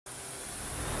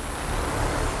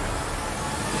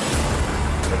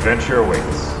adventure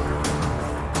awaits.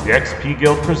 The XP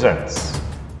Guild presents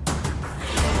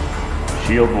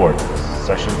Shield Wardens,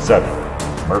 Session 7,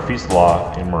 Murphy's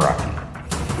Law in Myraki.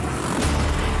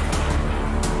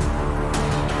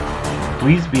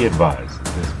 Please be advised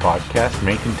that this podcast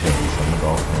may contain some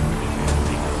adult language and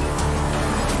themes.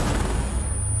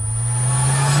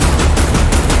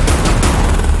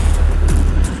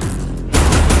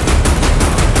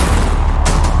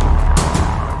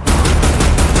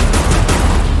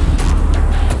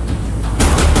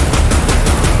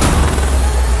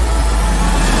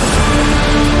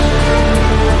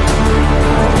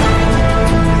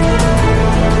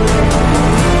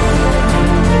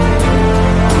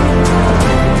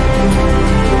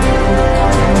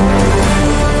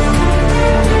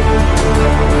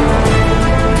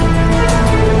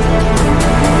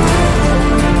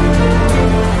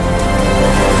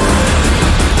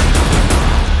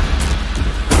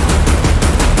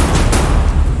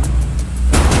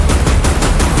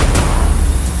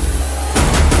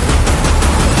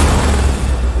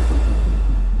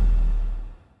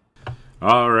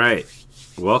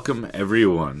 Welcome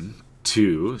everyone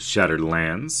to Shattered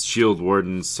Lands, Shield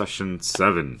Wardens Session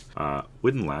 7.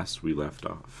 When last we left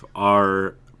off,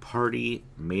 our party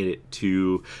made it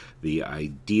to the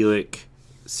idyllic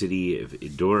city of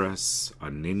Idoras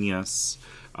on Ninyas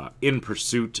in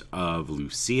pursuit of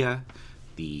Lucia,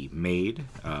 the maid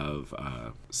of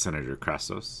Senator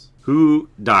Crassos, who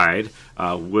died,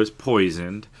 was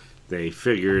poisoned. They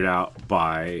figured out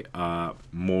by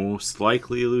most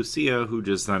likely Lucia, who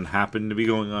just then happened to be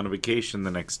going on a vacation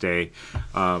the next day,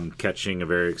 catching a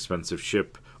very expensive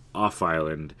ship off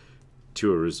island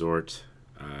to a resort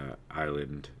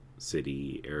island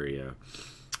city area.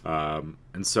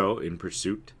 And so, in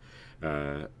pursuit,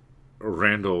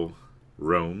 Randall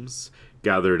roams,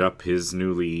 gathered up his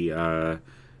newly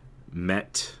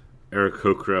met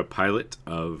Aarakocra pilot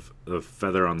of the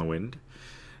Feather on the Wind,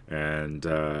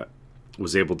 and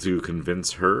was able to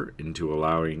convince her into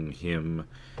allowing him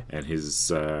and his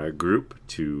group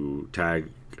to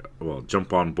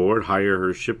jump on board, hire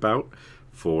her ship out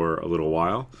for a little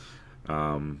while.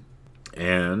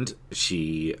 And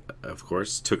she, of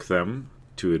course, took them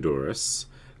to Idoras,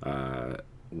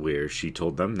 where she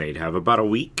told them they'd have about a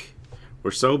week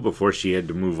or so before she had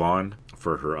to move on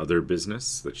for her other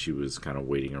business that she was kind of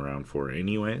waiting around for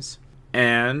anyways.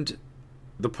 And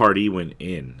the party went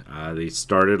in. They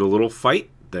started a little fight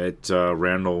that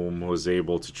Randall was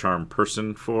able to charm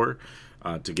Person for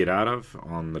to get out of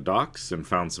on the docks, and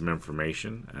found some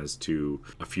information as to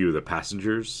a few of the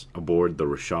passengers aboard the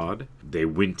Rashad. They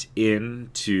went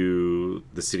into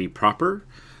the city proper.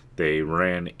 They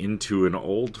ran into an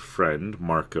old friend,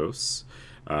 Marcos,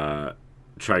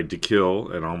 tried to kill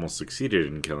and almost succeeded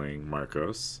in killing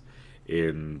Marcos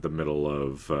in the middle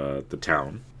of the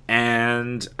town.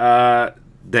 And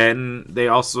then they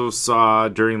also saw,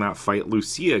 during that fight,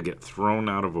 Lucia get thrown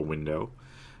out of a window.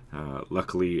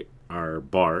 Luckily, our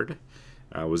bard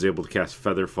was able to cast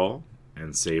Featherfall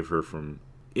and save her from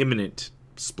imminent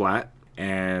splat.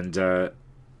 And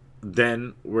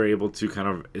then we're able to kind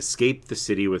of escape the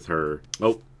city with her.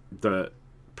 Oh, the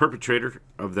perpetrator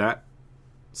of that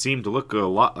seemed to look a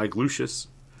lot like Lucius,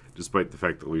 despite the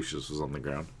fact that Lucius was on the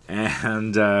ground.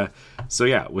 And so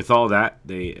yeah, with all that,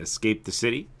 they escaped the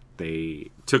city. They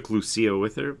took Lucia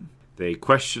with her. They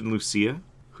questioned Lucia,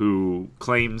 who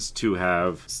claims to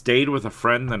have stayed with a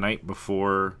friend the night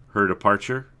before her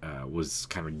departure, was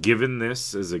kind of given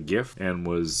this as a gift, and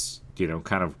was,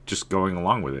 kind of just going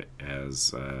along with it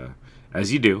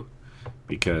as you do,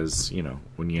 because,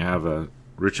 when you have a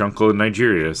rich uncle in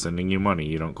Nigeria sending you money,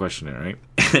 you don't question it, right?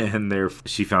 And there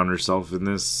she found herself in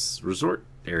this resort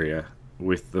area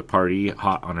with the party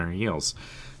hot on her heels.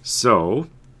 So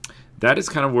that is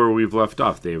kind of where we've left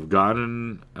off. They've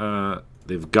gotten her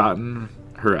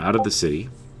out of the city,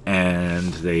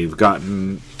 and they've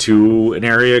gotten to an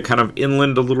area kind of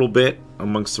inland a little bit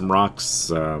amongst some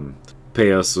rocks.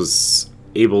 Payos was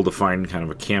able to find kind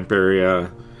of a camp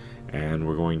area, and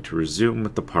we're going to resume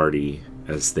with the party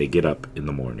as they get up in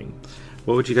the morning.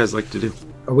 What would you guys like to do?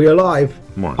 Are we alive?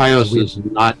 Pios is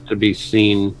not to be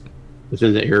seen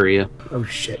within the area. Oh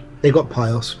shit. They got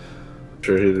Pios.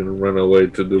 Sure he didn't run away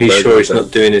to do. He's sure he's not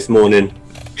doing his morning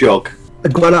jog. I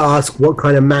gotta ask, what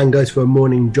kind of man goes for a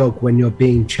morning jog when you're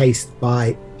being chased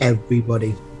by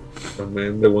everybody? I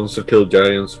mean, the ones that kill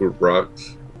giants with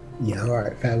rocks. Yeah,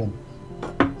 alright, fair one.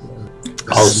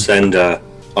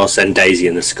 I'll send Daisy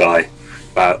in the sky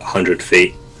about 100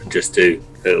 feet and just do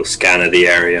a little scan of the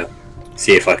area.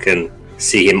 See if I can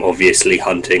see him obviously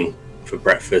hunting for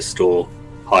breakfast or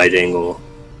hiding or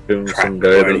Give him track some or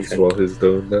guidance anything. while he's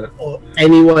doing that. Or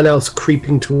anyone else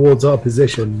creeping towards our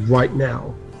position right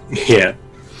now? Yeah,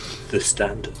 the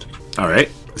standard. All right.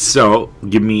 So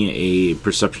give me a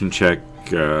perception check.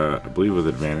 I believe with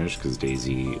advantage because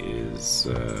Daisy is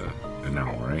an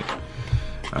owl, right?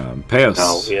 Peos.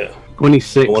 Oh, yeah.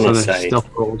 26 I wanna on the say- stealth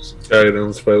rolls.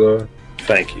 Guidance, by the way.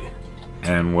 Thank you.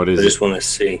 And what I is just it? want to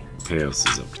see. Peos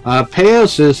is up.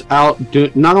 Peos is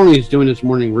out. Not only is doing his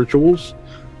morning rituals,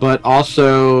 but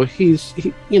also he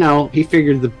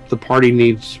figured the party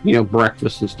needs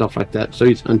breakfast and stuff like that, so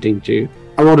he's hunting too.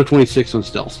 I rolled a 26 on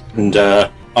stealth. And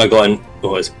I got a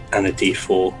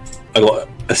D4. I got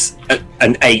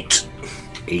an 8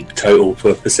 total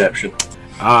for perception.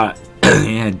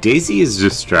 Yeah, Daisy is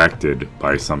distracted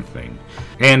by something,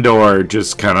 and or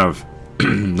just kind of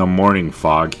the morning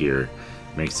fog here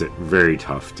makes it very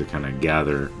tough to kind of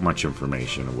gather much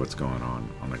information of what's going on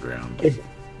the ground.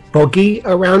 Boggy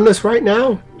around us right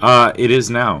now? It is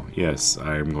now. Yes,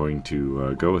 I'm going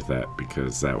to go with that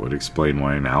because that would explain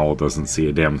why an owl doesn't see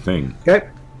a damn thing. Okay.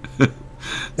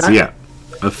 So yeah,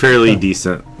 a fairly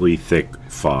decently thick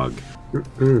fog.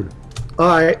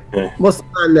 Alright. Yeah. What's the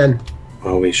plan then?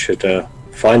 Well, we should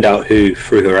find out who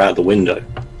threw her out the window.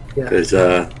 Yeah. Because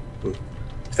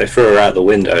if they threw her out the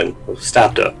window and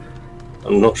stabbed her,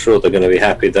 I'm not sure they're going to be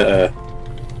happy that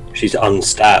she's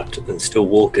unstabbed and still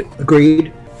walking.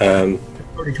 Agreed. Um,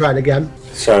 Already tried again.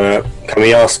 So can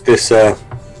we ask this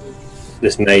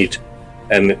this maid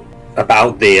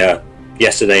about the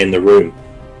yesterday in the room?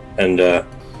 And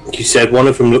you said one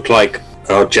of them looked like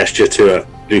our gesture to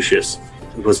Lucius.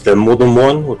 Was there more than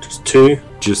one or just two?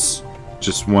 Just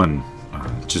one.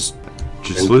 Just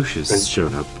And- Lucius and-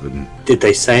 showed up, and Did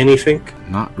they say anything?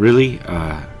 not really.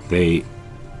 They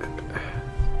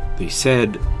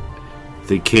said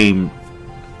they came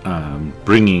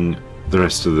bringing the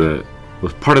rest of the.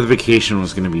 Well, part of the vacation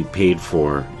was going to be paid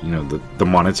for, the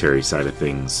monetary side of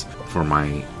things for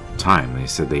my time. They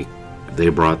said they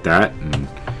brought that and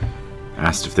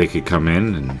asked if they could come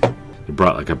in, and they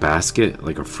brought like a basket,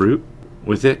 like a fruit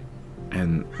with it,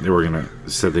 and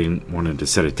said they wanted to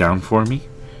set it down for me,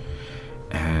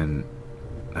 and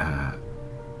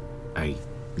I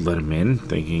let him in,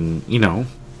 thinking,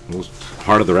 it was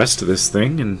part of the rest of this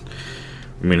thing, and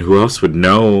I mean, who else would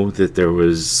know that there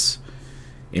was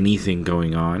anything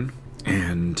going on?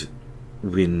 And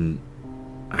when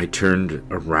I turned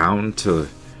around to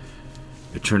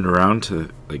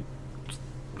like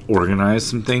organize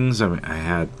some things. I mean,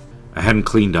 I hadn't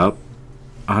cleaned up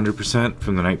 100%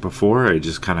 from the night before. I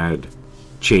just kind of had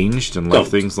changed and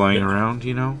left things lying around,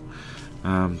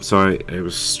 So I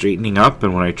was straightening up,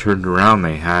 and when I turned around,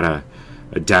 they had a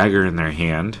dagger in their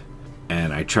hand,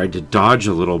 and I tried to dodge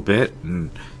a little bit,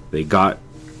 and they got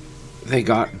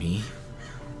me,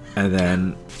 and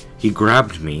then he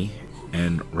grabbed me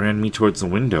and ran me towards the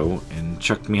window and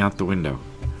chucked me out the window.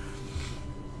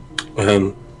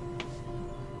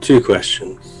 Two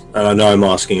questions. And I know I'm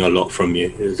asking a lot from you.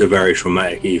 It was a very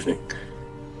traumatic evening.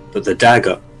 But the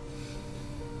dagger,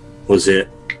 was it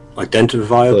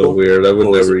identifiable? So weird. I would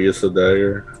Or was never it- use a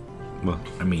dagger. Well,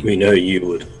 I mean, We know you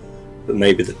would. But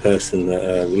maybe the person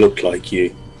that looked like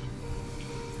you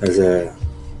as an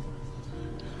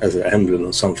emblem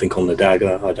or something on the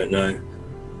dagger, I don't know.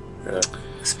 A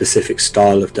specific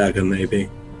style of dagger, maybe.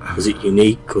 Was it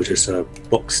unique or just a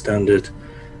box standard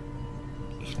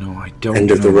I don't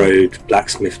end of the know. road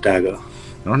blacksmith dagger?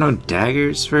 I don't know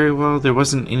daggers very well. There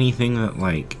wasn't anything that,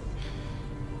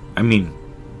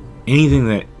 anything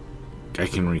that I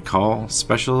can recall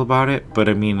special about it, but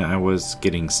I was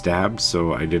getting stabbed,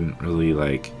 so I didn't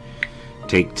really,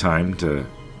 take time to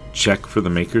check for the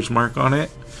maker's mark on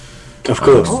it. Of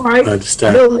course, Alright. I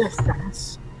understand. No less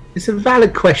stats. It's a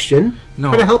valid question. No,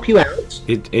 Trying to help you out.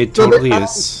 it totally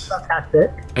is. Sarcastic.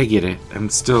 I get it. I'm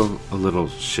still a little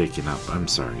shaken up. I'm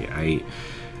sorry.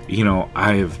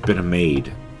 I've been a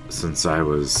maid since I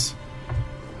was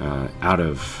out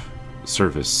of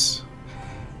service,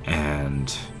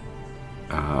 and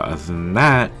other than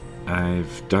that,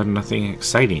 I've done nothing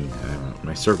exciting.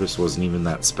 My service wasn't even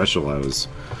that special. I was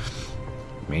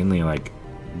mainly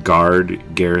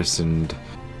garrisoned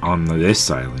on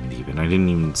this island. Even I didn't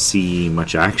even see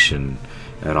much action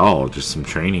at all. Just some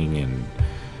training, and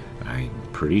I'm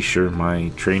pretty sure my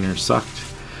trainer sucked.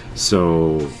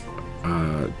 So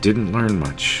didn't learn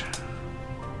much.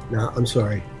 No, I'm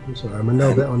sorry. I'm a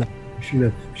little bit on it. I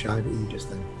shouldn't have shied at you just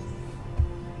then.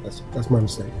 That's my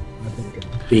mistake. I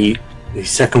think The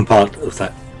second part of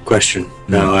that question,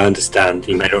 now I understand,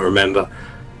 you may not remember.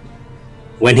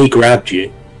 When he grabbed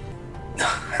you,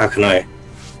 how can I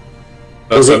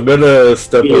I'm gonna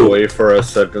step away for a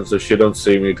second so she don't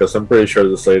see me, because I'm pretty sure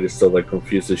this lady's still like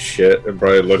confused as shit and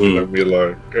probably looking at me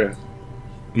like,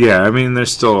 Yeah, I mean,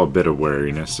 there's still a bit of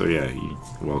wariness, so yeah, you're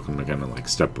welcome to kind of like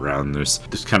step around. There's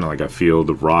kind of like a field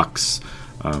of rocks,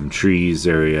 trees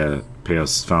area.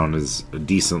 Payos found is a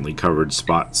decently covered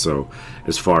spot, so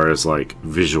as far as like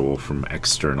visual from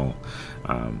external,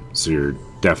 so you're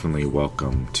definitely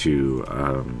welcome to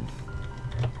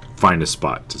find a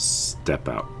spot to step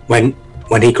out. When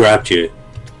he grabbed you,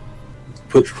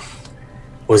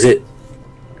 was it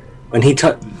when he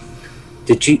touched?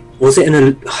 Did you? Was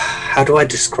it how do I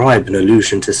describe an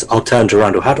illusion to? I'll turn to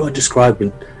Randall. How do I describe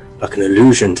like an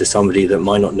illusion to somebody that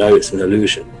might not know it's an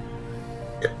illusion?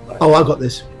 Oh, I got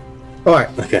this. All right.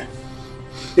 Okay.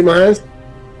 See my hands?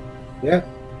 Yeah.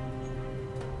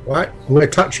 All right. I'm going to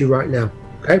touch you right now.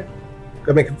 Okay. I'm going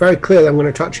to make it very clear that I'm going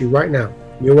to touch you right now.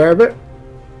 You aware of it?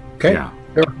 Okay. Yeah.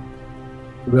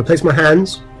 I'm going to place my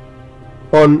hands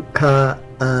on her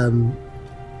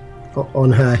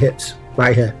hips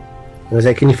right here. I'm going to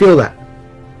say, can you feel that?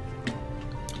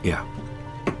 Yeah.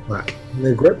 Right. I'm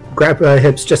going to grab her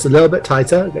hips just a little bit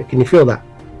tighter. Okay. Can you feel that?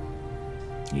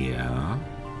 Yeah.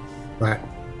 Right.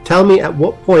 Tell me at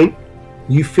what point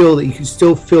you feel that you can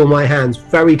still feel my hands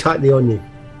very tightly on you.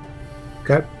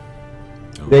 Okay?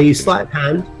 There you sleight of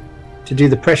hand to do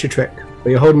the pressure trick where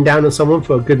you're holding down on someone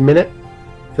for a good minute.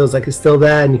 Feels like it's still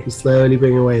there, and you can slowly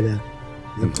bring away there.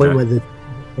 The point where the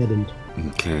head end.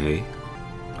 Okay.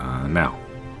 Now.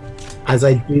 As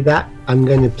I do that, I'm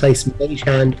going to place mage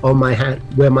hand on my hand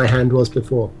where my hand was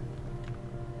before.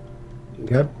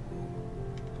 Okay?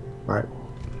 Alright.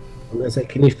 I'm going to say,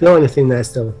 can you feel anything there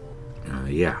still?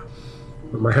 Yeah.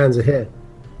 My hands are here.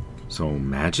 So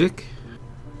magic?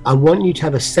 I want you to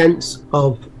have a sense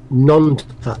of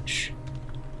non-touch.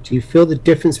 Do you feel the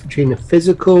difference between a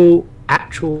physical,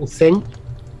 actual thing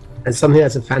and something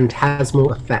that's a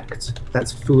phantasmal effect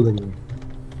that's fooling you?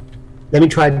 Let me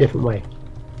try a different way.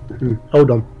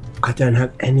 Hold on. I don't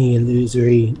have any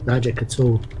illusory magic at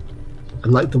all.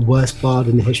 I'm like the worst bard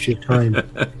in the history of time.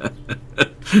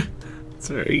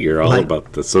 Sorry, you're all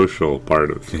about the social part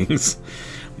of things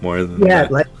more than that. Yeah,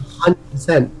 like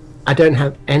 100%. I don't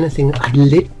have anything. I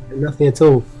literally have nothing at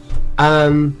all. I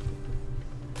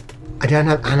don't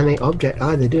have animate object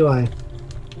either, do I?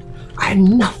 I have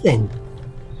nothing.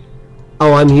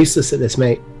 Oh, I'm useless at this,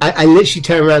 mate. I literally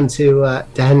turn around to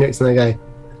Hendrix and I go,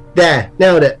 there,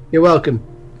 nailed it. You're welcome.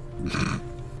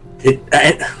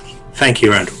 Thank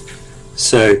you, Randall.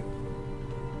 So,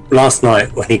 last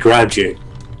night when he grabbed you,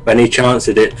 by any chance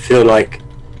did it feel like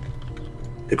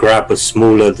the grab was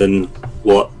smaller than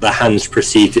what the hands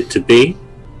perceived it to be,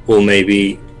 or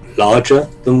maybe larger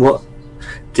than what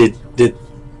did?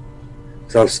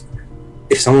 So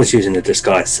if someone's using a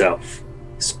disguise self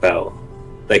spell,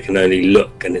 they can only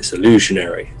look, and it's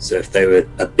illusionary. So if they were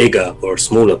a bigger or a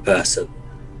smaller person,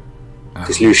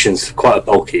 because Lucian's quite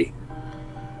bulky,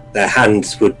 their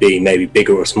hands would be maybe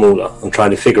bigger or smaller. I'm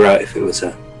trying to figure out if it was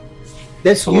a.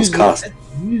 Let's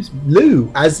use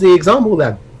Lou as the example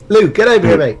then. Lou, get over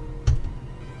here, mate.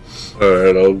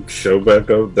 Alright, I'll show back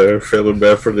up there, feeling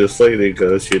bad for this lady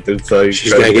because she thinks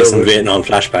she's gonna get some Vietnam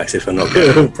flashbacks if I'm not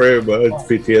careful. Pretty much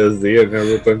PTSD and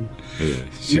everything.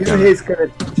 He's gonna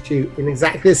touch you in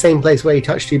exactly the same place where he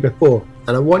touched you before,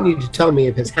 and I want you to tell me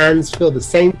if his hands feel the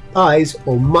same size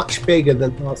or much bigger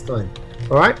than last time.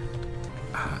 Alright?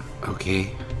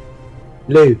 Okay.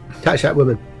 Lou, touch that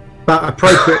woman. But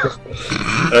appropriately.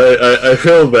 I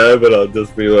feel bad, but I'll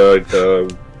just be like,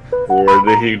 where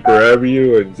did he grab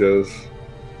you and just...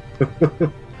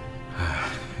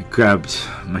 grabbed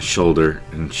my shoulder,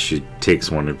 and she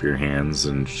takes one of your hands,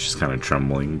 and she's kind of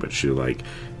trembling, but she like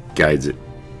guides it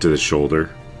to the shoulder,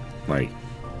 like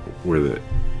where the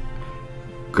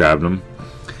grabbed him,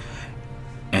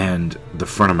 and the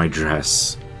front of my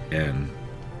dress, and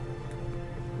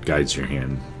guides your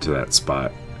hand to that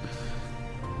spot,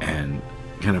 and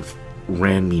kind of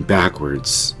ran me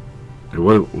backwards.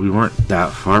 We weren't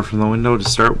that far from the window to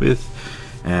start with,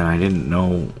 and I didn't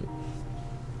know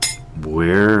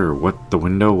where or what the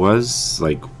window was.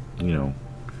 Like, you know,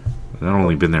 I'd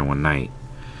only been there one night,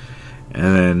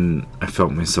 and then I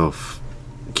felt myself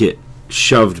get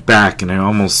shoved back, and I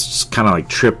almost kind of like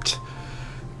tripped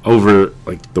over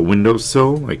like the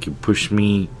windowsill. Like, you pushed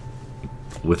me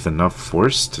with enough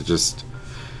force to just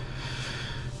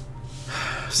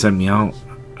send me out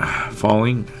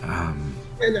falling.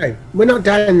 No, we're not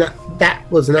doubting that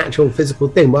was an actual physical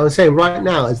thing. But I'm saying right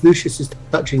now, as Lucius is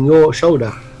touching your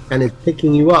shoulder and is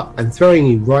picking you up and throwing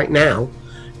you right now,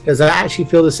 does that actually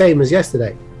feel the same as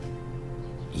yesterday?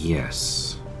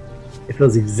 Yes. It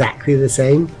feels exactly the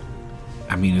same.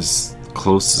 I mean, as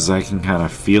close as I can kind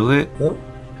of feel it. Oh.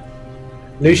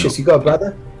 Lucius, you got a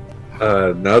brother?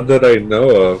 Not that I know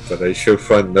of, but I should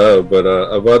find out. But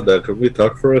about that, can we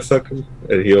talk for a second?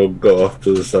 And he'll go off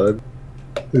to the side.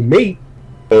 With me?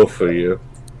 Both of you.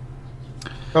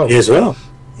 Oh, Me as well.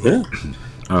 Yeah.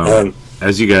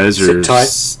 As you guys sit are tight.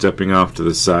 stepping off to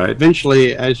the side,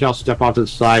 Eventually, as y'all step off to the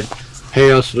side,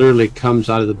 Peos literally comes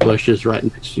out of the bushes right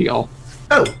next to y'all.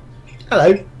 Oh, hello.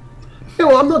 You know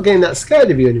what? I'm not getting that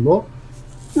scared of you anymore.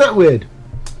 Isn't that weird?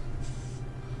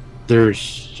 There's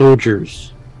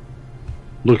soldiers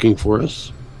looking for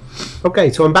us.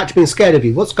 Okay, so I'm back to being scared of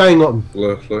you. What's going on?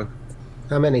 Lovely.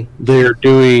 How many? They're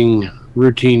doing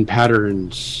routine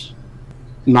patterns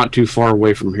not too far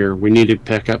away from here. We need to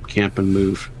pick up camp and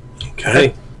move.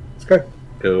 Okay. Let's go.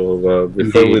 Okay, well,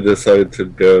 before we decide to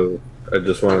go, I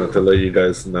just wanted to let you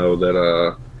guys know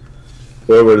that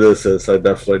whoever this is, I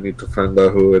definitely need to find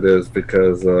out who it is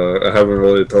because I haven't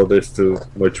really told this to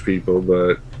much people,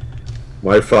 but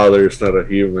my father is not a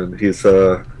human. He's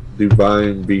a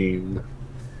divine being.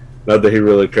 Not that he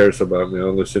really cares about me. I've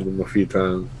only seen him a few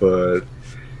times, but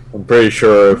I'm pretty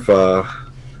sure if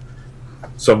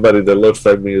somebody that looks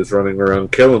like me is running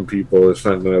around killing people, it's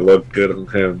not going to look good on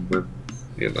him. And,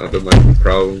 there might be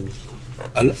problems.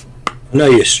 I know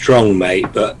you're strong, mate,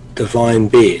 but divine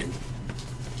being.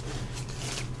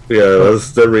 Yeah,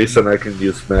 that's the reason I can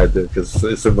use magic.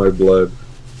 It's in my blood.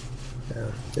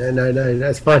 No,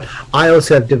 that's fine. I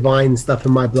also have divine stuff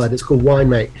in my blood. It's called wine,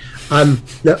 mate. No,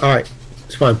 all right,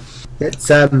 it's fine. Let's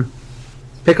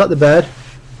pick up the bird.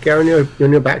 Get on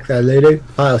your back there, Lulu.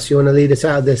 Pios, you want to lead us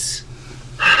out of this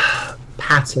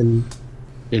pattern?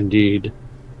 Indeed.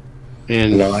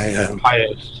 And No, I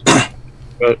Pius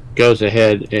goes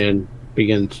ahead and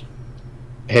begins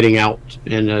heading out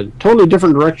in a totally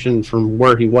different direction from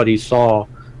what he saw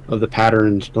of the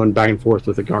patterns going back and forth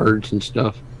with the guards and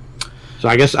stuff. So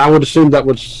I guess I would assume that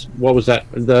was, what was that?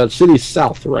 The city's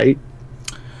south, right?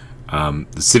 the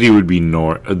city would be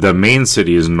north. The main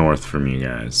city is north from you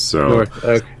guys. So North.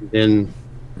 Okay. Then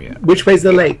yeah, Which way's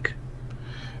the lake?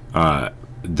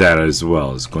 that as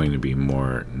well is going to be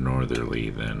more northerly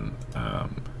than.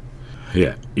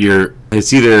 Yeah,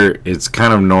 it's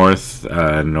kind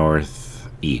of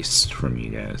northeast from you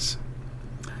guys.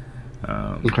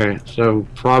 okay, so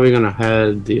probably gonna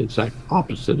head the exact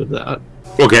opposite of that.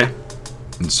 Okay.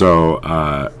 And so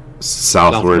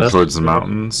southward Southwest. towards the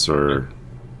mountains, or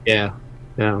Yeah,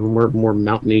 more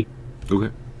mountainy.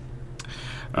 okay.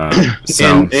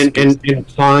 Sounds And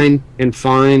find.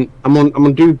 I'm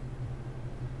gonna do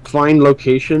find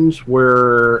locations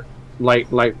where like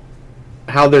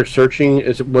how they're searching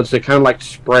was they kind of like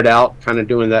spread out, kind of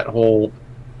doing that whole,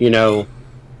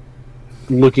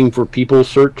 looking for people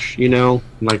search,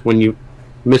 like when you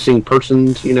missing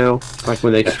persons, like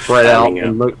when they spread out Fanning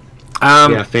and look,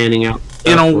 fanning out.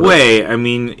 in a That's what- way, I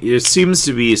mean, it seems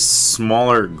to be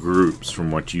smaller groups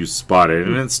from what you spotted,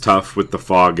 and it's tough with the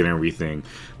fog and everything.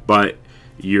 But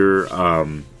your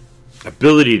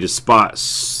ability to spot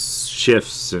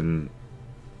shifts and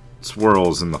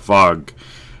swirls in the fog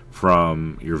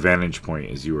from your vantage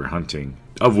point as you were hunting,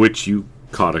 of which you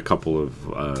caught a couple of,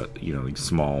 like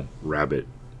small rabbit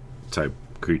type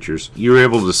creatures. You were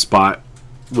able to spot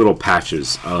little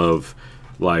patches of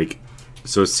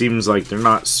so it seems like they're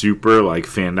not super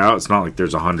fanned out. It's not like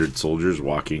there's 100 soldiers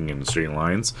walking in straight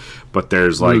lines, but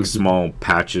there's small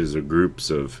patches or groups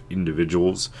of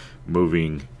individuals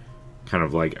moving kind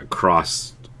of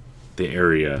across the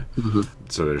area.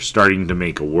 So they're starting to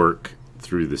make a work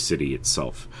through the city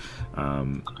itself.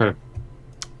 Okay.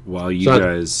 While you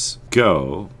guys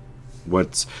go,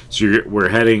 we're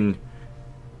heading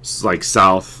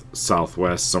south,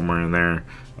 southwest, somewhere in there,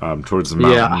 towards the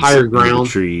mountains. Yeah, higher ground. The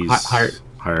trees.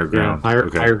 Higher ground.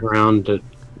 Okay. Higher ground.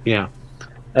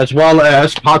 As well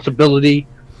as possibility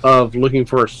of looking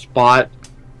for a spot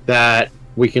that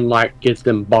we can get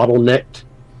them bottlenecked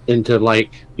into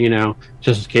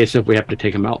just in case if we have to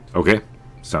take them out. Okay,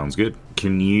 sounds good.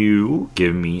 Can you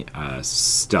give me a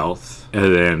stealth,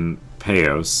 and then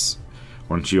Peos?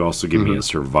 Why don't you also give me a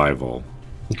survival?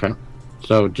 Okay.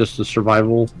 So just the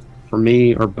survival for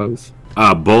me or both?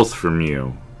 Both from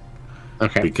you.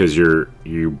 Okay. Because you're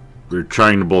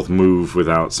trying to both move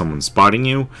without someone spotting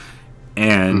you,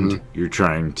 and you're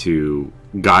trying to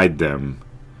guide them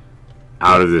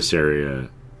out of this area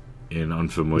in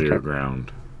unfamiliar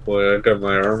ground. Boy, I got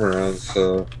my armor on,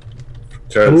 so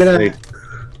I'm gonna- sneak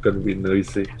gonna be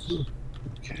noisy.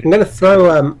 I'm going to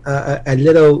throw a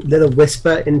little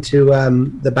whisper into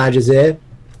the badger's ear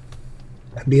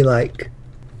and be like,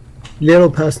 little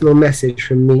personal message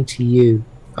from me to you.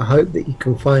 I hope that you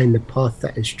can find the path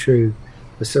that is true.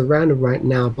 We're surrounded right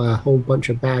now by a whole bunch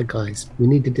of bad guys. We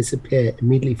need to disappear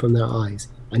immediately from their eyes.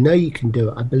 I know you can do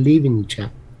it. I believe in you,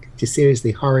 chap. Just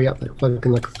seriously, hurry up like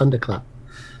fucking like a thunderclap.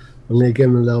 I'm going to give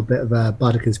him a little bit of a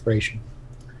bardic inspiration.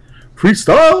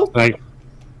 Freestyle! Like,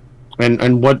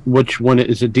 and which one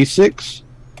is it? D6?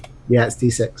 Yeah, it's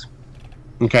D6.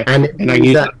 Okay. And it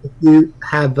means that if you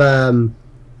have,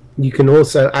 you can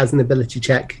also, as an ability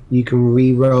check, you can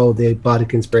re-roll the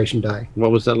bardic inspiration die.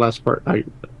 What was that last part?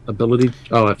 Ability?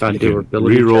 Oh, if I do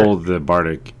ability re-roll check. the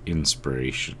bardic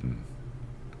inspiration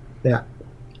Yeah.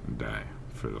 die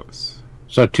for those.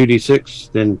 So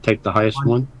 2d6, then take the highest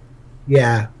one?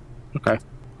 Yeah. Okay.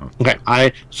 Okay.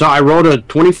 I rolled a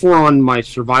 24 on my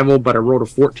survival, but I rolled a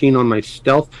 14 on my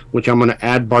stealth, which I'm going to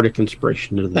add bardic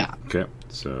inspiration to that. Okay,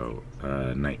 so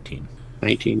 19.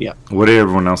 19, yeah. What did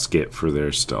everyone else get for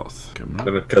their stealth? I'm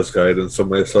gonna cast guidance on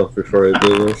myself before I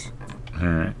do this.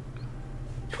 Alright.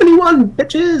 21,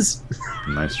 bitches!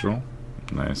 Nice roll.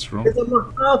 Nice roll. Because I'm a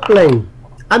halfling.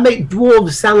 I make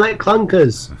dwarves sound like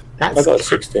clunkers. I That's got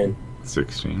 16.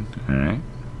 16. Alright.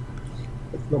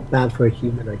 not bad for a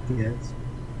human, I guess.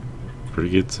 Pretty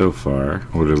good so far.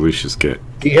 What did Lucius get?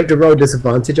 Do you have to roll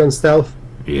disadvantage on stealth?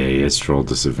 Yeah, he has to roll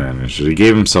disadvantage. He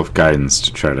gave himself guidance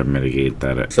to try to mitigate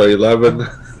that. So 11.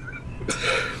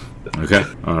 Okay.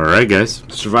 Alright, guys.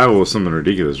 Survival was something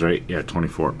ridiculous, right? Yeah,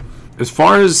 24. As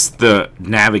far as the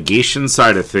navigation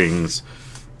side of things,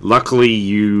 luckily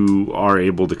you are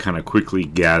able to kind of quickly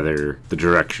gather the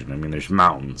direction. I mean, there's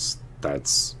mountains.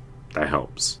 That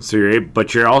helps. So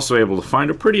you're also able to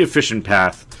find a pretty efficient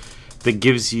path that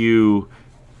gives you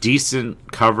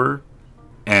decent cover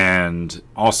and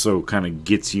also kind of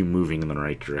gets you moving in the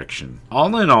right direction.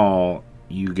 All in all,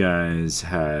 you guys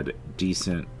had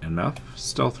decent enough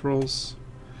stealth rolls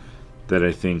that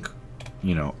I think,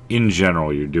 you know, in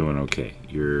general, you're doing okay.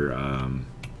 You're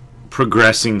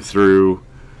progressing through.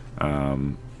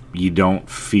 You don't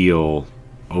feel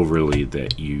overly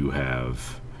that you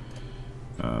have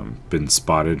been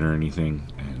spotted or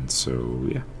anything. And so,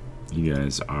 yeah, you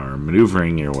guys are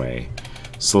maneuvering your way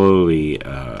slowly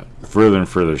further and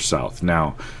further south.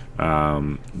 Now,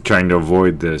 trying to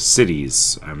avoid the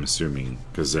cities, I'm assuming,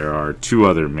 because there are two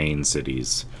other main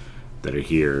cities that are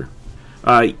here.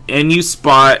 And you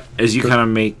spot, as you kind of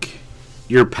make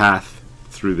your path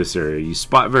through this area, you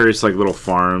spot various like little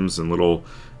farms and little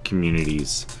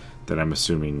communities that I'm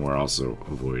assuming we're also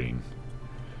avoiding.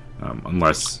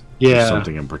 Unless there's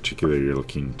something in particular you're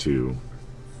looking to,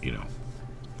 you know,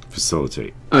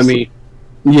 facilitate. I mean,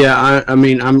 yeah, I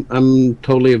mean, I'm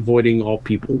totally avoiding all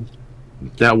people.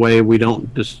 That way we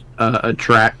don't just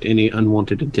attract any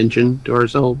unwanted attention to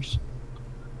ourselves.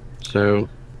 So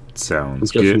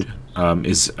sounds good.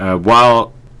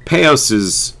 While Peos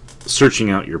is searching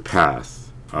out your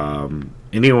path,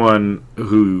 anyone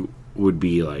who would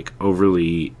be like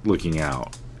overly looking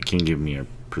out can give me a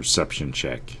perception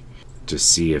check to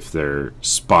see if they're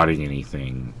spotting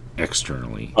anything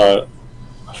externally. I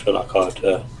feel like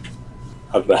I'd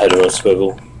have my head on a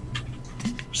swivel.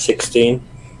 16.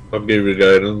 I'll give you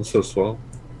guidance as well.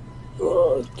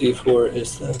 D4 it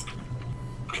is then.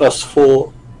 Plus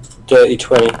 4, dirty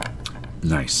 20.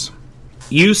 Nice.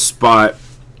 You spot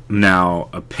now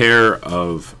a pair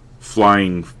of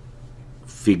flying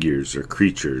figures or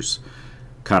creatures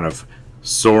kind of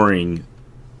soaring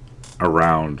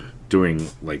around, doing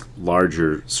like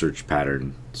larger search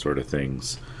pattern sort of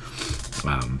things.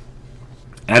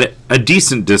 At a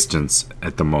decent distance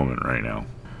at the moment right now.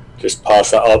 Just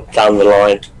pass that up, down the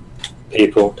line.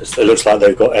 People, it looks like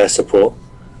they've got air support.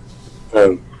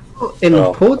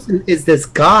 Important is this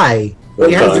guy.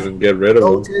 He has get rid of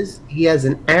soldiers, he has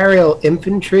an aerial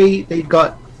infantry, they've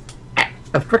got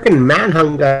a freaking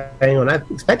manhunt going on. I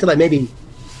expected like maybe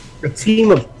a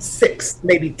team of 6,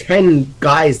 maybe 10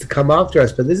 guys to come after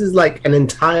us, but this is like an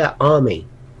entire army.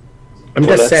 I'm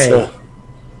just saying.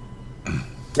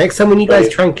 Next time when you guys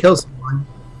try and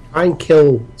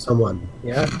kill someone,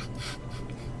 yeah?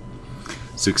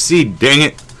 Succeed, dang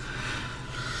it.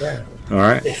 Yeah.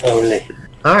 Alright. If only.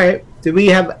 Alright. Do we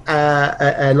have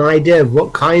an idea of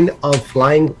what kind of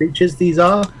flying creatures these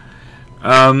are?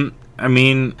 I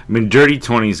mean, Dirty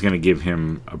 20 is going to give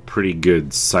him a pretty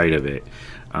good sight of it.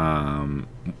 Why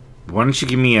don't you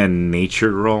give me a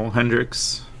nature roll,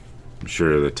 Hendrix? I'm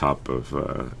sure the top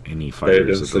of any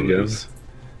fighter's abilities.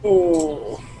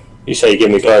 Oh. You say you give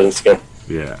me guidance again?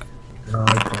 Yeah.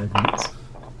 Guidance.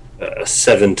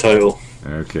 7 total.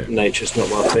 Okay. Nature's not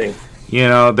my thing. You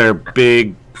know, they're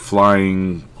big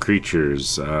flying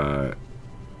creatures. Not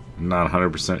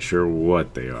 100% sure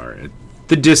what they are. At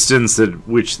the distance at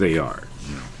which they are.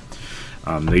 You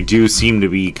know. They do seem to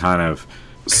be kind of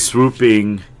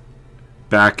swooping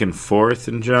back and forth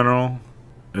in general.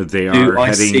 They are Do I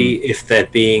heading. see if they're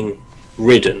being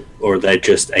ridden or they're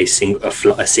just a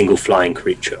single flying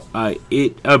creature?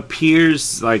 It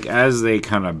appears like as they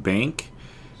kind of bank,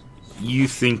 you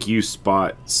think you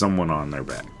spot someone on their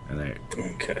back, and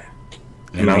Okay.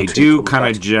 they do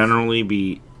kind of generally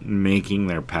be making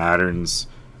their patterns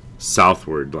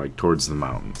southward, like towards the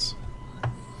mountains.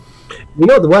 You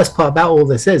know what the worst part about all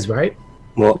this is, right?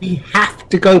 What? We have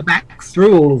to go back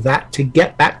through all of that to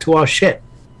get back to our ship.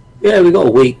 Yeah, we got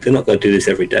a week. They're not going to do this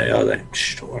every day, are they?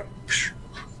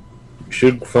 We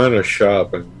should find a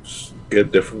shop and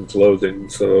get different clothing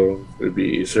so it'd be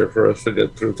easier for us to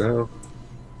get through town.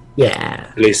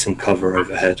 Yeah. At least some cover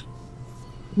overhead.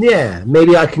 Yeah,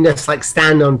 maybe I can just like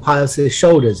stand on Pius'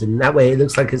 shoulders, and that way it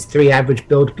looks like it's 3 average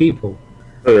build people.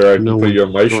 Or I can put you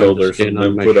on my shoulders and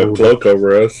then put a cloak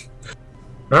over us.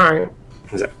 Alright.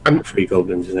 Is that 3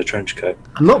 goblins in a trench coat?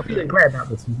 I'm not feeling great about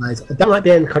this, you guys. I don't like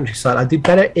being in the countryside. I do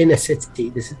better in a city.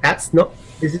 This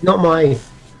is not my.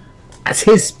 That's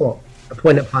his spot. I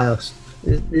point at Pius.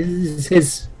 This is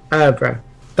his bro.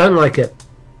 Don't like it.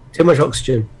 Too much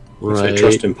oxygen. Right. So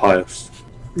trust in Pius.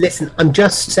 Listen, I'm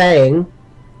just saying,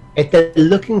 if they're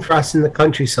looking for us in the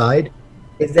countryside,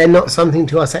 is there not something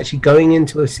to us actually going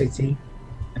into a city,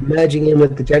 merging in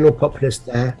with the general populace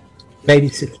there, maybe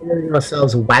securing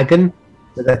ourselves a wagon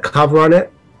with a cover on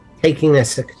it, taking a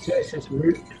circuitous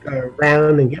route to go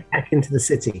around and get back into the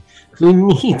city? Because we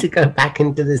need to go back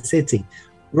into the city.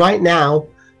 Right now,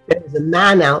 there's a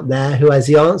man out there who has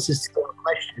the answers to our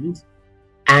questions,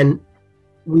 and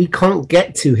we can't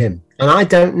get to him. And I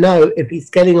don't know if he's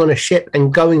getting on a ship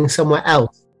and going somewhere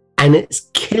else. And it's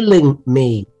killing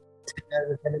me to know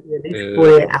there's going to be at least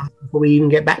 48 hours before we even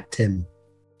get back to him.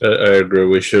 I agree.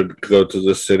 We should go to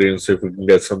the city and see if we can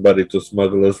get somebody to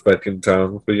smuggle us back in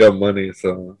town. We got money,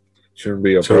 so it shouldn't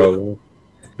be a problem.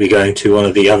 We going to one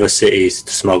of the other cities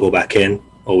to smuggle back in,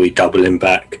 or we double him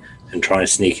back and try and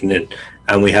sneak him in?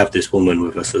 And we have this woman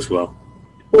with us as well.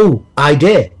 Oh,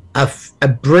 idea. A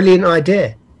brilliant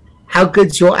idea. How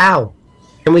good's your owl?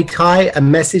 Can we tie a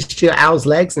message to your owl's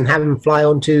legs and have him fly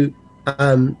onto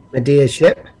Medea's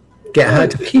ship? Get her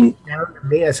to down and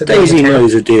meet us. Daisy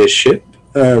knows Medea's ship.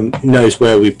 Knows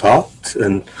where we parked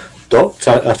and docked.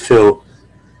 I feel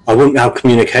I wouldn't have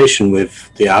communication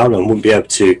with the owl and wouldn't be able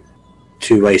to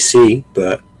two-way see,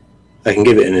 but I can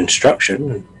give it an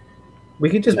instruction. We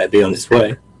could just let it be on its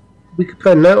way. We could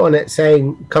put a note on it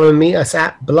saying, "Come and meet us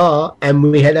at blah," and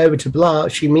when we head over to blah,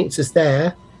 she meets us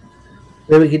there.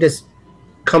 Then we could just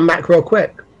come back real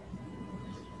quick.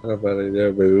 How about it?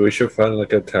 Yeah, maybe we should find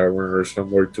like a tavern or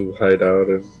somewhere to hide out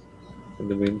in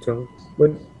the meantime.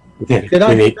 Did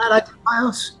I do that at my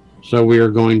house? So we are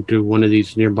going to one of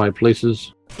these nearby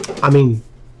places. I mean,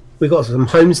 we got some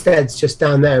homesteads just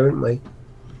down there, haven't we?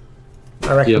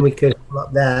 I reckon we could pull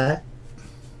up there.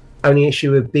 Only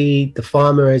issue would be the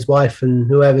farmer, his wife, and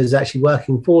whoever's actually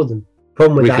working for them.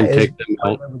 Problem with that is, take them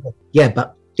out. Yeah,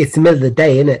 but it's the middle of the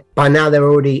day, isn't it? By now they're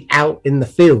already out in the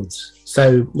fields,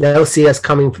 so they'll see us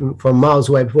coming from miles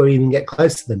away before we even get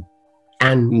close to them.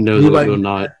 And no, we they won't will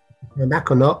not. Come back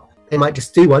or not. They might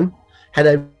just do one, head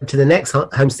over to the next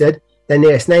homestead, their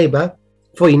nearest neighbour.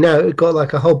 Before you know it, we've got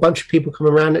like a whole bunch of people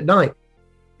coming around at night.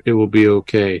 It will be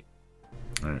okay.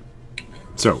 All right.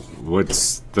 So,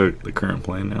 what's the current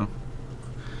plan now?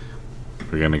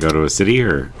 We're gonna go to a city,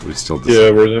 or we still?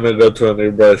 Yeah, we're gonna go to a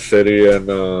nearby city and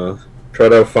try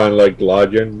to find like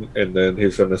lodging, and then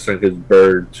he's gonna send his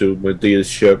bird to Medea's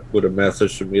ship with a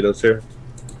message to meet us here.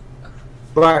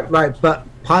 Right. But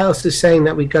Pius is saying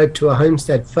that we go to a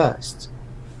homestead first.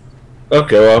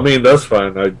 Okay, well, I mean that's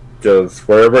fine. I just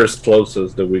wherever is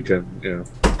closest that we can,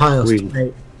 Pius,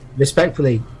 mate,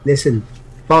 respectfully, listen,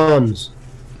 farms,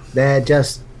 they're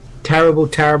just terrible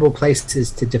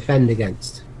places to defend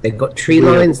against. They've got tree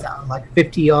lines that are like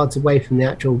 50 yards away from the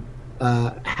actual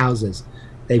houses.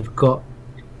 They've got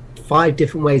 5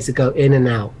 different ways to go in and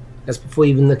out. That's before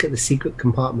you even look at the secret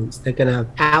compartments. They're going to have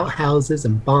outhouses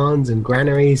and barns and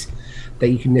granaries that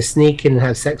you can just sneak in and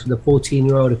have sex with a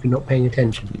 14-year-old if you're not paying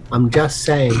attention. I'm just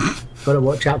saying, got to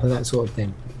watch out for that sort of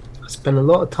thing. I spent a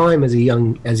lot of time as a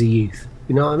youth.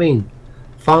 You know what I mean?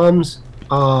 Farms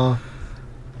are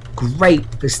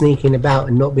great for sneaking about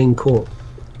and not being caught.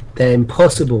 They're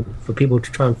impossible for people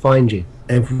to try and find you.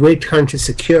 And if we're trying to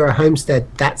secure a homestead,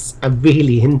 that's a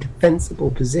really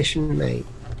indefensible position, mate.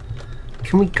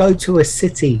 Can we go to a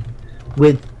city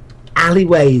with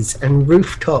alleyways and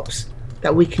rooftops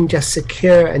that we can just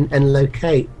secure and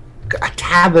locate? A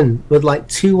tavern with like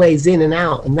 2 ways in and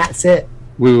out, and that's it.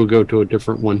 We will go to a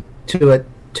different one.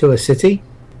 To a city?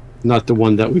 Not the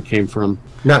one that we came from.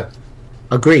 No.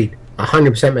 Agreed.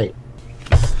 100%, mate.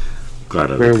 glad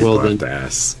other people have to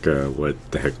ask what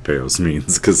the heck Peos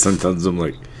means, because sometimes I'm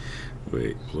like,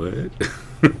 wait, what?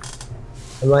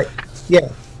 I'm like, yeah,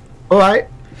 all right,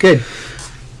 good.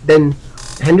 Then,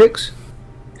 Hendrix,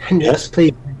 Yes?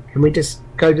 please, can we just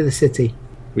go to the city?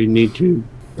 We need to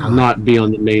not be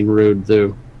on the main road,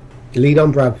 though. Lead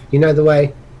on, bruv. You know the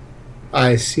way. I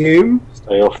assume.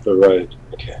 Stay off the road.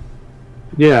 Okay.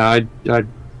 Yeah, I'd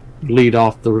lead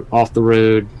off the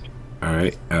road. All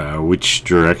right. Which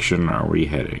direction are we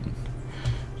heading?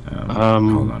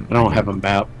 Hold on. I don't have a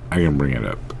map. I can bring it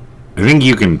up. I think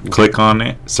you can click on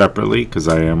it separately because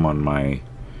I am on my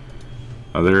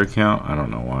other account. I don't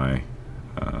know why,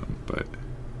 but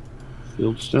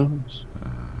Fieldstones.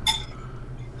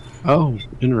 Oh,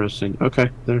 interesting. Okay,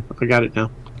 there. I got it now.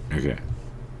 okay.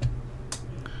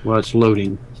 Well, it's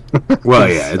loading. Well,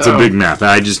 yeah, it's a big map.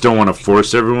 I just don't want to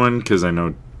force everyone because I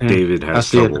know David has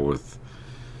trouble with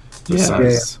the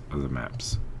size of the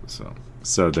maps.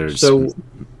 So there's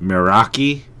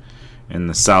Myraki in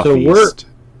the southeast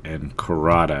and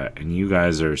Karada, and you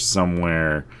guys are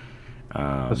somewhere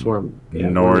That's where I'm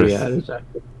north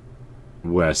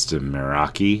west of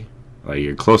Myraki. Like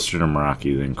you're closer to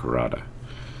Myraki than Karada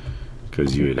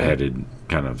because you had headed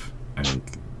kind of, I think,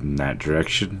 in that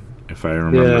direction, if I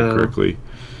remember correctly.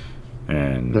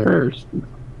 And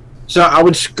so I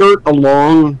would skirt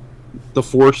along the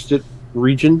forested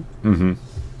region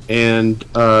and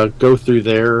go through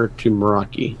there to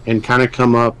Myraki and kind of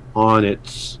come up on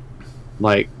its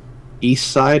like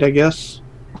east side, I guess,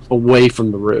 away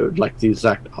from the road, like the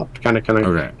exact kind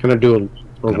of do a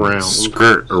around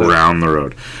skirt around the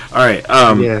road. All right.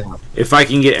 If I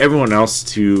can get everyone else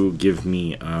to give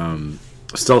me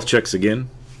stealth checks again,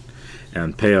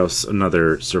 and Peos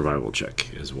another survival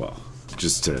check as well.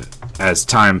 Just to, as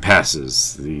time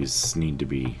passes, these need to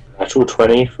be Natural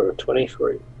 20 for a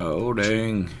 23. Oh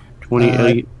dang!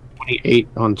 28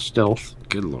 on stealth.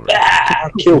 Good lord!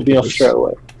 Killed me off straight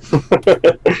away.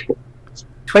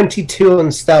 22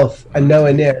 on stealth and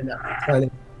nowhere near enough.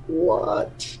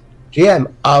 What?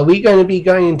 GM, are we going to be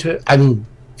going into... I mean,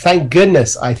 thank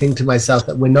goodness, I think to myself,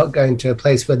 that we're not going to a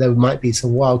place where there might be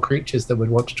some wild creatures that would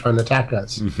want to try and attack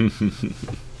us.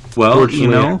 Well, you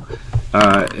know,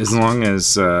 as long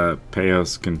as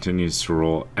Peos continues to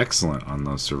roll excellent on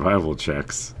those survival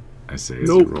checks, I say as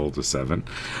you rolled a 7.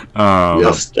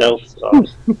 Stealth.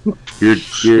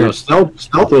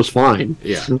 Stealth was fine.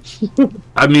 Yeah.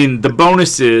 I mean, the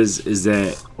bonus is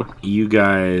that you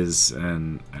guys,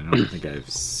 and I don't think I've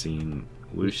seen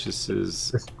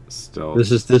Lucius's stealth.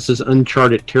 This is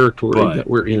uncharted territory that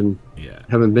we're in. Yeah.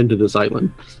 Haven't been to this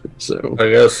island, so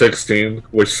I got 16,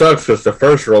 which sucks because the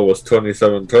first roll was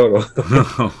 27 total.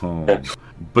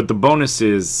 But the bonus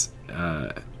is,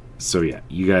 so yeah,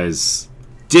 you guys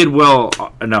did well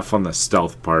enough on the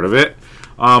stealth part of it,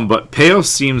 but Peos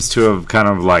seems to have kind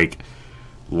of like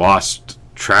lost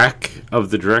track of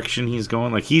the direction he's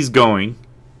going. Like he's going,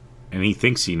 and he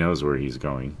thinks he knows where he's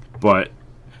going, but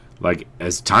like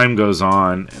as time goes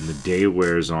on and the day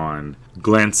wears on,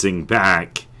 glancing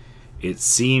back, it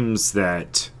seems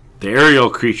that the aerial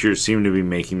creatures seem to be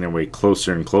making their way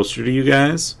closer and closer to you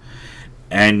guys,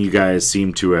 and you guys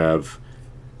seem to have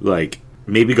like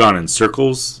maybe gone in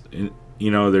circles. You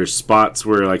know, there's spots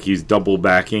where like he's double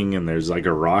backing and there's like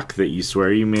a rock that you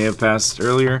swear you may have passed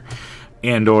earlier,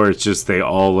 and or it's just they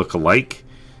all look alike.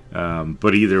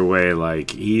 But either way,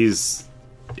 like you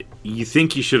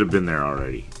think you should have been there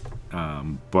already,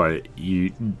 but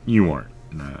you weren't.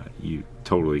 You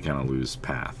totally kind of lose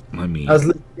path. How's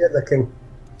Lucia looking?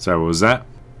 Sorry, what was that?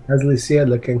 How's Lucia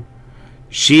looking?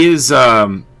 She is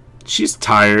she's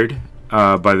tired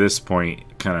by this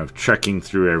point, kind of trekking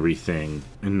through everything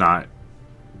and not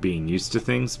being used to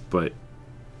things, but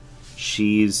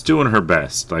she's doing her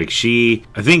best. Like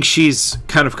I think she's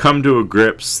kind of come to a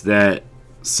grips that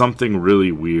something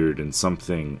really weird and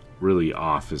something really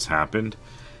off has happened,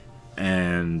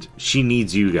 and she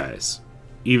needs you guys,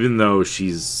 even though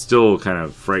she's still kind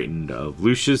of frightened of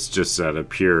Lucius, just out of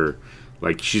pure,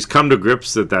 like, she's come to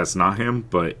grips that that's not him,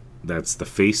 but that's the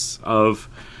face of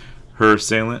her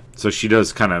assailant. So she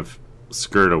does kind of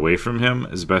skirt away from him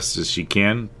as best as she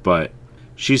can, but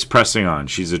she's pressing on.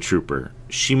 She's a trooper.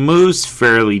 She moves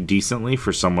fairly decently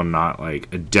for someone not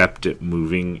like adept at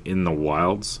moving in the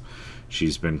wilds.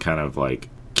 She's been kind of like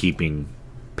keeping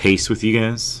pace with you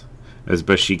guys as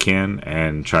best she can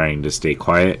and trying to stay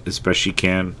quiet as best she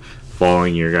can,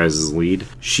 following your guys' lead.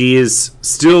 She is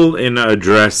still in a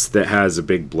dress that has a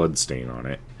big blood stain on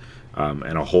it,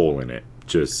 and a hole in it.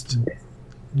 Just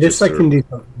I can do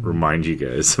something. Remind you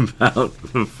guys about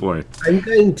before. I'm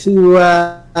going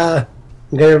to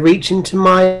reach into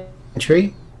my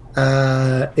inventory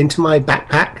into my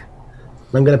backpack.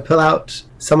 I'm going to pull out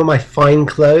some of my fine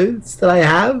clothes that I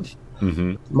have,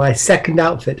 my second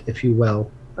outfit, if you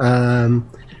will. And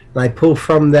I pull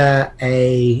from there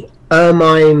a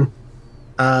ermine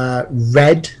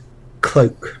red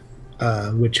cloak,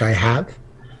 which I have,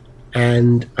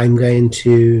 and I'm going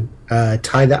to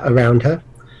tie that around her.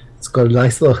 It's got a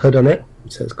nice little hood on it,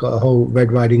 so it's got a whole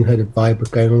Red Riding Hood vibe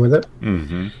going on with it.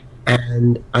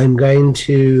 And I'm going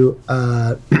to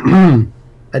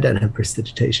I don't have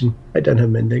prestidigitation. I don't have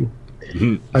mending.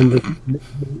 I'm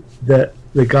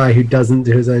the guy who doesn't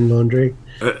do his own laundry.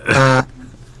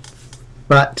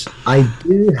 But I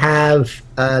do have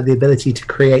the ability to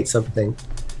create something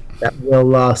that will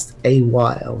last a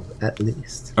while, at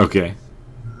least. Okay.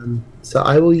 So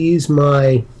I will use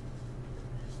my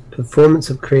performance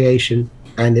of creation,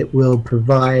 and it will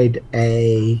provide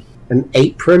an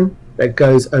apron that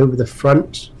goes over the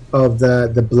front of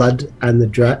the blood and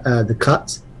the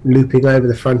cuts, looping over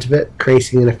the front of it,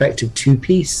 creating an effective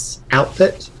two-piece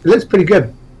outfit. It looks pretty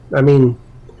good. I mean,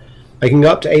 I can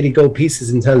go up to 80 gold pieces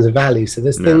in terms of value, so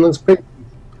this thing looks pretty,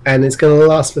 and it's going to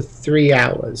last for 3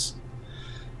 hours.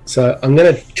 So I'm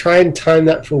going to try and time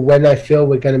that for when I feel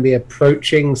we're going to be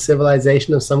approaching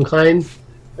civilization of some kind.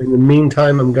 In the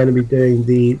meantime, I'm going to be doing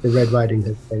the Red Riding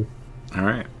Hood thing. All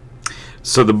right.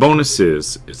 So the bonus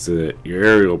is that your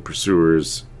aerial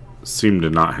pursuers seem to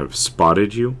not have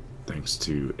spotted you, thanks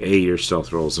to A, your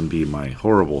stealth rolls, and B, my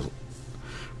horrible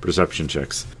perception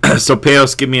checks. So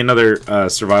Peos, give me another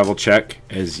survival check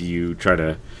as you try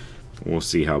to... We'll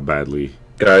see how badly...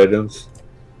 Guidance.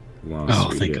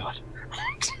 Lost thank God.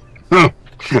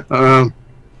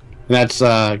 That's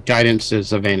guidance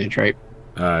is advantage, right?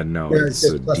 No, Yeah, it's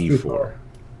it's a plus D4.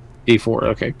 D4,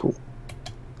 okay, cool.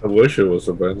 I wish it was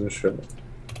a bonus shot.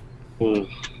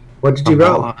 What did you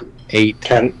roll? 8.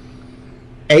 10.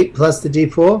 8 plus the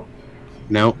D4?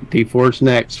 No, D4's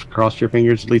next. Cross your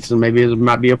fingers, at least maybe it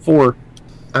might be a 4.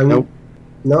 I'm Nope.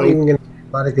 not even going to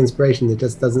Bardic Inspiration. It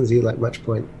just doesn't seem like much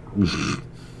point.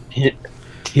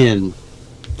 10.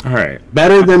 All right.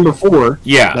 Better than before.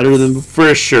 Yeah, Better than before.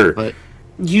 for sure. But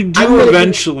You I'm do gonna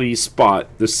eventually spot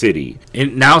the city.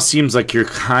 It now seems like you're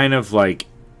kind of like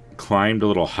climbed a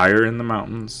little higher in the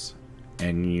mountains,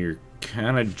 and you're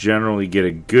kind of generally get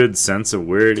a good sense of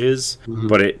where it is,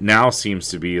 but it now seems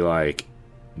to be like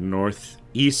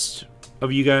northeast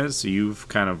of you guys, so you've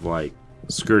kind of like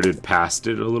skirted past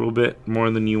it a little bit more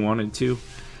than you wanted to.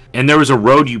 And there was a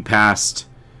road you passed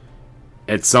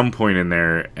at some point in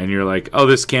there, and you're like, oh,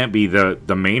 this can't be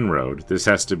the main road. This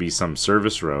has to be some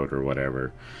service road or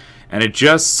whatever. And it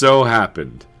just so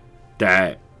happened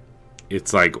that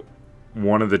it's like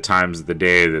one of the times of the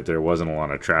day that there wasn't a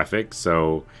lot of traffic,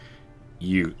 so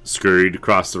you scurried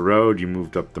across the road, you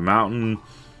moved up the mountain,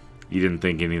 you didn't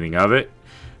think anything of it.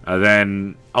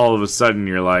 Then all of a sudden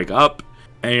you're like up,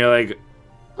 and you're like,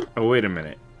 oh, wait a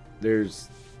minute, there's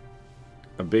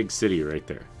a big city right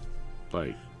there.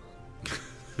 Like,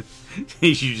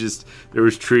 there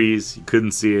was trees, you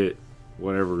couldn't see it,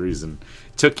 whatever reason.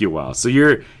 It took you a while. So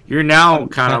you're now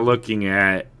kind of looking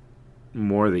at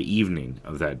more the evening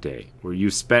of that day, where you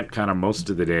spent kind of most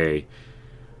of the day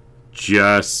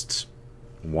just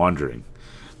wandering,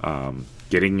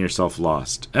 getting yourself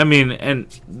lost. I mean, and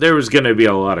there was going to be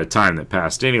a lot of time that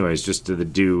passed anyways, just to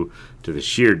the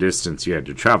sheer distance you had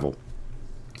to travel.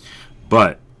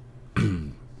 But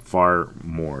far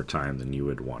more time than you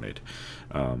had wanted.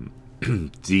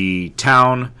 The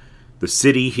town, the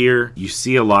city here, you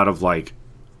see a lot of like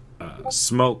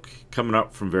smoke coming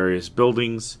up from various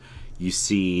buildings. You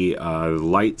see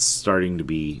lights starting to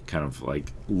be kind of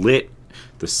like lit.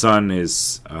 The sun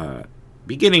is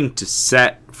beginning to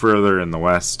set further in the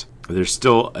west. There's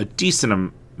still a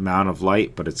decent amount of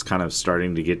light, but it's kind of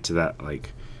starting to get to that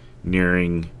like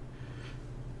nearing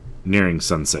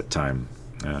sunset time.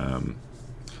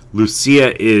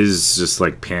 Lucia is just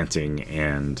like panting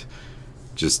and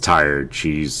just tired.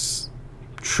 She's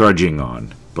trudging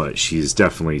on, but she's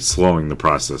definitely slowing the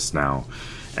process now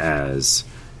as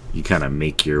you kind of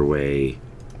make your way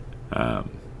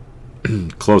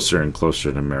closer and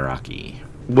closer to Myraki.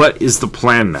 What is the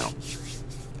plan now?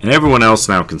 And everyone else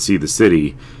now can see the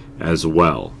city as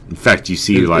well. In fact, you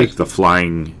see like the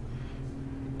flying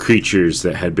creatures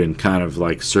that had been kind of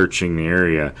like searching the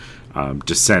area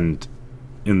descend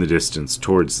in the distance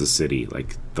towards the city,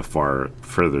 like the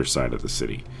further side of the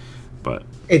city. But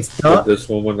it's dark. This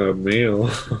woman a meal.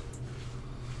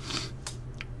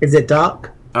 Is it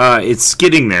dark? It's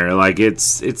getting there. Like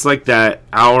it's like that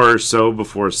hour or so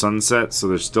before sunset, so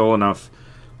there's still enough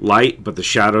light, but the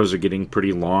shadows are getting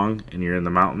pretty long, and you're in the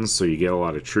mountains, so you get a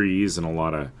lot of trees and a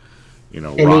lot of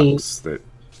rocks that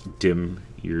dim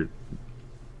your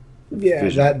Yeah,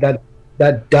 vision.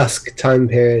 that dusk time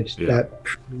period. Yeah. That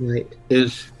night.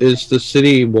 Is the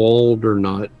city walled or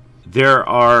not? There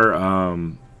are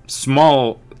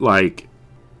small, like,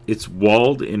 it's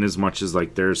walled in as much as,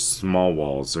 like, there's small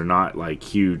walls. They're not, like,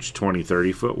 huge 20,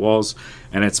 30-foot walls.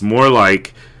 And it's more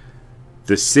like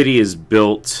the city is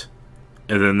built,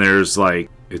 and then there's, like,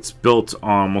 it's built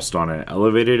almost on an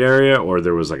elevated area, or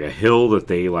there was, like, a hill that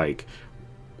they, like,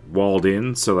 walled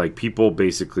in. So, like, people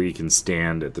basically can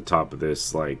stand at the top of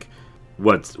this, like,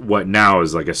 what now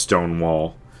is, like, a stone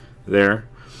wall there.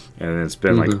 And it's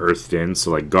been, like, earthed in.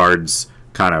 So, like, guards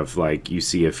kind of, like, you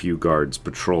see a few guards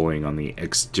patrolling on the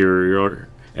exterior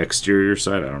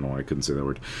side. I don't know why I couldn't say that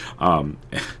word.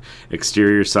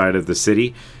 Exterior side of the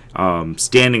city,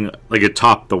 standing, like,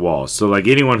 atop the wall. So, like,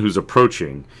 anyone who's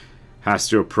approaching has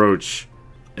to approach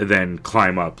and then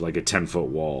climb up, like, a 10-foot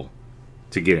wall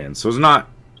to get in. So it's not,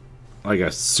 like,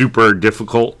 a super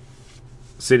difficult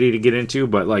city to get into,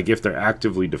 but, like, if they're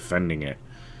actively defending it,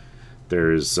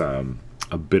 there's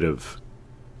a bit of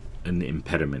an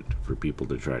impediment for people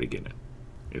to try to get in,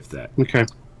 if that. Okay.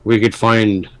 We could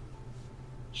find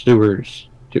sewers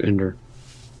to enter,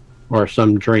 or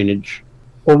some drainage.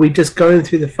 Or we just go in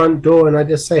through the front door and I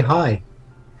just say hi.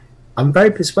 I'm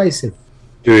very persuasive.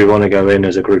 Do we want to go in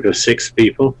as a group of 6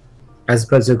 people? As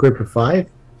opposed to a group of 5?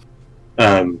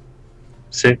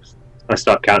 6. I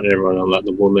start counting everyone on, like,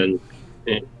 the woman.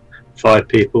 5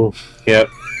 people. Yep.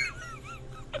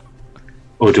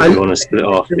 Or do we want to split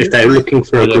off? If they're looking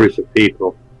for a group of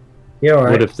people. Yeah, all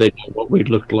right. What if they know what we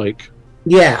looked like?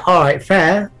 Yeah, alright,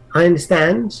 fair. I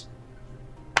understand.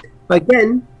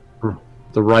 Again,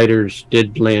 The riders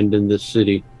did land in this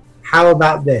city. how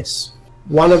about this?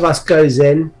 One of us goes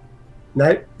in.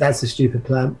 No, that's a stupid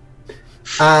plan.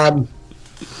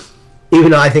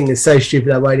 Even though I think it's so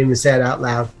stupid I won't even say it out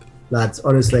loud, lads,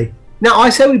 honestly. No, I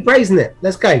say we brazen it.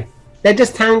 Let's go. They're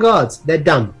just town guards. They're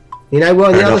dumb. You know, we're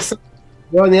on the other side.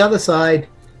 We're on the other side.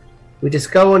 We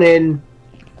just go on in.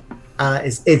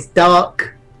 It's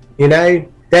dark. You know,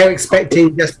 they're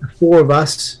expecting just the 4 of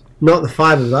us, not the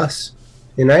 5 of us.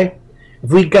 You know, if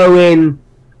we go in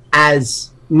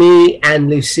as me and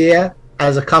Lucia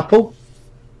as a couple,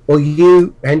 or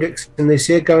you, Hendrix and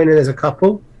Lucia, going in as a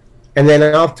couple, and then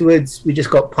afterwards we just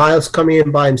got Piles coming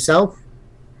in by himself,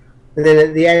 and then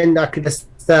at the end I could just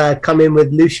come in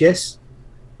with Lucius.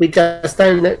 We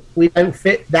don't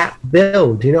fit that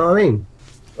build. You know what I mean?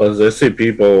 Well, I see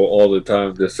people all the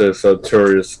time. This is a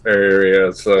tourist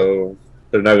area, so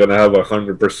they're not gonna have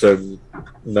 100%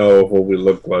 know what we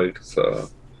look like. So,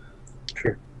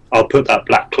 Sure. I'll put that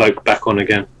black cloak back on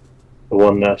again. The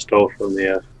one that I stole from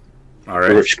the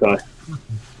rich guy.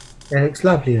 It looks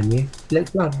lovely on you. It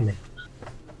looks lovely.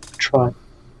 Try.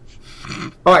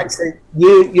 All right, so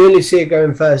you and Lucia go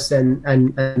in first, and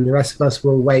the rest of us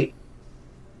will wait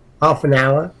half an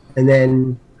hour, and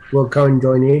then we'll go and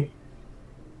join you,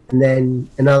 and then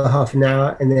another half an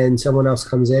hour, and then someone else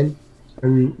comes in,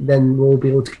 and then we'll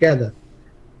be all together.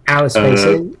 Hour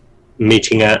spacing.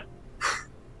 Meeting at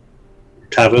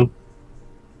tavern,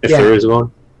 if Yeah. there is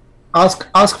one.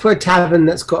 Ask for a tavern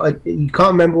that's got you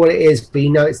can't remember what it is, but you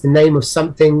know it's the name of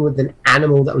something with an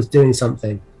animal that was doing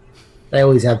something. They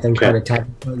always have them kind of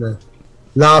taverns, don't they?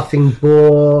 Laughing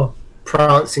Boar,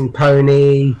 Prancing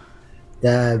Pony,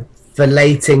 the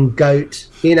Filleting Goat.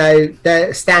 You know,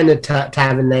 they're standard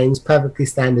tavern names, perfectly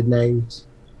standard names.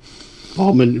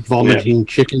 Vomiting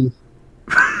chicken.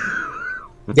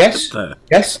 Yes,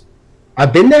 yes.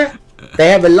 I've been there. They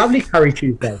have a lovely curry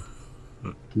Tuesday.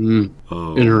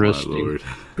 Oh, Interesting. my Lord.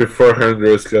 before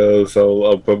Hendrix goes,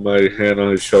 I'll put my hand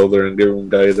on his shoulder and give him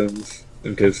guidance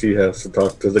in case he has to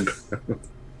talk to the guard.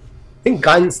 I think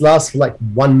guidance lasts for like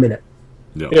 1 minute.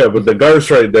 No. Yeah, but the guard's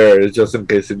right there. It's just in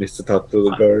case he needs to talk to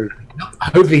the guard.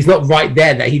 Hopefully he's not right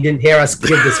there that he didn't hear us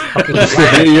give this fucking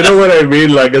You know what I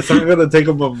mean? Like, it's not going to take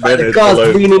him a minute. the guard's to,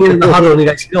 like, leaning in the huddle and he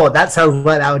goes, you know what, that sounds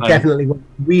like that would definitely work.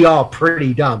 We are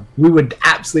pretty dumb. We would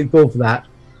absolutely fall for that.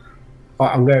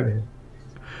 Alright, I'm going with it.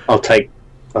 I'll take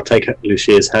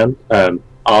Lucia's hand,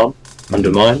 arm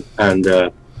under mine,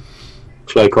 and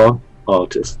cloak on. I'll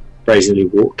just brazenly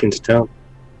walk into town.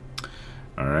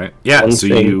 All right. Yeah.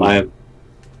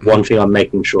 One thing I'm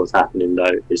making sure is happening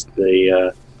though is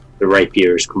the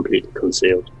rapier is completely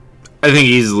concealed. I think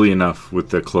easily enough with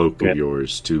the cloak of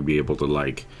yours to be able to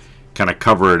like kind of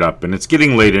cover it up, and it's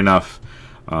getting late enough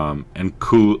and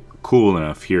cool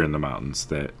enough here in the mountains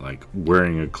that like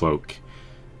wearing a cloak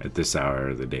at this hour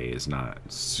of the day is not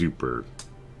super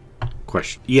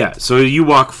question. Yeah, so you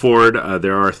walk forward.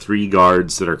 There are 3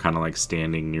 guards that are kind of like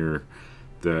standing near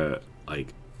the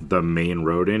main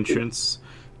road entrance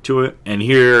to it. And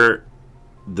here,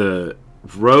 the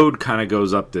road kind of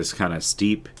goes up this kind of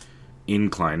steep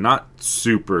incline. Not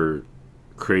super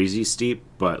crazy steep,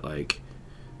 but like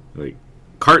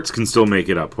carts can still make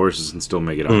it up. Horses can still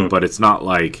make it up. But it's not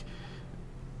like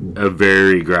a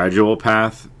very gradual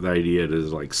path. The idea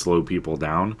is like slow people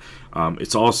down.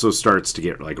 It also starts to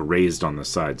get like raised on the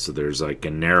side, so there's like a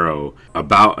narrow,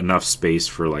 about enough space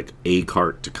for like a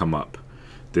cart to come up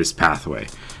this pathway.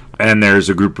 And there's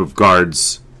a group of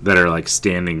guards that are like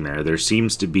standing there. There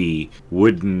seems to be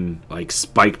wooden like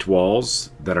spiked walls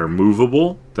that are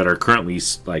movable, that are currently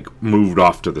like moved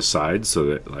off to the side so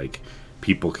that like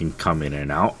people can come in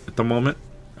and out at the moment.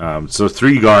 So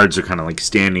 3 guards are kind of like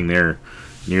standing there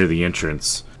near the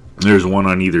entrance. There's one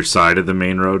on either side of the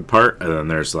main road part, and then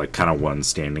there's like kind of one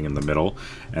standing in the middle,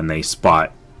 and they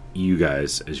spot you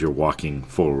guys as you're walking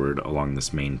forward along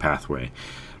this main pathway.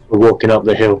 We're walking up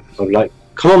the hill. I'm like,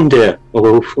 come on, dear,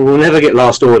 or we'll never get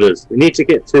last orders. We need to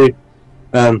get to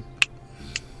what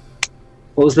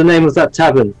was the name of that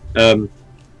tavern? And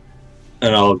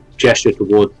I'll gesture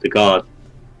towards the guard.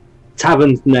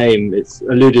 Tavern's name, it's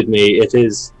eluded me. It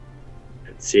is,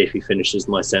 let's see if he finishes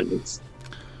my sentence.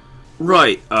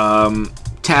 Right,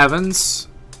 taverns.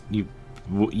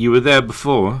 You were there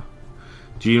before.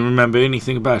 Do you remember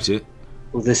anything about it?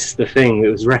 Well, this is the thing. It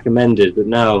was recommended, but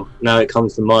now it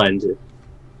comes to mind. It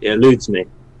eludes me.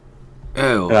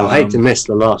 Oh, and I hate to miss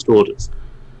the last orders.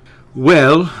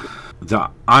 Well, the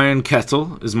Iron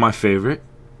Kettle is my favorite.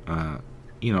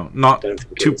 Not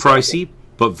too pricey,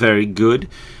 but very good.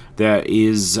 There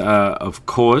is, of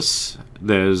course,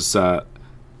 there's the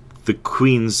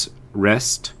Queen's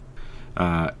Rest.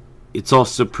 It's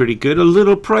also pretty good. A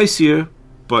little pricier,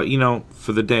 but,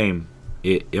 for the dame,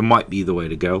 it might be the way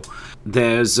to go.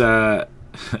 There's, well,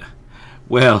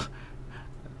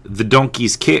 the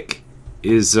Donkey's Kick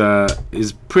is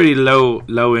pretty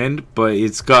low end, but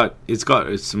it's got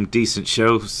some decent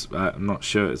shows. I'm not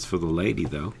sure it's for the lady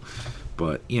though,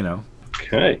 but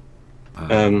Okay.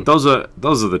 Those are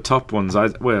the top ones.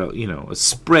 A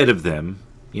spread of them,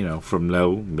 from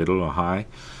low, middle, or high.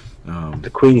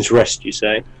 The Queen's Rest, you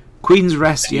say? Queen's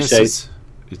Rest, yes.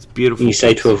 It's beautiful. You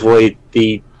say to avoid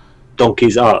the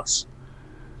donkey's arse.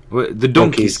 Well, the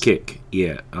donkey's kick,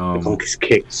 yeah. The donkey's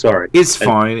kick, sorry. It's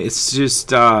fine. It's just,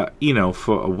 for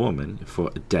a woman,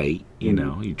 for a date,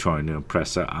 you're trying to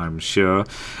impress her, I'm sure.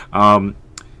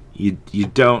 You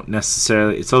don't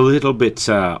necessarily... It's a little bit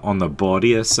on the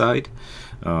bawdier side.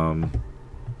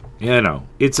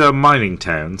 It's a mining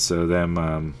town, so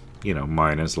them,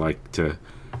 miners like to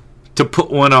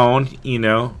put one on,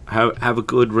 have a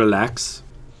good relax.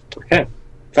 Okay,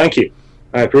 thank you.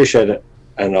 I appreciate it.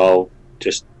 And I'll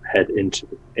just head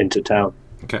into town.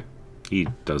 Okay. He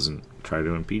doesn't try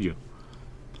to impede you.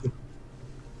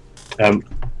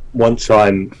 Once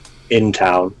I'm in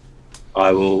town,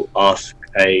 I will ask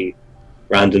a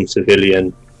random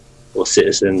civilian or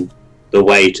citizen the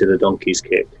way to the Donkey's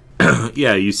Kick.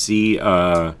 Yeah, you see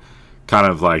kind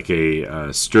of like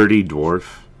a sturdy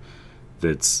dwarf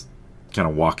that's kind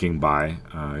of walking by.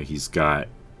 He's got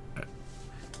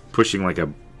pushing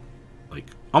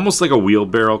almost like a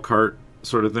wheelbarrow cart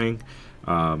sort of thing.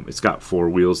 It's got 4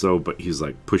 wheels though, but he's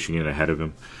like pushing it ahead of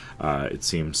him. It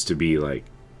seems to be like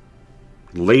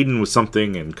laden with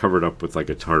something and covered up with like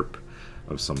a tarp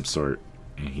of some sort,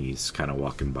 and he's kind of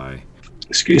walking by.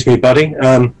 Excuse me, buddy.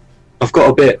 I've got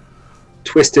a bit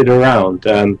twisted around.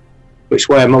 Which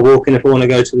way am I walking if I want to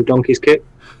go to the Donkey's Kick?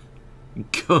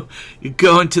 You're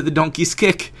going to the Donkey's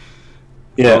Kick?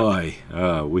 Yeah. Boy,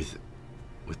 with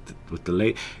the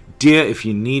late dear, if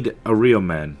you need a real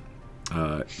man,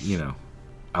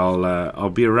 I'll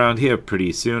be around here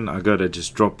pretty soon. I gotta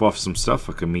just drop off some stuff.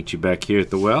 I can meet you back here at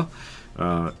the well.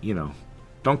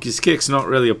 Donkey's Kick's not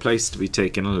really a place to be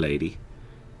taking a lady.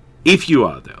 If you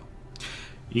are though,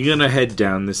 you're gonna head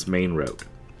down this main road.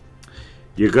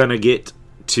 You're gonna get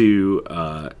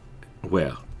to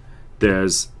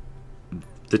there's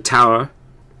the tower,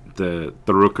 the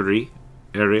rookery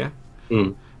area.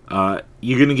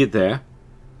 You're gonna get there,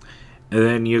 and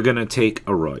then you're gonna take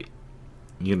a right.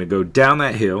 You're gonna go down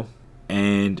that hill,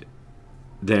 and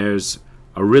there's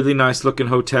a really nice looking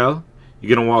hotel.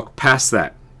 You're gonna walk past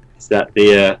that. Is that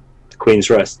the Queen's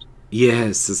Rest?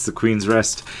 Yes, it's the Queen's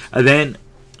Rest. And then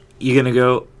you're gonna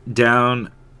go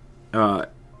down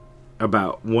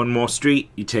about one more street.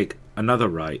 You take another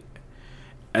right,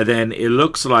 and then it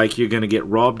looks like you're gonna get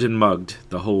robbed and mugged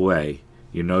the whole way.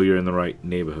 You know you're in the right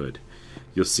neighborhood.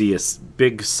 You'll see a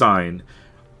big sign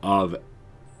of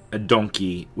a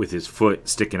donkey with his foot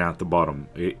sticking out the bottom.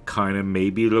 It kind of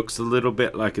maybe looks a little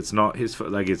bit like it's not his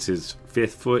foot, like it's his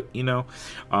 5th foot,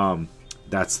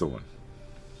 That's the one.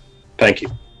 Thank you.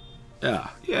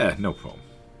 Yeah, no problem.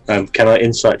 Can I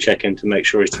insight check him to make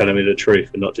sure he's telling me the truth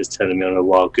and not just telling me on a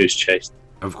wild goose chase?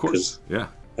 Of course, yeah.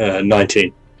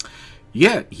 19.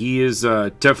 Yeah, he is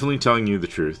definitely telling you the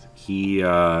truth. He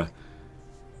has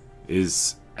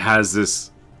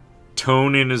this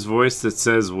tone in his voice that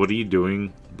says, "What are you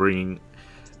doing bringing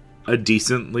a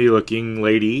decently looking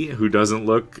lady who doesn't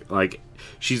look like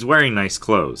she's wearing nice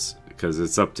clothes?" Because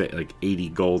it's up to like 80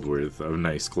 gold worth of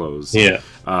nice clothes. Yeah.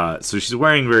 So she's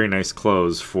wearing very nice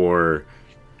clothes for,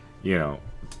 the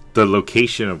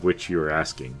location of which you were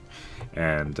asking.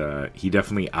 And he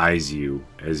definitely eyes you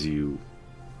as you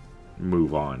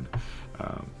move on.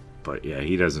 But yeah,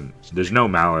 he doesn't... There's no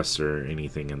malice or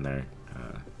anything in there.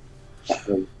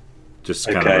 Just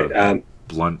kind of a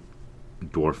blunt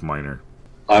dwarf miner.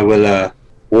 I will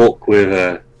walk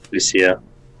with Lucia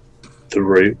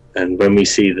through, and when we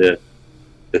see the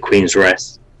Queen's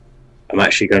Rest, I'm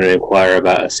actually going to inquire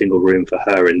about a single room for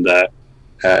her in there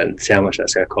and see how much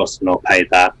that's going to cost, and I'll pay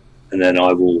that, and then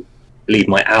I will leave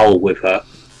my owl with her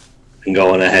and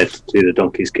go on ahead to the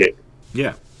Donkey's Kick.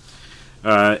 Yeah.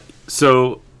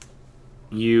 So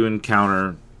you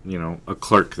encounter, a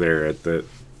clerk there at the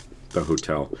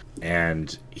hotel,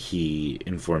 and he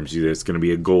informs you that it's going to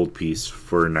be a gold piece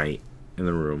for a night in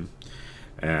the room.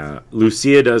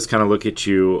 Lucia does kind of look at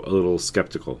you a little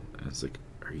skeptical. It's like,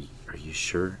 are you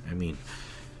sure? I mean,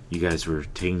 you guys were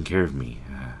taking care of me.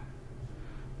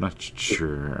 Not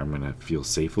sure I'm going to feel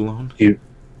safe alone. You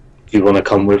want to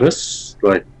come with us?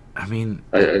 Like, I mean...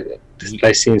 this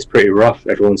place seems pretty rough.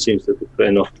 Everyone seems to be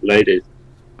putting off the ladies.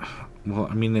 Well,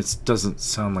 I mean, it doesn't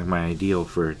sound like my ideal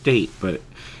for a date, but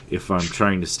if I'm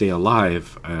trying to stay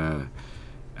alive,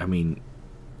 I mean,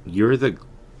 you're the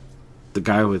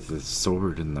guy with the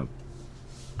sword and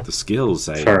the skills.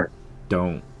 I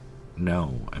don't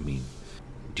know. I mean,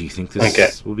 do you think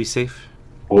this will be safe?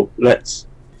 Well, let's...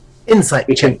 Insight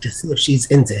check to see if she's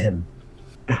into him.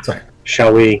 Sorry.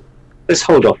 Shall we... Let's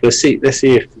hold off. Let's see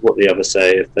what the others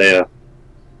say. If they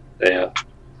are...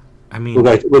 I mean... We'll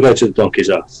go to the Donkey's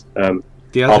Ass.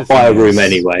 I'll buy a room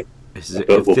anyway.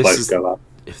 We'll both go up.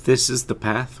 If this is the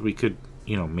path, we could,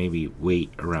 maybe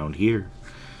wait around here.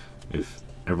 If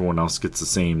everyone else gets the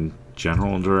same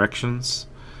general directions,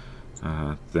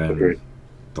 then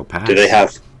they'll pass. Do they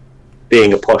have,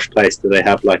 being a posh place, do they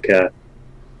have like a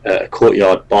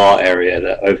courtyard bar area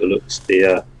that overlooks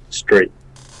the street?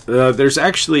 There's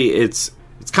actually, it's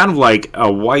kind of like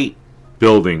a white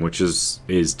building, which is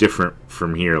different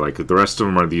from here. Like the rest of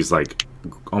them are these like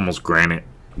almost granite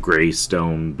gray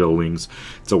stone buildings.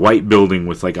 It's a white building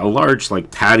with like a large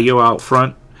like patio out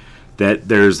front that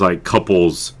there's like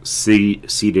couples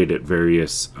seated at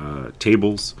various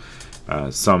tables,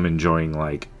 some enjoying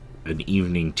like an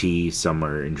evening tea, some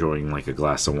are enjoying like a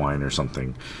glass of wine or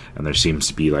something, and there seems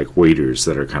to be like waiters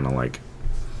that are kind of like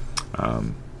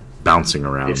bouncing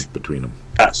around between them.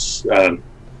 That's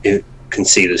you can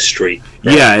see the street.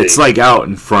 Yeah, it's like out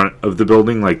in front of the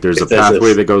building. Like there's a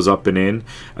pathway that goes up and in,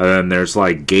 and then there's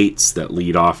like gates that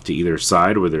lead off to either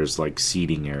side where there's like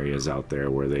seating areas out there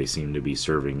where they seem to be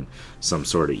serving some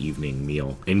sort of evening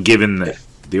meal. And given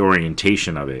the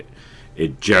orientation of it,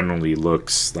 it generally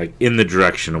looks like in the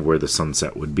direction of where the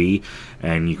sunset would be,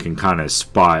 and you can kind of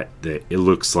spot that it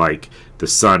looks like the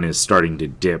sun is starting to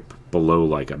dip below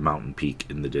like a mountain peak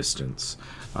in the distance,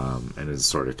 and is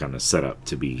sort of kind of set up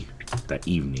to be that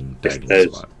evening dining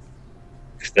spot.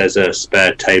 If there's a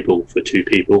spare table for two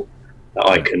people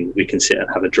that we can sit and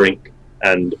have a drink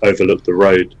and overlook the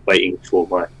road waiting for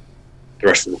the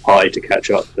rest of the party to catch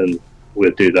up, then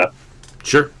we'll do that.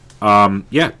 Sure.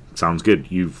 Yeah, sounds good.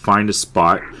 You find a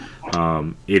spot.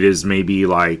 It is maybe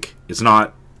like, it's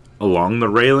not along the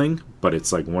railing, but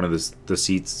it's like one of the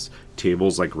seats,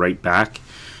 tables like right back.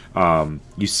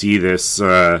 You see this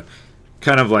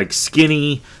kind of like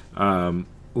skinny,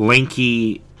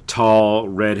 lanky, tall,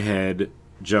 redhead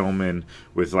gentleman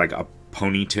with like a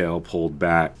ponytail pulled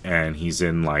back, and he's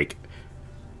in like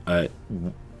a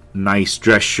nice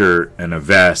dress shirt and a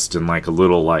vest and like a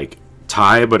little like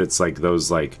tie, but it's like those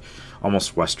like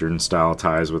almost Western style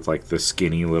ties with like the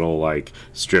skinny little like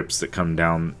strips that come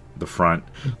down the front.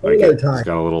 Like it's got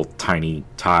a little tiny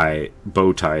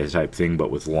bow tie type thing, but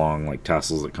with long like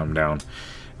tassels that come down.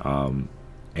 And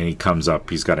he comes up,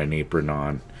 he's got an apron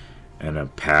on and a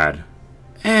pad.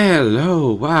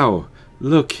 Hello, wow,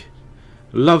 look,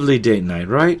 lovely date night,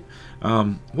 right?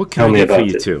 What can I get for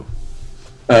you two?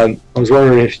 I was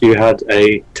wondering if you had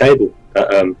a table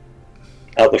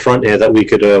out the front here that we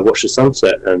could watch the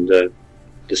sunset and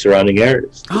the surrounding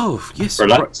areas. Oh, yes.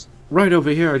 Relax. Right over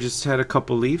here. I just had a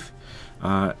couple leave.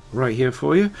 right here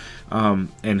for you.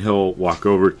 And he'll walk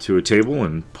over to a table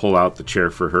and pull out the chair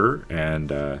for her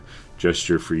and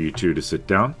gesture for you two to sit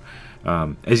down.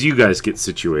 As you guys get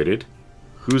situated,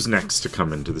 who's next to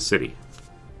come into the city?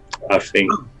 I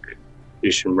think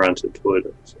you should run to the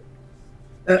toilet.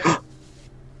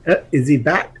 Is he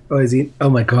back? Or is he... Oh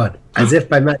my god. As if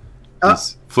by magic.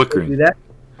 He's flickering.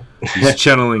 He's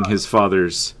channeling his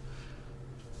father's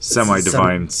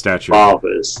semi-divine stature.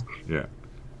 Fathers. Yeah.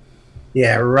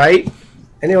 Yeah, right?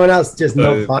 Anyone else just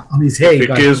not on his head? If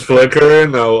he keeps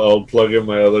flickering, I'll plug in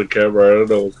my other camera. I don't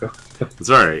know what's going on. It's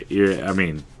alright.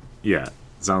 Yeah.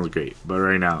 Sounds great. But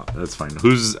right now, that's fine.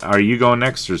 Are you going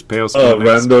next or is Pales going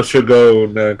next? Rando should go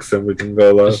next and we can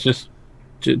go last. Just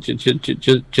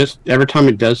every time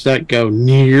it does that, go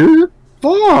near,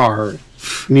 far,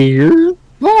 near,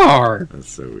 far. That's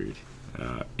so weird.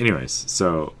 Anyways,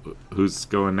 so who's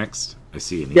going next? I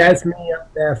see an Yeah, it's me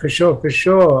up there for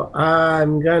sure.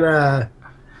 I'm gonna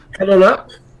head on up,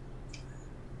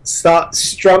 start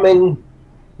strumming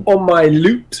on my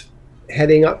lute,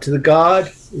 heading up to the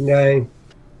guard and going,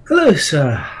 "Hello,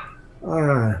 sir.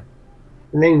 The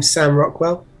name's Sam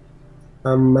Rockwell.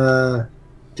 I'm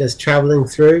just traveling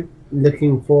through,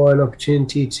 looking for an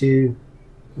opportunity to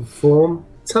perform.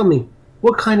 Tell me,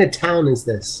 what kind of town is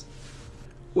this?"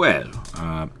 Well,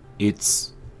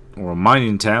 it's a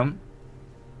mining town.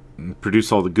 We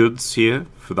produce all the goods here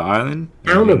for the island.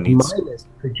 Town of miners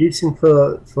producing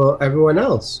for everyone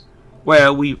else.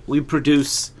 Well, we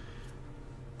produce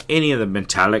any of the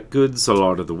metallic goods, a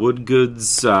lot of the wood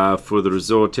goods for the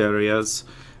resort areas,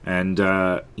 and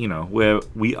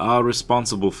we are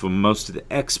responsible for most of the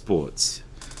exports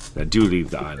that do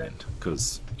leave the island,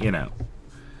 because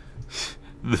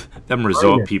them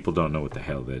resort people don't know what the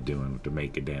hell they're doing to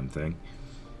make a damn thing.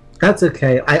 That's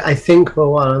okay. I think for a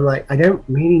while I'm like, I don't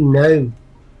really know.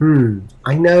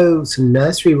 I know some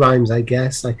nursery rhymes. I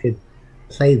guess I could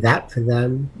play that for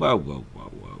them. Whoa.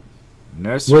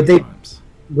 Nursery rhymes.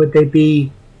 Would they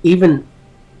be even?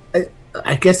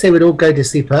 I guess they would all go to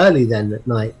sleep early then at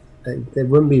night. There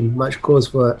wouldn't be much cause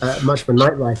for much of a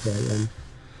nightlife there then.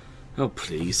 Oh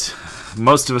please,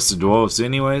 most of us are dwarves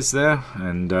anyways there,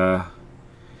 and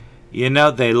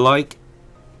they like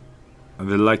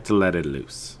to let it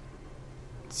loose.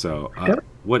 So,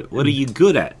 what are you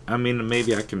good at? I mean,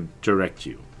 maybe I can direct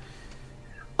you.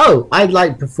 Oh, I'd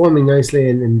like performing mostly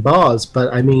in bars,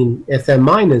 but I mean, if they're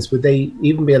minors, would they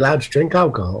even be allowed to drink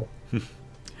alcohol?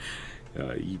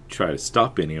 You try to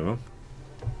stop any of them.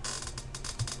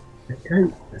 I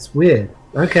don't. That's weird.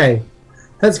 Okay,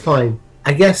 that's fine.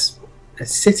 I guess a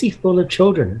city full of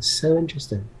children is so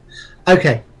interesting.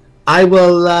 Okay, I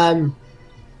will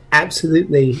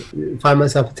absolutely find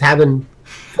myself a tavern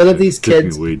full of these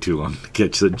kids. Took me way too long to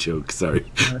catch the joke. Sorry.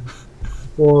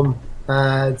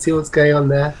 See what's going on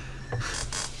there.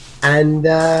 And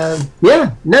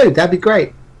that'd be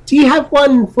great. Do you have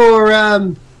one for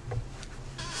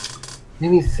let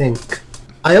me think.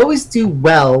 I always do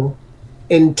well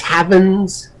in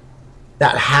taverns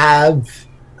that have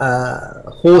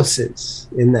horses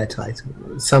in their title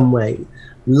in some way.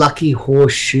 Lucky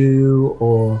Horseshoe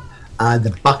or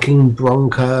the Bucking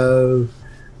Bronco,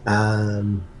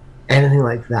 anything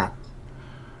like that.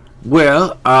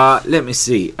 Well, let me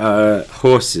see.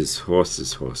 Horses.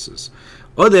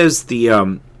 Oh, there's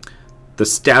the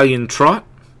Stallion Trot.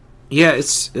 Yeah,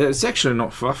 it's actually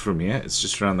not far from here. It's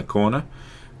just around the corner.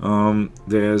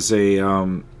 There's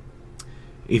a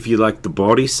if you like the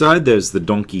body side, there's the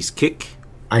Donkey's Kick.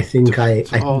 I think I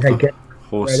get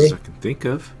horses ready. I can think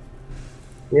of.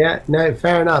 Yeah, no,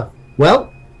 fair enough.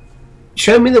 Well,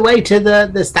 show me the way to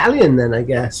the Stallion then, I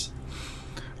guess.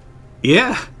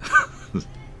 Yeah.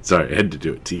 Sorry, I had to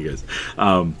do it to you guys.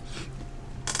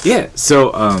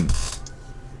 So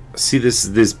see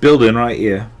this building right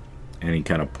here, and he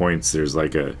kind of points. There's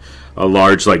like a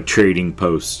large like trading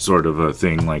post sort of a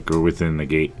thing like or within the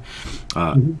gate.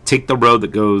 Take the road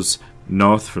that goes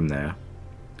north from there,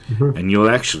 and you'll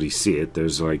actually see it.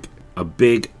 There's like a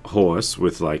big horse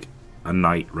with like a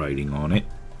knight riding on it,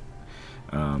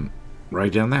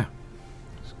 right down there.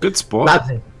 Good spot.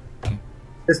 Lovely.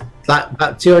 It's like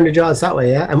about 200 yards that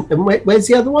way, yeah? And where's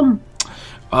the other one?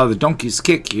 The Donkey's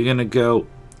Kick. You're going to go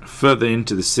further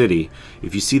into the city.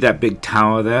 If you see that big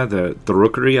tower there, the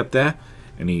rookery up there,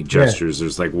 and he gestures,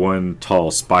 there's like one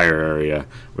tall spire area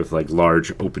with like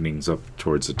large openings up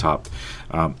towards the top.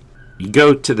 You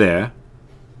go to there,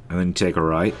 and then you take a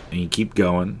right, and you keep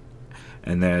going,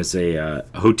 and there's a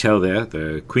hotel there,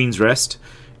 the Queen's Rest.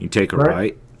 You take a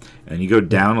right, and you go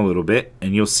down a little bit,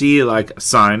 and you'll see like a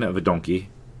sign of a donkey.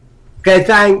 Okay,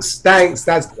 thanks.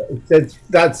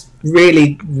 That's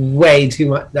really way too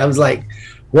much. I was like,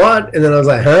 what? And then I was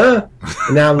like, huh?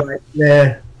 And now I'm like,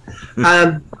 nah.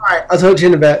 All right, I'll talk to you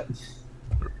in a bit.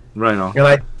 Right on.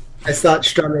 And I start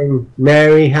strumming.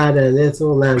 Mary had a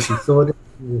little lamb. She thought it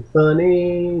was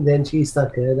funny. Then she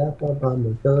stuck it up on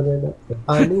the thought it up for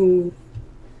honey.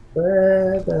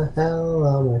 Where the hell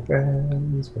are my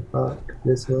friends? Fuck,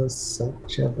 this was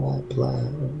such a bad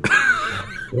plan.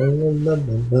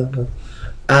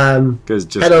 Because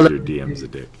just your DM's a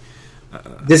dick.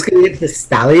 Just gonna get to the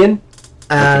stallion.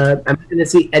 I'm not gonna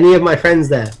see any of my friends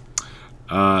there.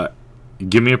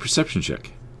 Give me a perception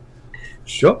check.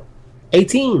 Sure.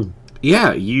 18.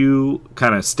 Yeah, you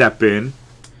kind of step in,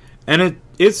 and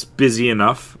it's busy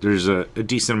enough. There's a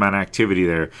decent amount of activity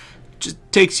there. Just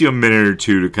takes you a minute or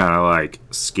two to kind of like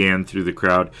scan through the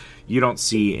crowd. You don't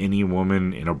see any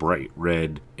woman in a bright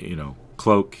red,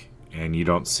 cloak, and you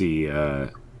don't see.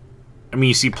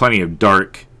 You see plenty of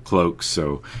dark cloaks,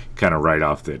 so kind of right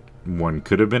off that one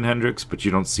could have been Hendrix, but you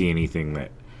don't see anything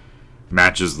that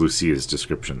matches Lucia's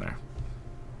description there.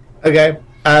 Okay.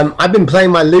 I've been playing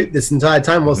my lute this entire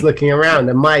time whilst looking around.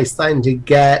 Am I starting to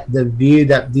get the view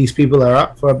that these people are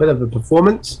up for a bit of a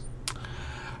performance?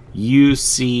 You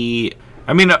see,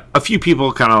 a few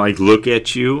people kind of like look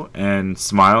at you and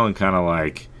smile and kind of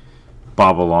like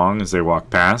bob along as they walk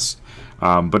past.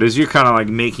 But as you're kind of like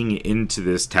making it into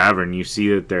this tavern, you see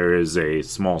that there is a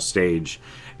small stage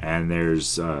and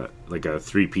there's like a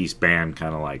 3-piece band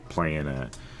kind of like playing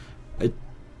a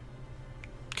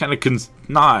kind of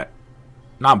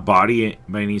not body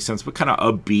by any sense, but kind of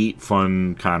upbeat,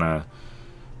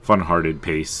 fun-hearted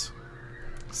pace,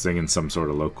 singing some sort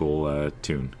of local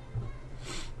tune.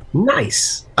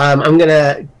 Nice. I'm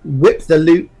gonna whip the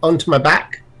lute onto my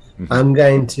back. Mm-hmm. I'm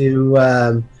going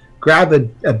to grab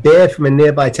a beer from a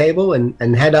nearby table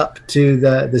and head up to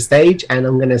the stage, and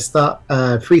I'm gonna start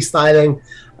freestyling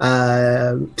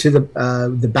to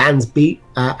the band's beat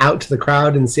out to the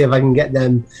crowd and see if I can get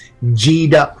them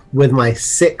G'd up with my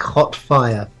sick hot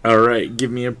fire. All right,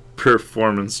 give me a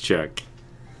performance check.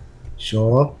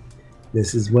 Sure.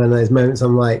 This is one of those moments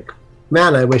I'm like,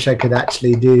 man, I wish I could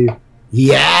actually do.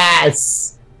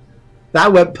 Yes,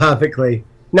 that went perfectly.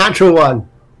 Natural 1.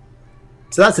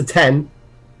 So that's a 10.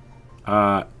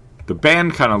 The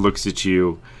band kind of looks at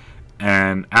you,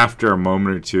 and after a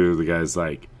moment or two, the guy's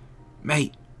like,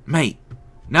 mate,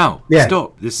 no,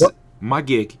 stop. This is my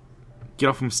gig. Get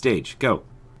off from stage. Go.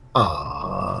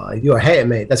 You're a hater,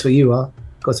 mate. That's what you are.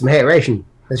 Got some hateration.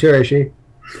 That's your issue.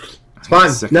 It's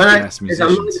fine. No, I'm not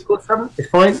going to cause trouble. It's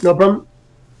fine. No problem.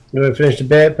 I'm going to finish the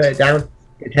beer, put it down,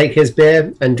 take his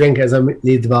beer, and drink it as I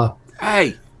leave the bar.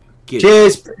 Hey.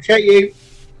 Cheers. Appreciate you.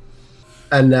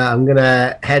 And I'm going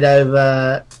to head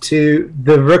over to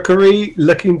the Rookery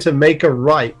looking to make a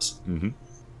right. Mm-hmm.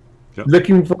 Yep.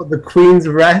 Looking for the Queen's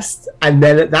Rest, and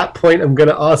then at that point I'm going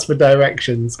to ask for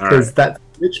directions, because that's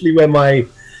literally where my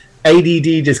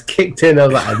ADD just kicked in. I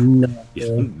was like, I have no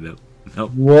idea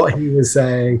what he was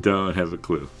saying. Don't have a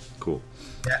clue. Cool.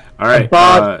 Yeah. All right.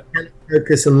 Can't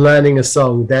focus on learning a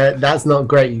song. That's not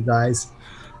great, you guys.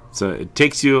 So it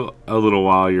takes you a little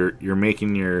while. You're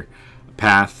making your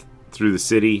path through the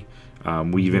city,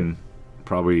 weaving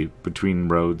probably between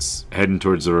roads, heading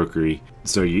towards the Rookery.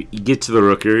 So you get to the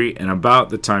Rookery, and about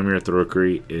the time you're at the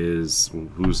Rookery is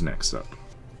who's next up.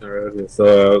 Alright,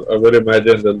 so I would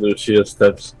imagine that Lucia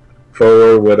steps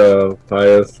forward with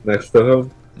Pius next to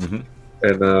him,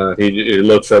 and he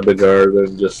looks at the guard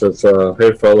and just says,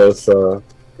 "Hey fellas,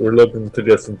 we're looking to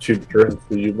get some cheap drinks.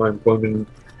 Do you mind pointing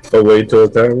a way to a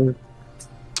tavern?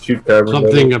 Cheap tavern."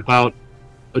 Something about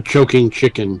a choking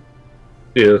chicken.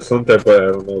 Yeah, some type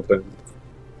of animal thing.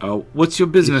 What's your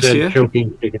business here?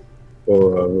 Choking chicken.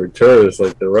 Well, we're tourists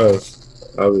like the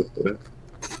rest, obviously.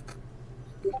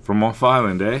 From off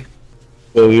island, eh?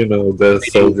 Well,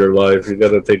 that's soldier life. You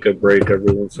gotta take a break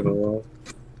every once in a while.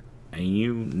 And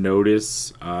you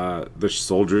notice the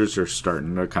soldiers are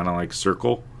starting to kind of like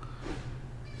circle.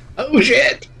 Oh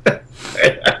shit!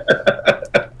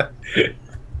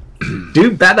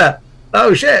 Do better.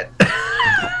 Oh shit!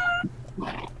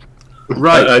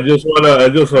 Right. I just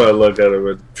wanna look at him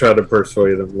and try to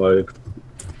persuade him.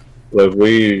 Look,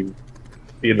 we,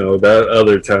 that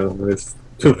other town is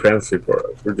too fancy for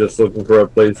us. We're just looking for a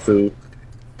place to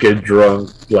get drunk,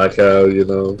 black out,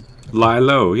 Lie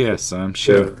low, yes, I'm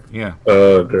sure. Yeah.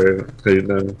 Oh, great.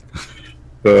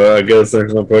 So I guess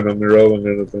there's no point in me rolling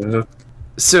anything, huh?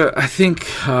 So I think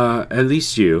at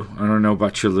least you, I don't know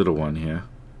about your little one here,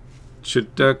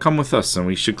 should come with us, and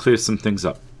we should clear some things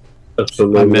up.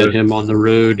 Absolutely. I met him on the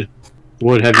road.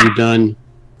 What have you done?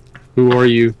 Who are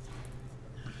you?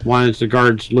 Why is the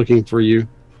guards looking for you?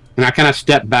 And I kind of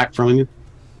step back from you.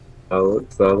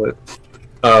 Solid.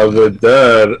 With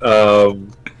that,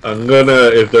 I'm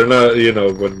gonna, if they're not,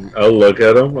 when I'll look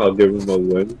at them, I'll give them a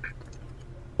wink.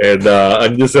 And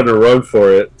I'm just gonna run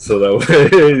for it, so that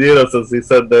way, since he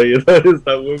said that, he's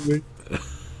not with me.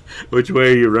 Which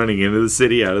way are you running? Into the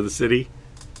city? Out of the city?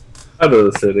 Out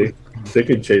of the city. They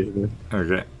can chase me.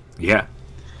 Okay. Yeah.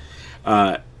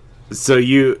 So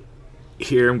you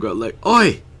hear him go like,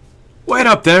 "Oi! Wait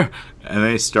up there!" And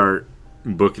they start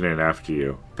booking it after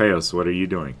you. Peos, what are you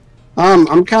doing? I'm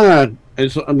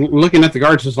looking at the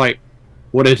guards. It's like,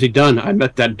 what has he done? I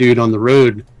met that dude on the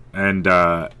road. And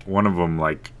one of them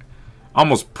like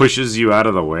almost pushes you out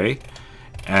of the way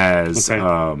as they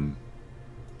start.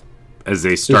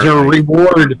 Is there a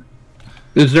reward?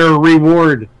 Is there a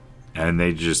reward? And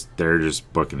they're just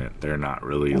booking it. They're not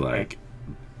really like.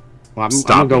 Well, I'm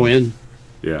gonna go in.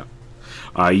 Yeah.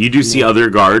 You do see other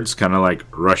guards kind of like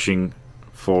rushing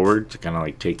forward to kind of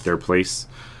like take their place.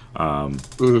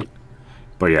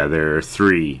 But yeah, there are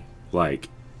 3 like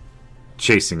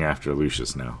chasing after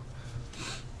Lucius now.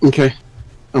 Okay.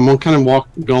 I'm gonna kind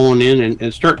of going in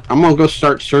and start. I'm gonna go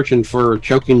start searching for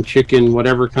choking chicken,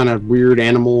 whatever kind of weird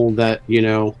animal that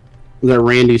that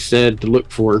Randy said to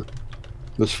look for,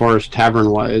 as far as tavern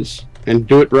wise, and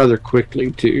do it rather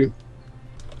quickly too,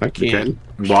 if I can.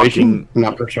 Okay. Walking,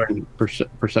 not perception.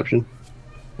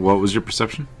 What was your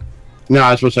perception? No,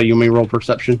 I was supposed to say you may roll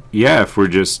perception. Yeah, if we're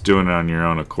just doing it on your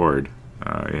own accord.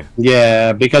 Yeah.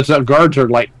 Yeah, because the guards are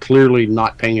like clearly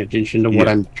not paying attention to what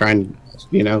I'm trying.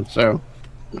 So.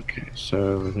 Okay,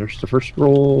 so there's the first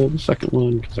roll, the second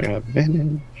one, because I have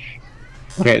advantage.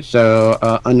 Okay, so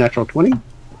unnatural 20.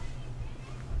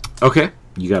 Okay,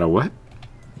 you got a what?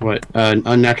 What?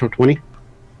 Unnatural 20.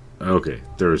 Okay,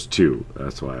 there's 2.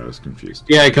 That's why I was confused.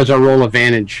 Yeah, because I roll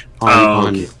advantage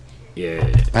on. Okay. Yeah.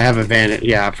 I have advantage.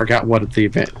 Yeah, I forgot what the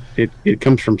event. It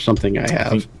comes from something I have.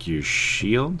 I think you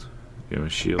shield. You have a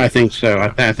shield. I think so.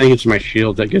 I think it's my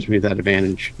shield that gives me that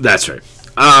advantage. That's right.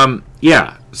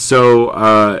 Yeah.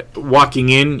 So, walking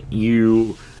in,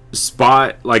 you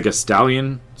spot like a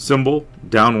stallion symbol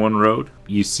down one road.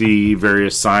 You see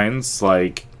various signs,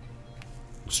 like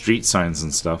street signs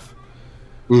and stuff.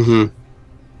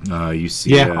 Mm-hmm. You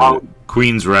see a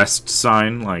Queen's Rest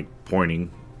sign, like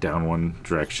pointing down one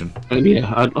direction.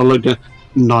 I looked at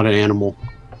not an animal,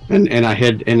 and I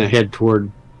head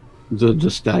toward the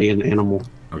stallion animal.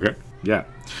 Okay. Yeah.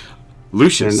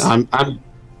 Lucius. And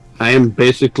I am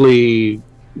basically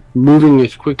moving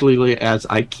as quickly as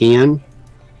I can,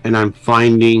 and I'm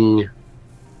finding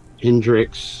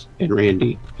Hendrix and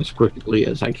Randy as quickly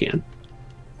as I can.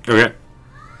 Okay.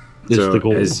 So the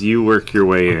goal. As you work your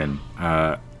way in,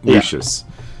 Lucius,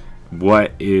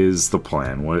 what is the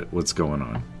plan? What's going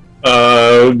on?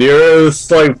 Nearest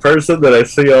person that I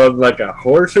see on like a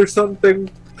horse or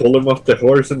something, pull him off the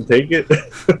horse and take it.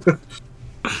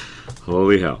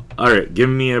 Holy hell! All right, give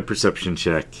me a perception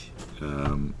check.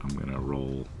 I'm gonna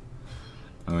roll.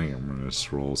 I think I'm gonna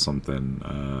just roll something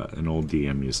an old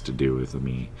DM used to do with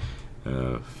me,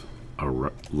 a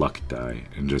luck die,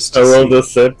 and just. I rolled a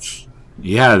 6.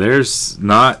 Yeah, there's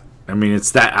not. I mean,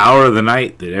 it's that hour of the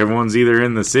night that everyone's either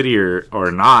in the city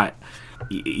or not.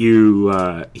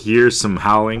 You hear some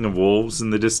howling of wolves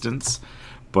in the distance,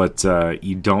 but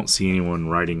you don't see anyone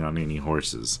riding on any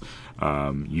horses.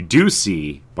 You do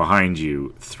see behind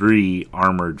you 3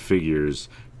 armored figures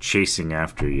chasing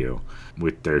after you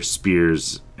with their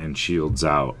spears and shields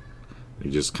out.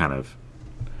 They just kind of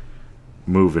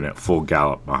moving at full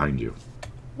gallop behind you.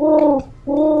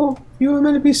 Oh, you were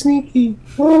meant to be sneaky.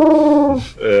 Oh.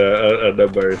 Yeah, I'm not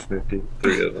very sneaky.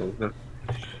 3 of them.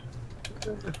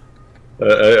 I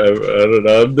don't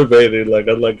know. I'm debating. I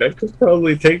could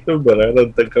probably take them, but I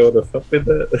don't think I would have fucked with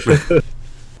that.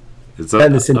 It's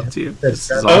up to you.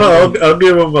 I'll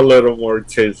give them a little more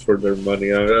chase for their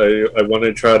money. I want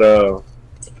to try to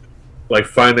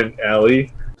find an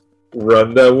alley,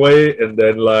 run that way, and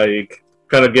then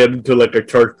kind of get into a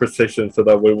charge position, so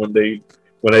that way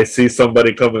when I see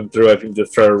somebody coming through, I can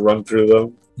just try to run through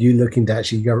them. You looking to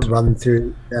actually run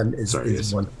through them is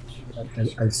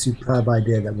a superb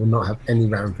idea that will not have any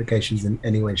ramifications in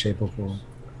any way, shape, or form.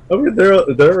 I mean, they're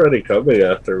already coming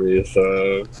after me,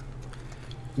 so.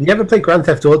 You ever play Grand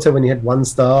Theft Auto when you had 1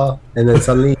 star and then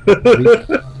suddenly?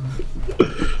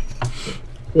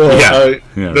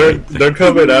 They're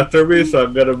coming after me, so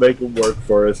I'm gonna make them work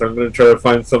for us. I'm gonna try to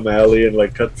find some alley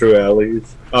and cut through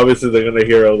alleys. Obviously, they're gonna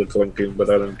hear all the clinking, but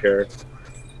I don't care.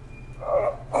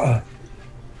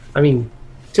 I mean,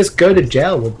 just go to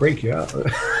jail. We'll break you out.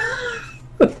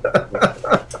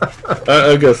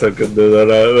 I guess I could do that.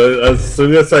 As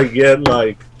soon as I get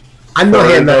I'm not far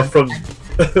hearing enough that. from.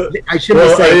 I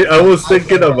shouldn't say. I was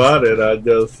thinking about it. I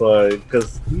just like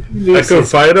because I could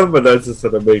fight him, but that's just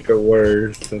gonna make it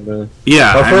worse. And then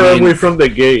Yeah, how far are we from the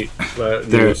gate?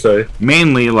 You would say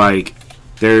mainly like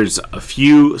there's a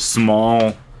few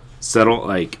small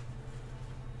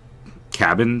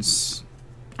cabins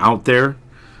out there.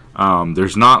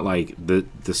 There's not like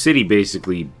the city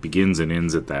basically begins and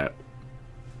ends at that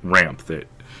ramp that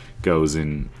goes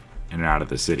in and out of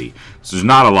the city. So there's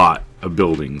not a lot of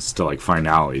buildings to like find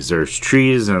alleys. There's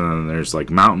trees and then there's like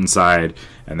mountainside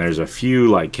and there's a few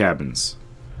like cabins.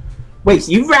 Wait,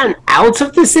 you ran out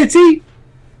of the city?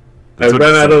 I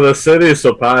ran out of the city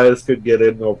so Pies could get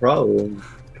in no problem.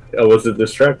 It was a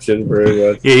distraction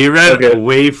very much. Yeah, you ran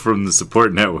away from the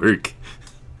support network.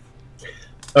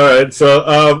 Alright,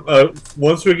 so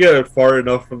once we get far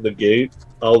enough from the gate,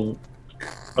 I'll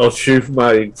shoot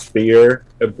my spear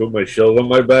and put my shield on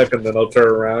my back, and then I'll turn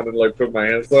around and like put my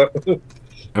hands up.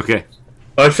 Okay.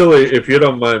 Actually, if you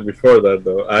don't mind, before that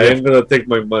though, I am gonna take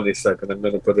my money sack and I'm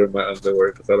gonna put it in my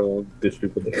underwear because I don't want these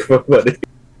people to take my money.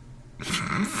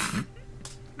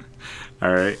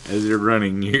 Alright, as you're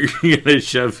running, you're gonna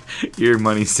shove your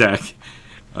money sack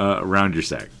around your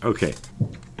sack. Okay.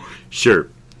 Sure.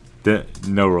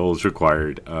 No rolls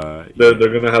required. They're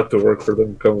gonna have to work for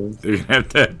them coming. They're gonna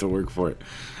have to work for it.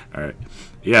 Alright.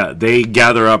 Yeah, they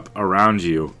gather up around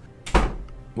you.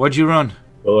 What'd you run?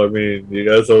 Well, I mean, you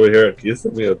guys over here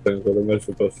accusing me of things. What am I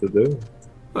supposed to do?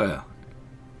 Well,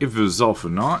 if it was all for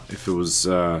naught, if it was,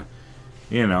 all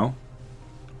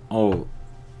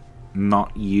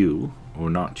not you,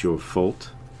 or not your fault,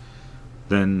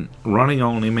 then running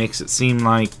only makes it seem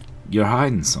like you're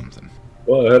hiding something.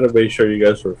 Well, I had to make sure you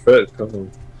guys were fit. Come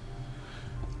on.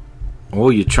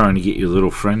 Or you're trying to get your little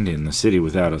friend in the city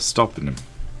without us stopping him.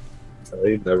 I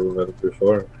ain't never met him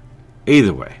before.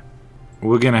 Either way,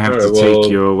 we're gonna have to take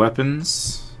your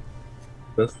weapons.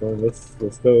 That's fine. Let's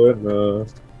go and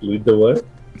lead the way.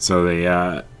 So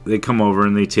they come over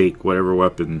and they take whatever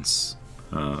weapons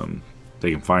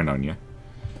they can find on you.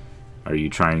 Are you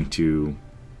trying to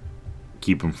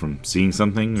keep them from seeing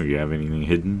something, or you have anything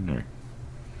hidden, or?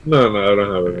 No, I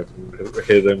don't have anything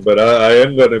hidden, but I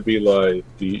am gonna be like,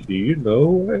 do you know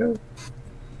who I am?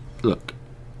 Look,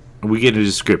 we get a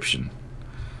description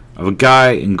of a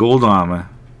guy in gold armor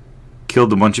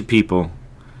killed a bunch of people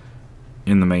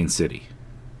in the main city.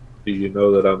 Do you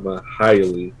know that I'm a high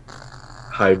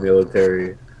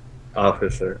military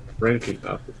officer, ranking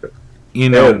officer? You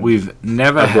know, we've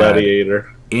never had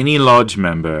gladiator. Any lodge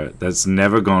member that's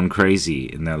never gone crazy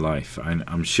in their life.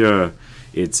 I'm sure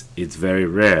it's very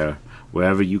rare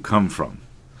wherever you come from,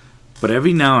 but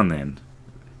every now and then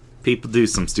people do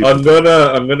some stupid. I'm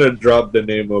gonna drop the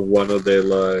name of one of the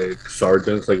like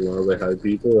sergeants, like one of the high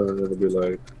people, and I'm gonna be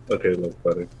like, okay, look,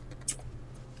 buddy.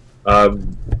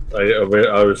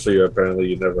 Obviously apparently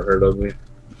you never heard of me,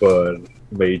 but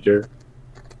Major,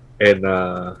 and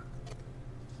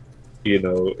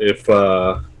if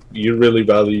you really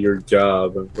value your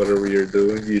job and whatever you're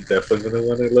doing, you're definitely gonna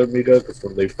want to let me go. Because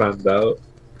when they found out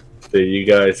that you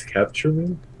guys capture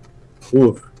me,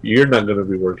 oof, you're not gonna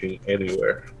be working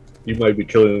anywhere. You might be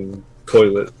killing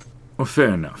toilets. Well, fair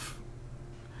enough.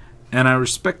 And I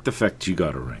respect the fact you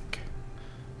got a rank.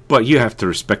 But you have to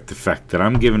respect the fact that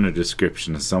I'm giving a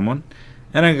description of someone,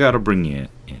 and I gotta bring you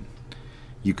in.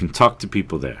 You can talk to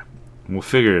people there. We'll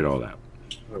figure it all out.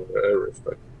 I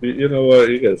respect. You know what?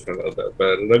 You guys are not that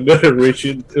bad. And I'm gonna reach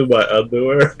into my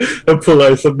underwear and pull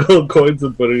out some gold coins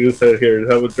and put it in his head here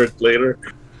and have a drink later.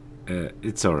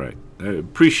 It's alright. I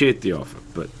appreciate the offer,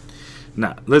 but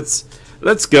nah, let's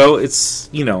go. It's,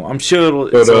 I'm sure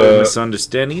it's a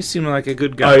misunderstanding. You seem like a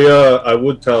good guy. I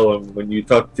would tell him when you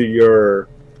talk to your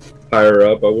higher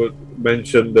up, I would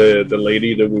mention the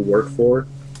lady that we work for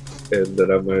and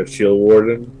that I'm a shield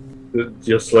warden.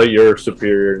 Just let your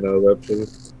superior know that,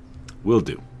 please. Will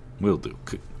do.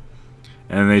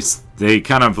 And they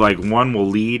kind of like, one will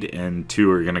lead and two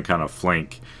are going to kind of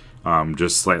flank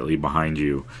just slightly behind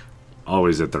you,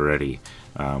 always at the ready,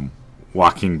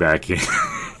 walking back into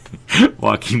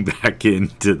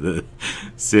the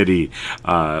city,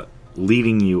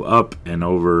 leading you up and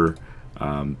over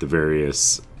the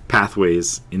various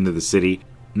pathways into the city.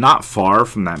 Not far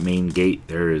from that main gate,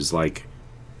 there is like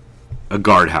a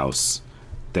guardhouse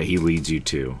that he leads you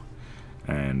to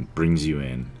and brings you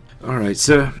in. Alright,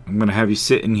 sir, I'm gonna have you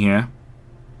sit in here.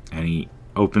 And he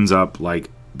opens up like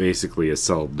basically a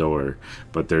cell door,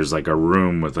 but there's like a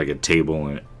room with like a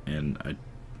table and a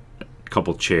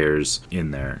couple chairs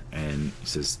in there, and he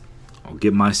says, I'll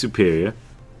get my superior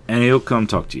and he'll come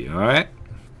talk to you. Alright?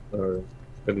 Alright.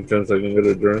 Any chance I can get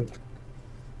a drink?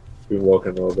 Been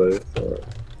walking all day, so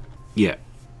Yeah.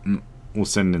 We'll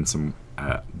send in some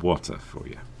water for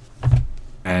you.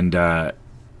 And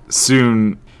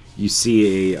soon you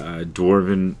see a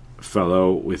dwarven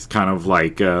fellow with kind of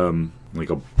like a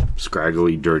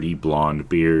scraggly, dirty blonde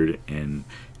beard and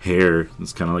hair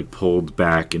that's kind of like pulled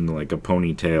back into like a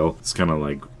ponytail. It's kind of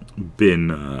like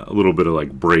been a little bit of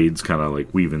like braids kind of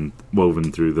like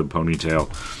woven through the ponytail,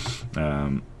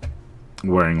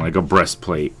 wearing like a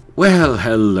breastplate. Well,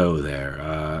 hello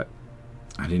there.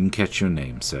 I didn't catch your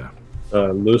name, sir.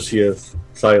 Lucius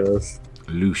Silas.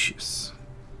 Lucius.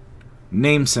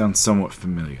 Name sounds somewhat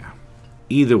familiar.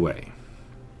 Either way,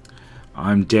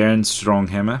 I'm Darren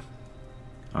Stronghammer.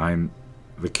 I'm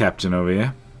the captain over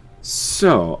here.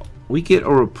 So, we get a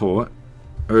report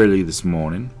early this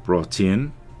morning, brought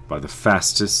in by the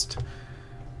fastest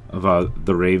of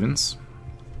the Ravens,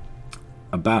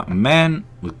 about a man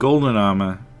with golden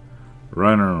armor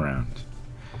running around.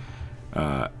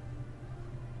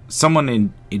 Someone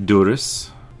in Idurus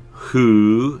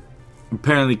who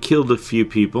apparently killed a few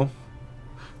people,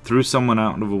 threw someone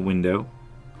out of a window,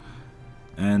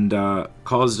 and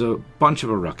caused a bunch of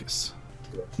a ruckus.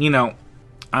 You know,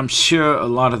 I'm sure a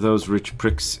lot of those rich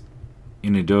pricks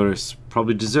in Idurus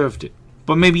probably deserved it.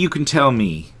 But maybe you can tell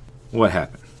me what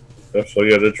happened.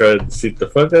 Definitely gotta try to seat the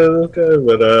fuck out of this guy,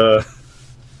 but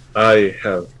I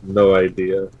have no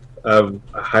idea. I'm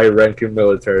a high-ranking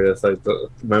military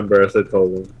member, as I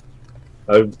told him.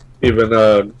 I'm even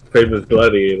a famous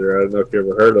gladiator. I don't know if you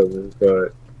ever heard of him,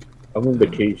 but I'm on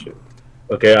vacation.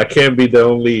 Okay, I can't be the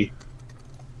only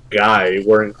guy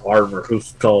wearing armor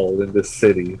who's tall in this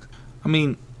city. I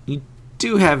mean, you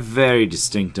do have very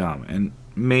distinct armor, and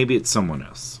maybe it's someone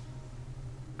else.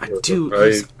 I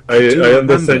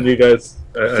understand you guys.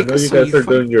 I know you guys are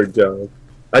doing your job.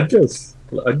 I'm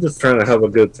just trying to have a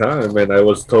good time, and I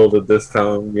was told that this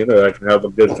time, I can have a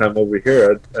good time over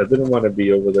here. I didn't want to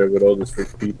be over there with all these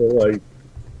rich people. I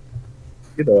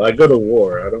go to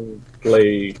war. I don't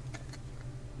play,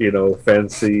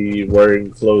 fancy wearing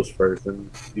clothes person.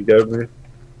 You get me?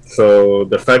 So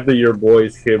the fact that your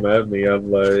boys came at me, I'm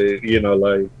like,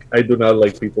 I do not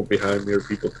like people behind me or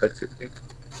people touching me.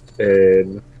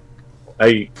 And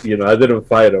I didn't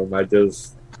fight them.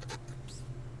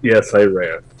 Yes, I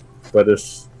ran. But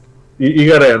you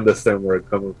gotta understand where I'm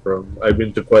coming from. I've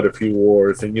been to quite a few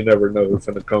wars, and you never know who's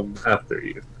gonna come after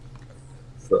you.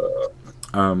 So,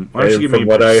 why don't you give from me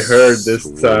what I heard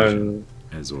this time,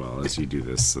 as well as you do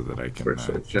this, so that I can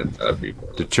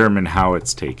determine how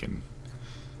it's taken.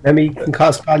 Maybe you can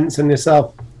cast guidance on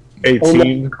yourself.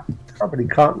 18. Probably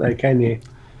can't though, can you?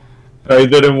 I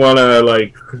didn't want to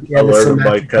alert him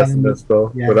by casting this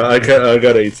spell, but I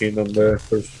got 18 on there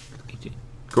first. 18.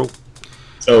 Cool.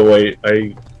 Oh wait,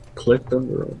 I clicked on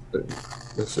the wrong thing.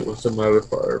 What's the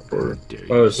modifier for?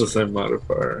 Oh, it's the same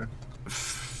modifier.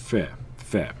 Fair.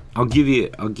 I'll give you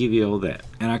all that,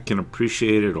 and I can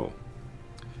appreciate it all.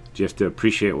 You have to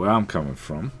appreciate where I'm coming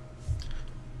from.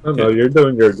 Oh no, you're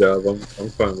doing your job. I'm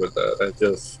fine with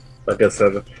that. Like I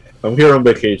said, I'm here on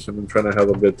vacation. I'm trying to have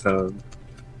a good time,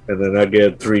 and then I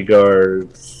get 3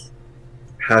 guards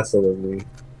hassling me.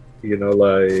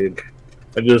 I'm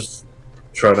just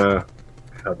trying to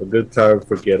have a good time,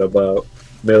 forget about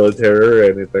military or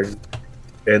anything,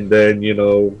 and then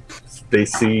they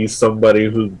see somebody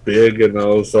who's big, and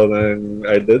all of a sudden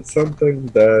I did something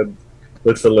that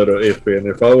looks a little iffy. And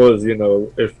if I was,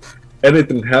 if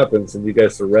anything happens and you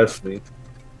guys arrest me,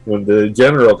 when the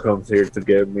general comes here to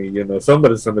get me,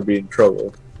 somebody's going to be in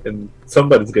trouble, and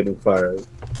somebody's getting fired.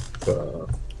 So.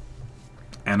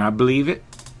 And I believe it,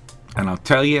 and I'll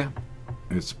tell you,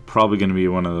 it's probably going to be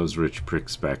one of those rich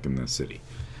pricks back in the city.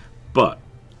 But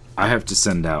I have to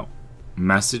send out a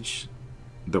message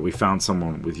that we found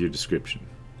someone with your description.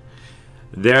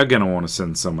 They're going to want to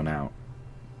send someone out,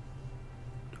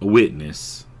 a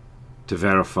witness, to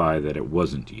verify that it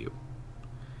wasn't you.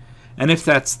 And if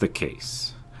that's the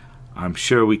case, I'm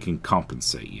sure we can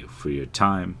compensate you for your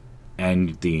time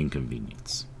and the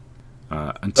inconvenience.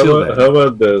 How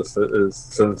about this?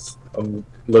 Since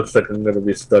looks like I'm going to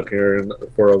be stuck here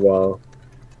for a while,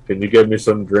 can you get me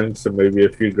some drinks and maybe a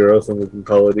few girls, and we can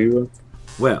call it even?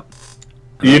 Well,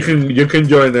 you can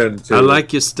join in too. I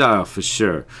like your style for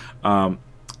sure. I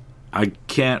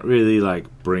can't really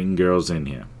bring girls in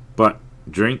here, but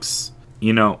drinks,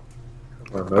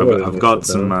 I've got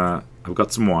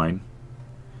some wine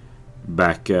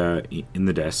back in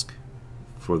the desk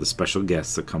for the special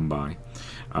guests that come by.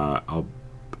 I'll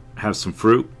have some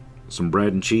fruit, some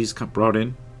bread and cheese brought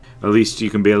in. At least you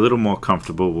can be a little more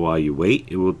comfortable while you wait.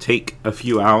 It will take a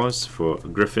few hours for a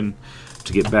griffin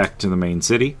to get back to the main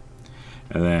city,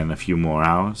 and then a few more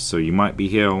hours, so you might be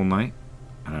here all night.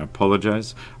 and I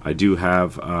apologize. I do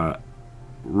have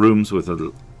rooms with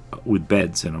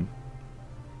beds in them.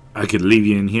 I could leave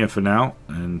you in here for now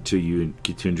until you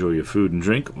get to enjoy your food and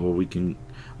drink, or I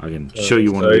can show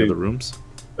you one of the other rooms.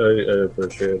 I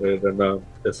appreciate it. And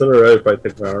is it alright if I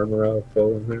take my armor out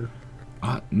while I'm here?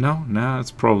 No,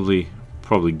 it's probably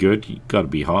good. You got to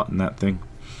be hot in that thing.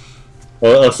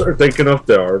 Well, I'll start taking off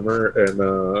the armor, and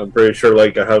I'm pretty sure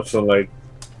like I have some like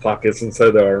pockets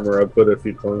inside the armor. I'll put a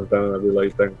few coins down. I'll be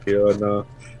like, thank you, and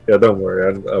yeah, don't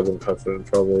worry, I won't cause any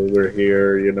trouble. We're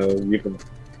here, you know. You can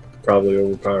probably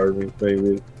overpower me,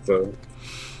 maybe. So,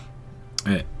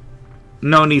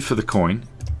 no need for the coin.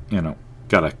 You know,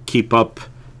 gotta keep up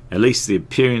at least the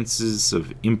appearances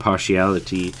of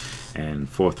impartiality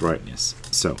and forthrightness.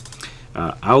 So,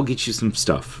 I'll get you some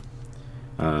stuff.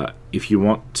 If you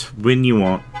want, when you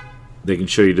want, they can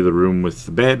show you to the room with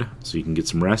the bed so you can get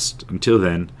some rest. Until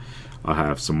then, I'll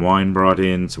have some wine brought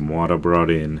in, some water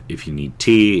brought in. If you need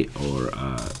tea or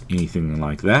anything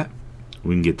like that,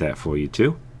 we can get that for you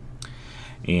too.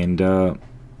 And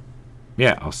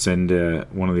yeah, I'll send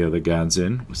one of the other guards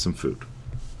in with some food.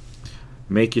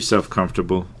 Make yourself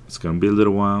comfortable. It's going to be a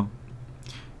little while.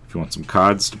 If you want some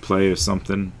cards to play or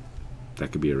something,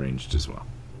 that could be arranged as well.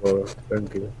 well,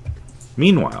 thank you.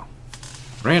 Meanwhile,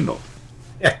 Randall,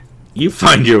 Yeah. you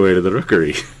find your way to the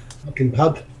Rookery. Fucking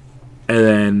pub.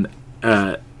 And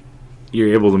then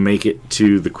you're able to make it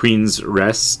to the Queen's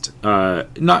Rest.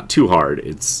 Not too hard.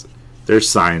 There's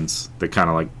signs that kind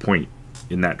of like point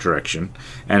in that direction.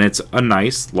 And it's a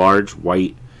nice, large,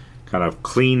 white, kind of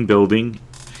clean building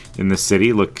in the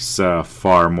city. Looks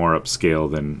far more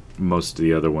upscale than most of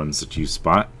the other ones that you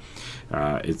spot.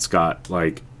 It's got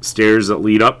like stairs that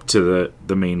lead up to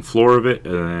the main floor of it,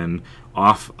 and then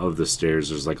off of the stairs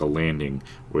there's like a landing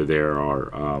where there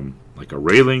are like a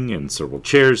railing and several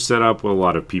chairs set up with a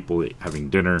lot of people having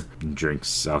dinner and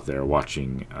drinks out there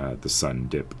watching the sun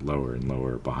dip lower and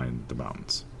lower behind the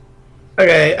mountains.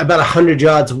 Okay, about 100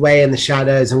 yards away in the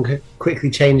shadows, I'm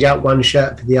quickly change out one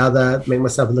shirt for the other, make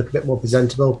myself look a bit more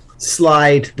presentable.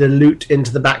 Slide the loot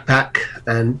into the backpack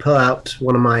and pull out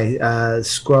one of my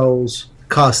scrolls.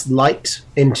 Cast light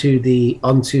onto the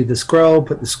scroll.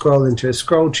 Put the scroll into a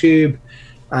scroll tube,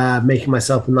 making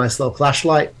myself a nice little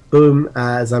flashlight. Boom!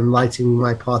 As I'm lighting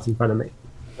my path in front of me.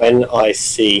 When I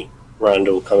see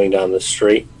Randall coming down the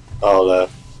street, I'll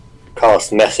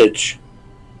cast message.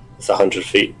 It's 100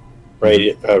 feet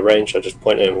range. I just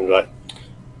point at him and be like,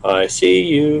 "I see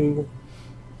you."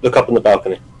 Look up on the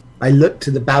balcony. I look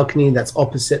to the balcony that's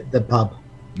opposite the pub.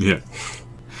 Yeah.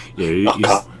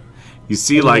 You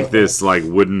see like this like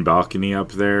wooden balcony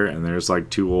up there, and there's like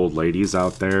two old ladies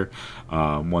out there,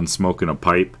 one smoking a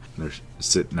pipe. They're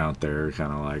sitting out there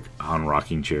kind of like on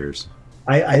rocking chairs.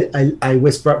 I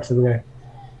whisper up to them and go,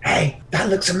 "Hey, that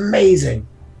looks amazing.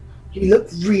 You look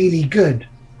really good.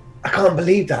 I can't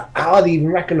believe that. I hardly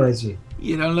even recognize you."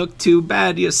 You don't look too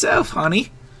bad yourself,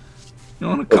 honey. You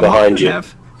want to come behind up and you.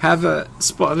 have a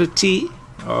spot of tea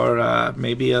or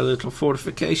maybe a little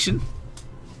fortification?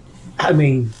 I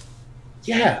mean,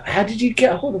 yeah, how did you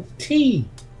get a hold of tea?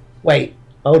 Wait,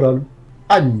 hold on.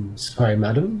 I'm sorry,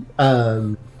 madam.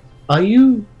 Are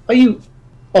you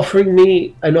offering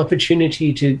me an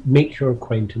opportunity to make your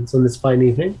acquaintance on this fine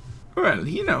evening? Well,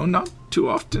 you know, not too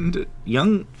often do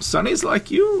young sonnies like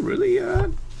you really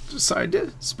decide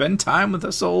to spend time with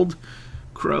us old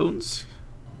crones.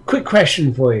 Quick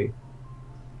question for you.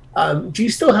 Do you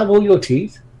still have all your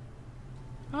teeth?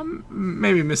 I'm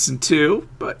maybe missing two,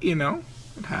 but, you know,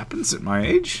 it happens at my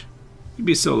age. You'd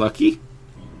be so lucky.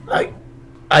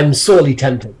 I'm sorely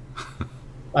tempted.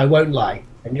 I won't lie.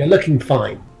 And you're looking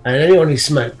fine. And anyone who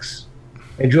smokes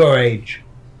at your age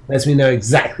lets me know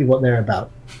exactly what they're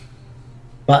about.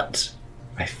 But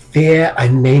I fear I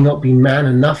may not be man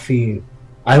enough for you.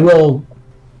 I will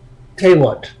tell you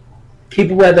what.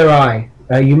 Keep a weather eye.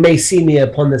 You may see me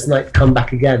upon this night come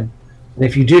back again. And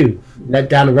if you do, let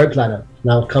down a rope ladder,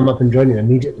 and I'll come up and join you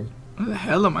immediately. Where the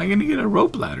hell am I going to get a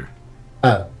rope ladder?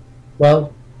 Oh,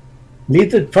 well,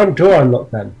 leave the front door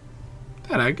unlocked then.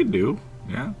 That I could do,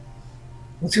 yeah.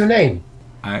 What's your name?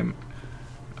 I'm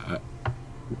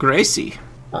Gracie.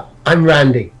 I'm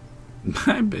Randy.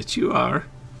 I bet you are.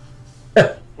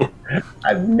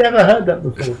 I've never heard that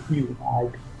before. You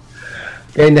hag.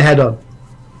 Getting the head on.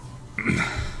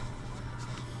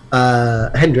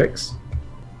 Hendrix,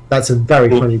 that's a very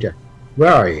funny joke.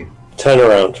 Where are you? Turn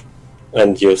around,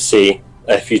 and you'll see.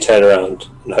 If you turn around,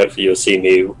 and hopefully you'll see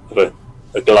me with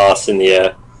a glass in the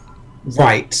air.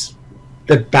 Right,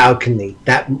 the balcony.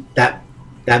 That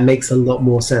makes a lot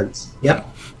more sense. Yep,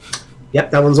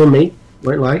 that one's on me.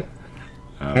 Won't lie.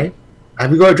 Okay,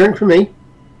 have you got a drink for me?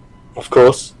 Of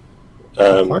course.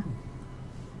 Fine.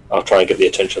 I'll try and get the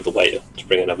attention of the waiter to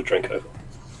bring another drink over.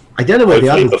 I don't know where the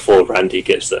Hopefully others. before Randy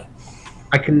gets there.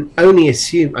 I can only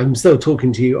assume. I'm still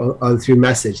talking to you through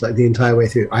message, like the entire way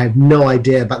through. I have no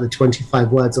idea about the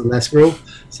 25 words or less rule,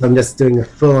 so I'm just doing a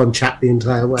full-on chat the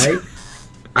entire way.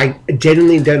 I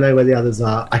genuinely don't know where the others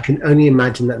are. I can only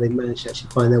imagine that they've managed to actually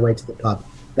find their way to the pub.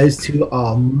 Those two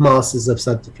are masters of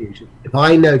subterfuge. If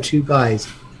I know two guys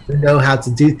who know how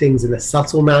to do things in a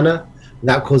subtle manner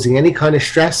without causing any kind of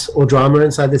stress or drama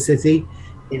inside the city,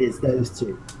 it is those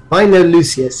two. If I know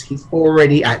Lucius, he's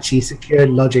already actually secured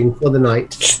lodging for the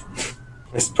night.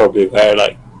 It's probably where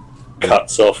it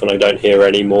cuts off and I don't hear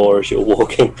any more as you're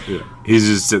walking. Yeah. He's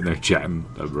just sitting there chatting.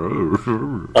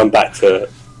 I'm back to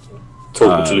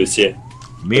talking to Lucia.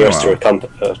 The rest are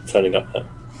turning up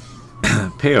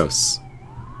now. Peos,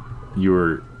 you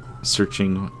were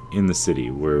searching in the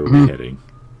city. Where are we heading?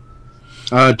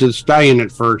 To the stallion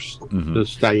at first. Mm-hmm. The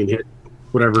stallion hit.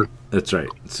 Whatever. That's right.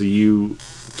 So you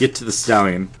get to the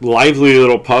Stallion. Lively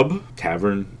little pub,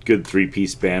 tavern, good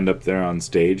three-piece band up there on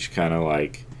stage, kind of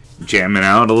like jamming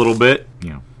out a little bit. You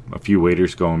know, a few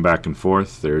waiters going back and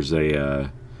forth. There's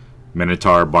a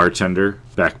Minotaur bartender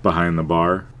back behind the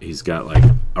bar. He's got like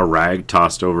a rag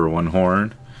tossed over one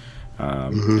horn,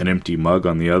 an empty mug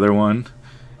on the other one,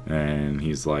 and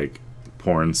he's like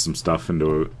pouring some stuff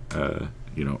into a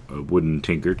wooden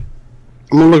tankard.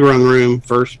 I'm gonna look around the room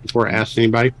first before I ask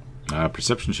anybody.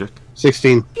 Perception check.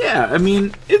 16. Yeah, I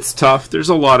mean, it's tough. There's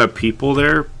a lot of people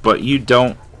there, but you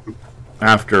don't,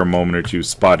 after a moment or two,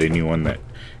 spot anyone that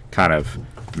kind of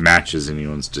matches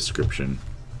anyone's description.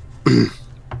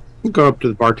 I'll go up to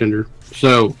the bartender.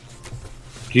 So,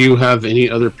 do you have any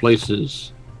other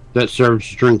places that serves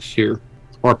drinks here?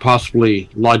 Or possibly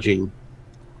lodging?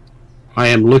 I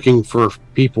am looking for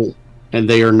people, and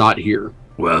they are not here.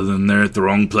 Well, then they're at the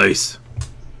wrong place.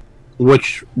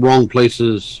 Which wrong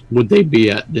places would they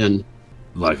be at then?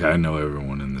 Like I know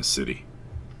everyone in this city.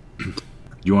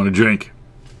 You want a drink?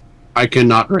 I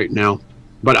cannot right now,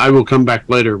 but I will come back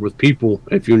later with people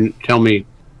if you tell me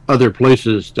other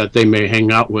places that they may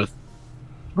hang out with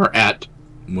or at.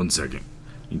 1 second.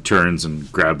 He turns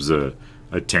and grabs a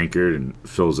tankard and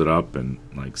fills it up and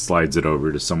like slides it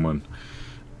over to someone.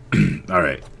 All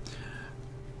right.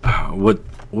 What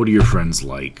are your friends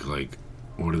like? Like,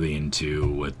 what are they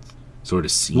into? What sort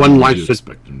of scene do you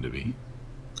expect them to be?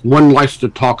 One likes to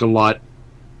talk a lot.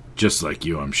 Just like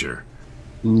you, I'm sure.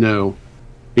 No.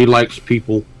 He likes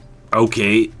people.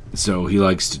 Okay, so he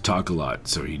likes to talk a lot.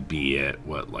 So he'd be at,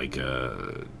 what, like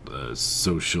a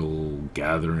social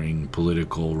gathering,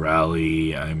 political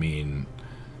rally? I mean...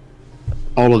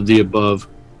 All of the above.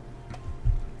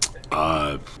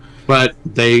 But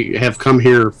they have come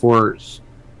here for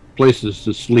places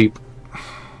to sleep,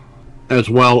 as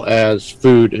well as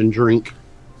food and drink.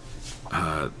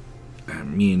 I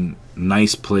mean,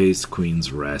 nice place,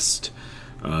 Queen's Rest.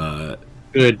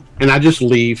 Good. And I just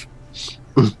leave.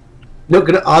 Not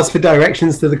going to ask for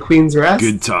directions to the Queen's Rest?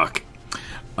 Good talk.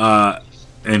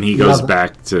 And he goes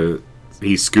back to...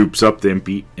 He scoops up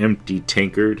the empty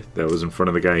tankard that was in front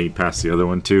of the guy he passed the other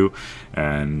one to,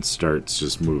 and starts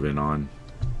just moving on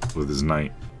with his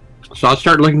night. So I'll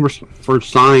start looking for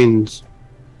signs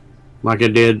like I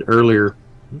did earlier.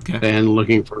 Okay. And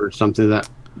looking for something that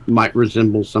might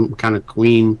resemble some kind of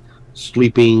queen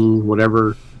sleeping,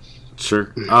 whatever.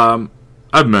 Sure.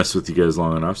 I've messed with you guys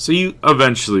long enough, so you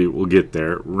eventually will get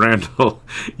there. Randall,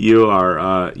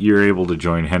 you're able to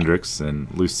join Hendrix and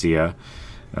Lucia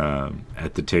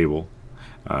at the table.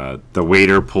 The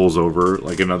waiter pulls over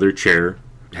like another chair,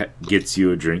 gets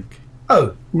you a drink.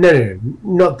 Oh, no,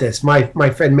 not this. My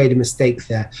friend made a mistake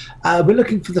there. We're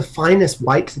looking for the finest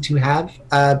white that you have.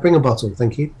 Bring a bottle,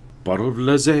 thank you. Bottle of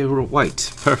Lazare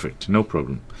white. Perfect, no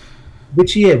problem.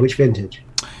 Which year, which vintage?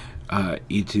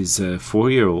 It is a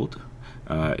 4-year-old.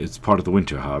 It's part of the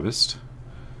winter harvest.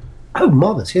 Oh,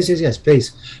 marvelous. Yes,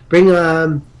 please. Bring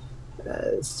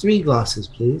 3 glasses,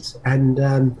 please.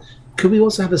 And could we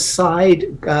also have a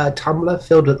side tumbler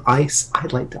filled with ice?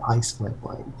 I'd like to ice my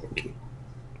wine, thank you.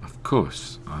 Of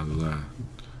course.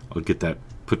 I'll get that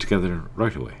put together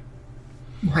right away.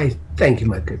 Why, thank you,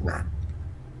 my good man.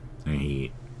 And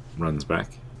he runs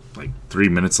back. Like 3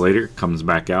 minutes later, comes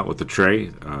back out with a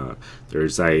tray.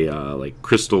 There's a like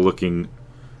crystal-looking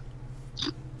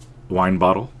wine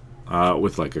bottle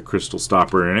with like a crystal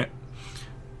stopper in it.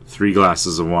 3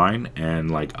 glasses of wine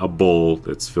and like a bowl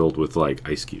that's filled with like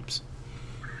ice cubes.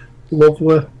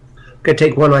 Lovely. Go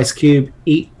take 1 ice cube,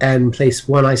 eat, and place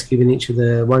 1 ice cube in each of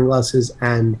the wine glasses,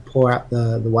 and pour out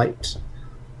the white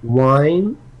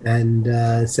wine,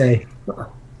 and say,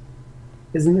 oh,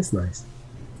 "Isn't this nice?"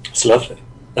 It's lovely.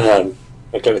 I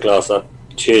get the glass up.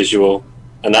 Cheers, you all.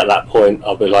 And at that point,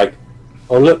 I'll be like,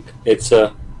 "Oh look, it's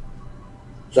is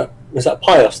that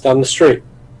Pius down the street?"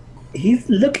 He's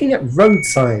looking at road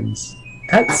signs.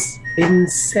 That's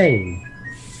insane.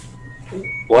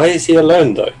 Why is he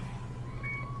alone though?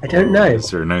 I don't know.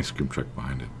 Is there an ice cream truck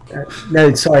behind it?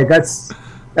 No, sorry. That's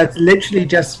literally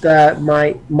just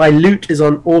my loot is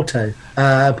on auto.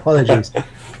 Apologies.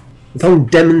 It's on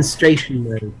demonstration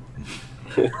mode.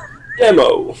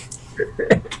 Demo.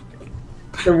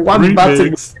 The one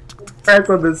button Remix. press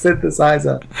on the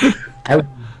synthesizer. I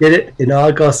did it in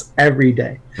Argos every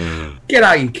day. Get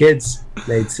out, you kids,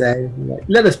 they'd say. Like,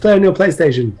 let us play on your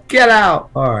PlayStation. Get out.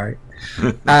 All right.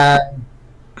 I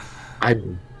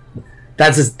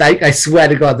swear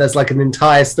to God, that's like an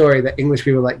entire story that English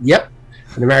people are like, yep.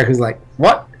 And Americans are like,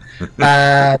 what?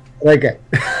 Okay.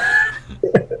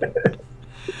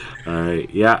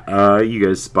 You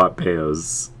guys spot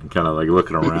Peos, kind of like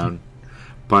looking around.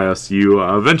 Pius, you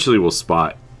eventually will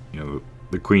spot,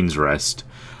 the Queen's Rest.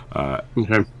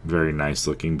 Okay. Very nice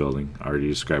looking building. Already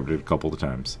described it a couple of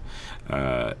times.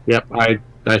 Yep, I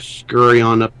scurry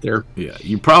on up there. Yeah,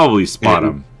 you probably spot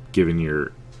him, given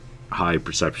your high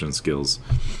perception skills,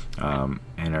 and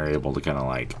are able to kind of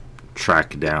like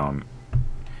track down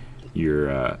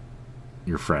your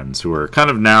friends, who are kind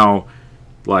of now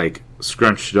like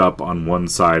scrunched up on one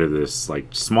side of this like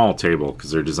small table because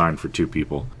they're designed for two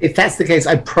people. If that's the case,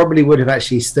 I probably would have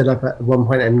actually stood up at one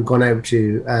point and gone over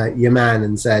to your man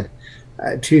and said,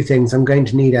 two things. I'm going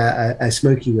to need a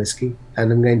smoky whiskey,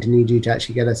 and I'm going to need you to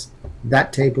actually get us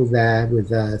that table there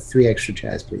with 3 extra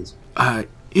chairs, please.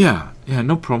 Yeah,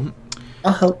 no problem.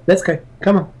 I'll help. Let's go.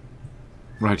 Come on.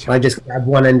 Right. I just grab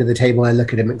one end of the table and I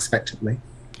look at him expectantly.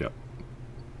 Yep.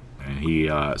 And he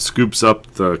scoops up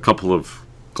the couple of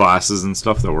glasses and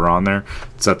stuff that were on there,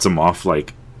 sets them off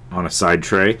like on a side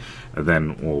tray, and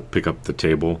then we'll pick up the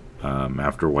table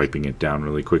after wiping it down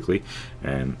really quickly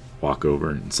and walk over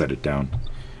and set it down.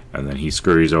 And then he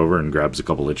scurries over and grabs a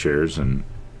couple of chairs and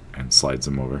slides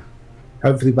them over.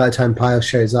 Hopefully by the time Piles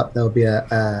shows up, there'll be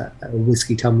a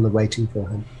whiskey tumbler waiting for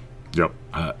him. Yep.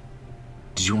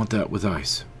 Did you want that with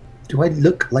ice? Do I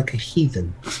look like a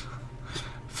heathen?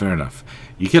 Fair enough.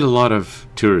 You get a lot of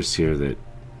tourists here that,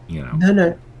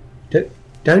 No.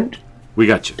 Don't. We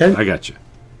got you. Don't. I got you.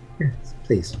 Yes,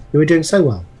 please. You were doing so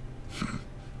well.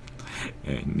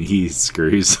 And he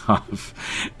scurries off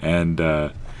and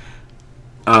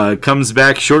comes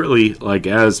back shortly, like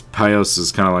as Pios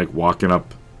is kind of like walking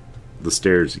up the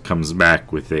stairs. He comes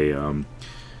back with a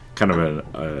kind of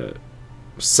a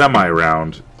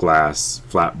semi-round glass,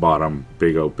 flat bottom,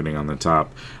 big opening on the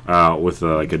top, with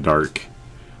like a dark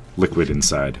liquid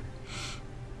inside.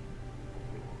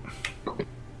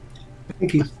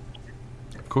 Thank you.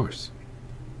 Of course.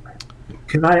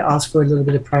 Can I ask for a little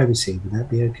bit of privacy? Would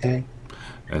that be okay?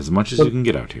 As much as you can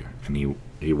get out here. And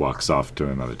he walks off to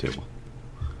another table.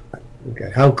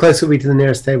 Okay. How close are we to the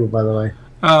nearest table, by the way?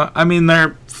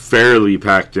 They're fairly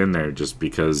packed in there just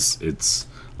because it's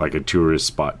like a tourist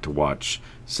spot to watch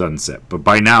sunset. But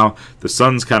by now, the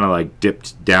sun's kind of like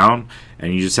dipped down,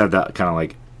 and you just have that kind of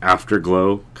like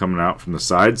afterglow coming out from the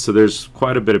side. So there's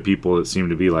quite a bit of people that seem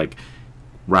to be like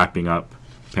wrapping up,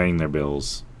 paying their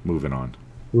bills, moving on.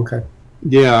 Okay.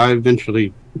 Yeah, I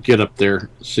eventually get up there,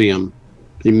 see them,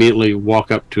 immediately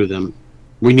walk up to them.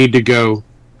 We need to go.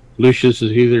 Lucius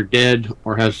is either dead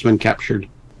or has been captured.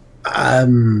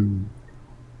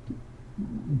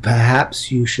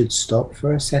 Perhaps you should stop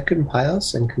for a second,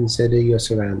 Piles, and consider your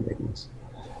surroundings.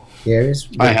 Here is...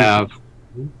 I have.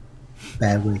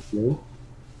 Bear with me.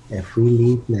 If we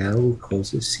leave now, we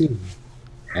cause a scene.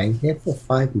 Hang here for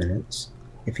 5 minutes.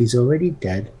 If he's already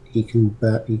dead, he can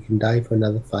die for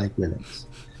another 5 minutes.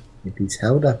 If he's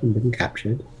held up and been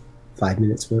captured, 5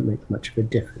 minutes won't make much of a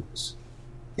difference.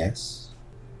 Yes?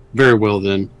 Very well,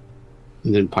 then.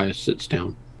 And then Pius sits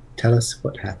down. Tell us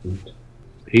what happened.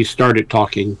 He started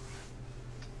talking.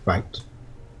 Right.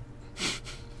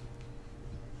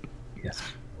 Yes.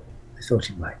 I thought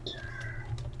he might.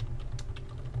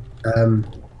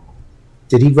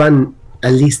 Did he run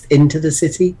at least into the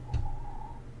city?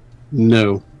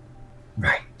 No.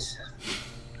 Right.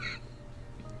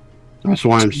 That's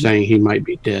why I'm saying he might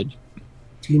be dead.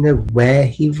 Do you know where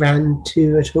he ran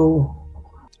to at all?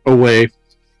 Away.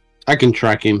 I can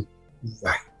track him.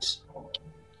 Right.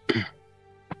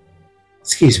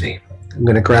 Excuse me. I'm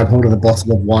going to grab hold of the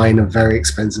bottle of wine, a very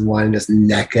expensive wine, and just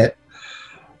neck it.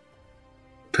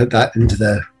 Put that into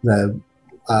the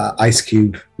ice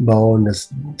cube bowl and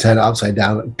just turn it upside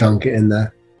down, dunk it in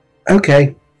there.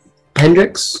 Okay.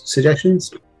 Hendrix,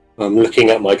 suggestions? I'm looking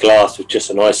at my glass with just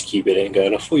an ice cube in it and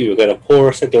going, I thought you were going to pour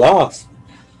us a glass.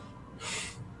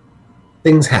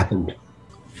 Things happened.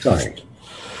 Sorry.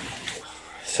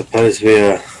 Suppose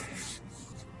we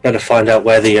better find out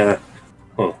where the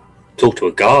talk to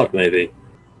a guard maybe.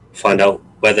 Find out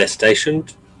where they're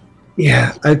stationed.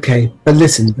 Yeah, okay. But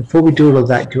listen, before we do all of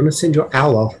that, do you want to send your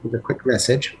owl off with a quick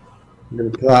message? I'm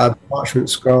going to pull out a parchment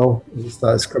scroll and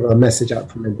start scribbling a message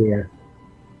out from Medea.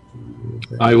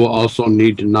 I will also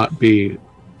need to not be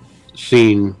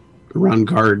seen around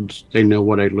guards. They know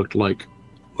what I look like.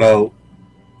 Well,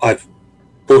 I've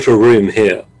bought a room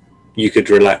here. You could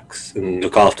relax and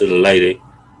look after the lady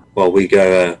while we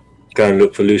go and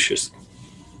look for Lucius.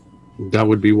 That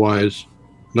would be wise.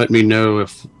 Let me know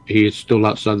if he is still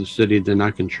outside the city, then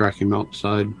I can track him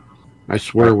outside. I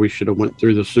swear we should have went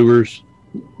through the sewers.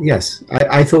 Yes,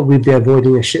 I thought we'd be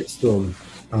avoiding a shitstorm.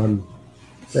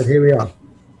 But here we are.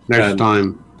 Next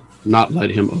time, not let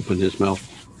him open his mouth.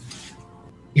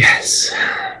 Yes.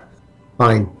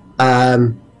 Fine.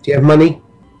 Do you have money?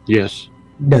 Yes.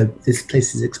 No, this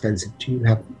place is expensive. Do you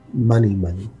have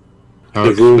money? How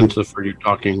expensive are you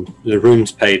talking? The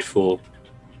room's paid for.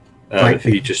 Right, if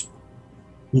you just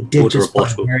he did order just a buy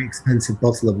bottle. a very expensive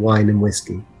bottle of wine and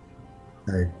whiskey.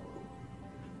 So,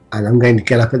 and I'm going to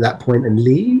get up at that point and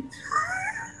leave.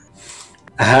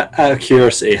 Out of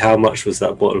curiosity, how much was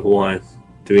that bottle of wine?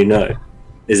 Do we know?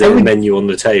 Is there a menu on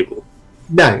the table?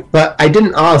 No, but I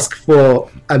didn't ask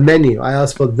for a menu. I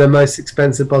asked for the most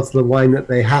expensive bottle of wine that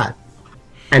they had.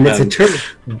 And it's a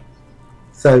tourist.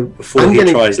 So before he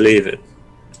tries leaving,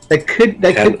 there could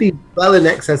be well in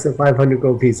excess of 500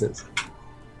 gold pieces.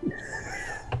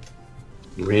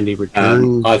 Randy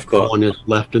returns. I've got one is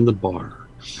left in the bar.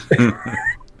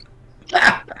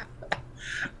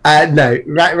 No,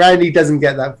 Randy doesn't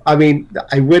get that. I mean,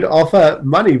 I would offer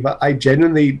money, but I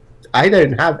don't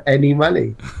have any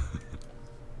money.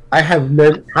 I have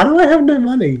no. How do I have no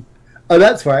money? Oh,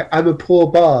 that's right. I'm a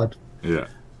poor bard. Yeah.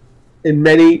 In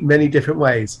many, many different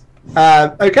ways.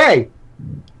 Okay.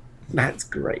 That's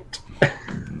great.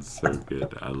 It's so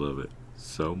good. I love it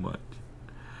so much.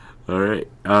 All right.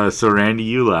 So, Randy,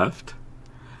 you left.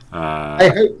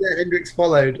 I hope that Hendrix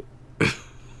followed.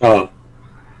 Oh,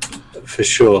 for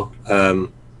sure. I'll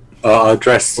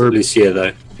address Lucia,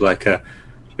 though. Like,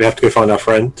 we have to go find our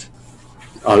friend.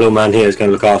 Our little man here is going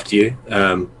to look after you.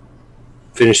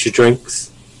 Finish your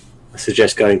drinks. I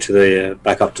suggest going to the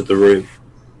back up to the room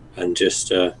and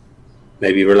just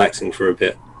maybe relaxing for a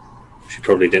bit. She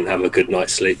probably didn't have a good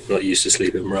night's sleep. Not used to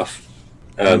sleeping rough.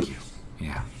 Thank you.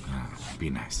 Yeah, be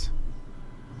nice.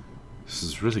 This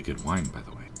is really good wine, by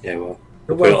the way. Yeah, well,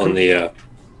 we'll put it on the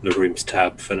room's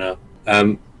tab for now.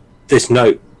 This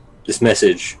note, this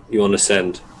message you want to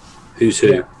send, who's who?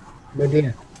 Yeah.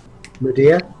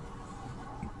 Medea?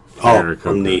 Oh,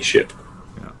 on the ship.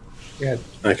 Yeah.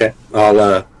 Okay,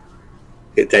 I'll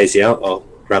get Daisy out. I'll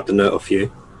grab the note off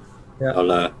you. Yeah.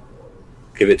 I'll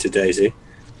give it to Daisy,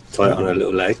 tie it on her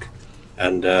little leg,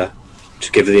 and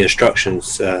just give her the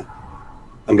instructions.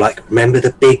 I'm like, remember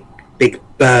the big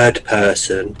bird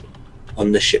person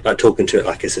on the ship, like talking to it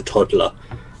like it's a toddler.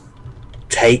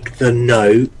 Take the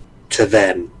note to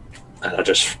them, and I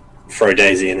just throw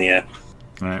Daisy in the air.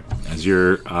 All right. As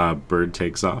your bird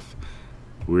takes off,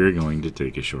 we're going to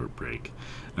take a short break.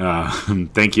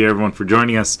 Thank you, everyone, for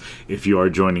joining us. If you are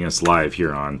joining us live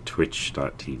here on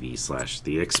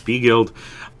twitch.tv/the XP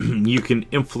you can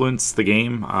influence the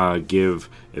game, give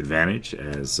advantage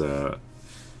as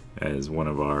one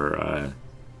of our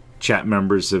chat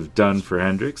members have done for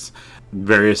Hendrix.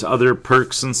 Various other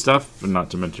perks and stuff, not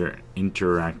to mention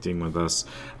interacting with us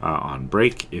on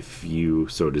break if you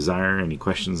so desire. Any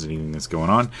questions, anything that's going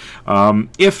on.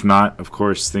 If not, of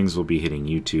course, things will be hitting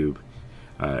YouTube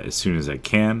as soon as I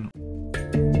can.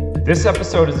 This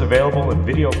episode is available in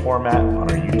video format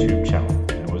on our YouTube channel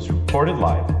and was recorded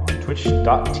live on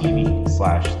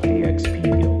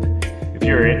twitch.tv/thexpguild. If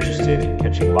you're interested in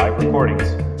catching live recordings,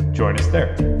 join us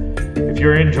there. If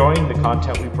you're enjoying the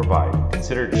content we provide,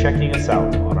 consider checking us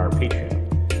out on our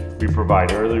Patreon. We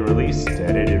provide early release to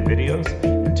edited videos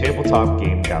and tabletop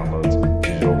game downloads in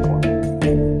digital format.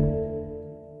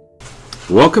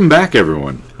 Welcome back,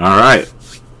 everyone. All right.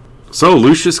 So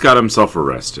Lucius got himself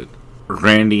arrested.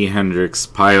 Randy, Hendrix,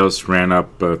 Pios ran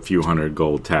up a few hundred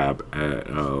gold tab at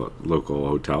a local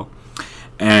hotel.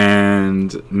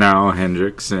 And now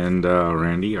Hendrix and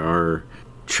Randy are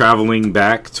traveling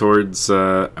back towards,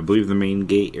 I believe, the main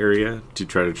gate area to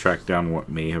try to track down what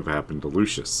may have happened to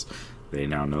Lucius. They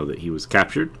now know that he was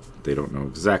captured. They don't know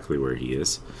exactly where he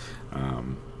is.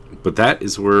 But that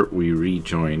is where we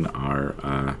rejoin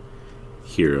our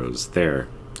heroes there.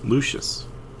 Lucius.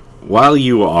 While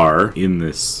you are in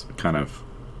this kind of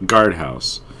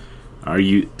guardhouse, are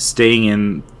you staying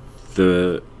in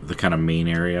the kind of main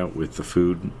area with the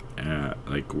food,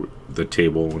 like the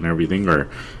table and everything, or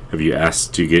have you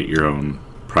asked to get your own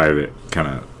private kind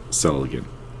of cell again?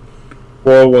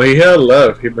 Well, when he had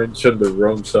left, he mentioned the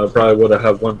room, so I probably would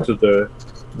have went to the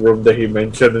room that he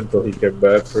mentioned until he came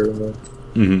back, pretty much.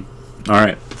 All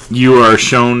right. You are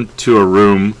shown to a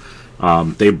room.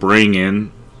 They bring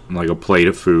in like a plate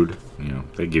of food.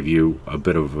 They give you a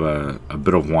bit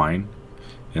of wine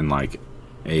in like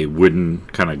a wooden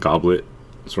kind of goblet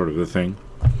sort of a thing.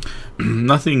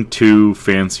 Nothing too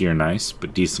fancy or nice,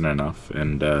 but decent enough,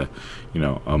 and a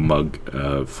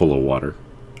mug full of water.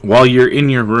 While you're in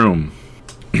your room,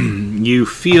 you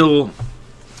feel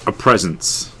a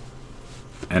presence,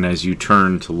 and as you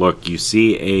turn to look, you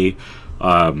see a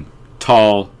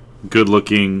tall,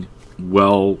 good-looking,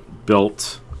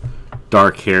 well-built,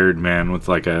 dark-haired man with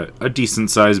like a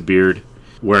decent-sized beard,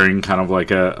 wearing kind of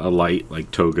like a light,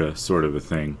 like toga sort of a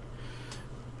thing,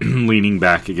 leaning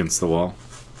back against the wall.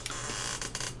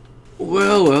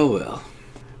 Well.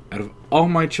 Out of all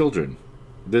my children,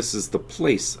 this is the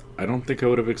place I don't think I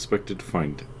would have expected to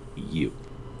find you.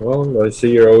 Well, I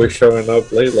see you're always showing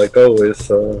up late, like always,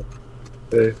 so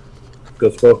hey,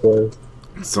 goes both ways.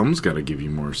 Someone's got to give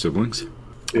you more siblings.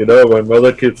 My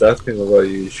mother keeps asking about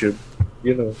you. You should,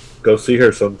 go see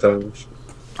her sometimes.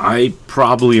 I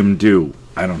probably am due.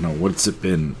 I don't know. What's it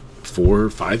been? 4 or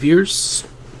 5 years?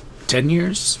 10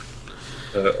 years?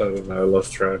 I don't know. I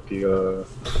lost track. I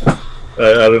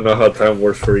don't know how time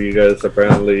works for you guys.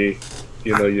 Apparently,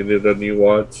 you need a new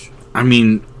watch. I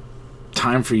mean,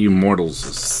 time for you mortals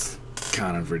is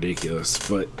kind of ridiculous,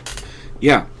 but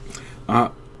yeah.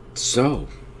 So,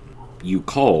 you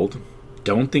called.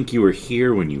 Don't think you were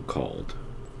here when you called.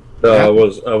 No, I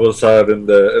was out in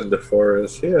the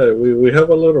forest. Yeah, we have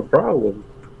a little problem.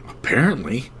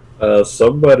 Apparently.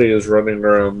 Somebody is running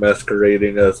around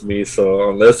masquerading as me, so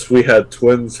unless we had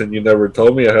twins and you never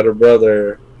told me I had a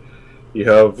brother, you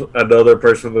have another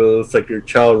person that looks like your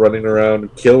child running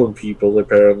around killing people,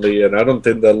 apparently, and I don't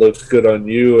think that looks good on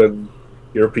you and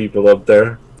your people up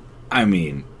there. I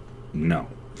mean, no.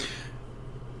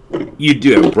 You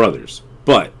do have brothers,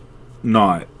 but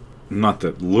not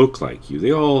that look like you.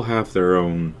 They all have their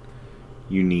own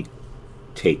unique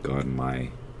take on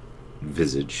my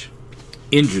visage.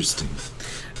 Interesting.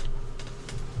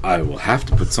 I will have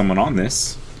to put someone on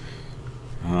this.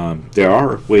 There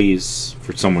are ways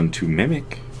for someone to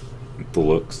mimic the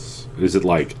looks. Is it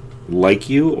like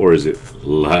you, or is it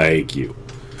like you?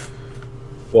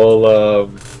 Well,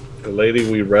 the lady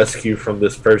we rescued from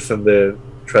this person that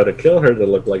tried to kill her that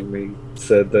looked like me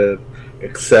said that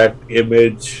exact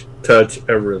image, touch,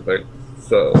 everything.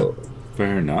 So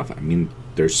fair enough. I mean,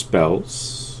 there's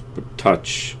spells, but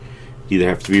touch either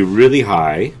have to be really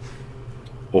high,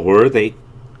 or they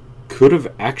could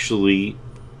have actually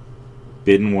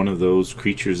been one of those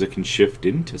creatures that can shift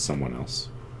into someone else.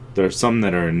 There are some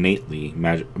that are innately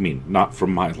magic. I mean, not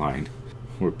from my line.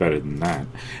 We're better than that.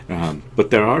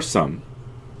 But there are some.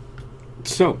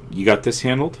 So, you got this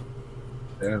handled?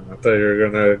 Yeah, I thought you were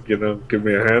gonna, give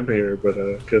me a hand here,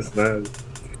 but guess not.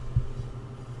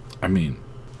 I mean,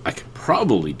 I could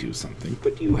probably do something,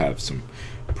 but you have some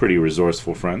pretty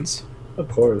resourceful friends. Of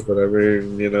course, but I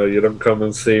mean, you don't come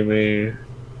and see me,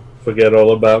 forget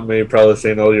all about me, probably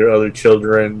seeing all your other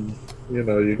children. You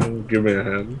can give me a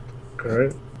hand,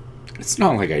 alright? It's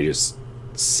not like I just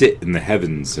sit in the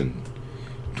heavens and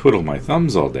twiddle my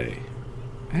thumbs all day.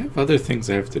 I have other things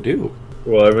I have to do.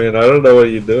 Well, I mean, I don't know what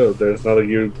you do. There's not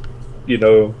you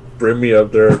bring me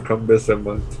up there or come visit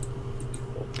much.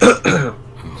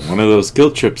 One of those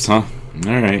guilt trips, huh?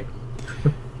 Alright.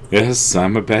 Yes,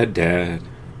 I'm a bad dad.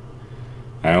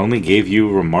 I only gave you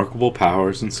remarkable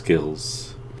powers and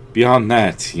skills. Beyond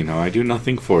that, I do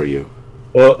nothing for you.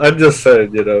 Well, I'm just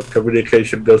saying,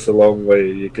 communication goes a long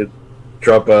way. You could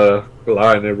drop a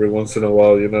line every once in a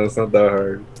while, it's not that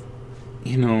hard.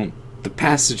 The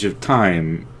passage of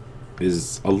time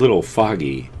is a little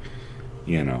foggy,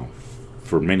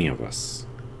 for many of us.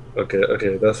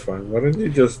 Okay, that's fine. Why don't you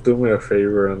just do me a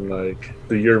favor and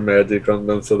do your magic on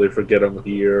them so they forget I'm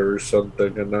here or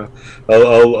something, and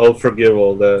I'll forgive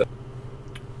all that.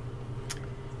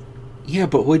 Yeah,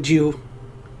 but would you?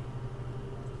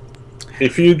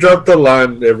 If you drop the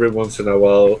line every once in a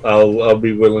while, I'll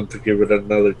be willing to give it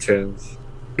another chance.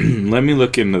 Let me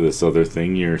look into this other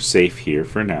thing. You're safe here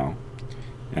for now,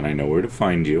 and I know where to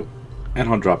find you, and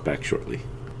I'll drop back shortly.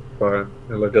 Fine.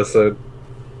 And like I said,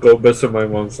 go visit my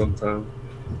mom sometime.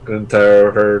 I'm tired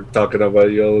of her talking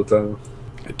about you all the time.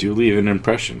 I do leave an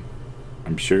impression.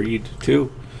 I'm sure you do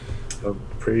too. I'm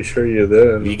pretty sure you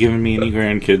did. Have you given me any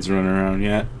grandkids running around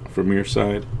yet from your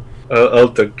side?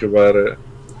 I'll think about it.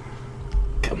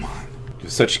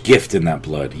 such gift in that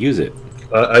blood. Use it.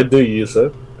 I do use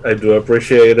it. I do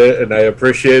appreciate it, and I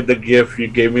appreciate the gift you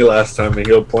gave me last time. And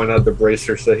he'll point out the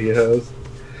bracers that he has.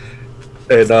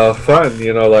 And fun,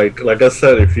 like I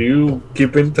said, if you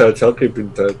keep in touch, I'll keep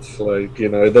in touch. Like,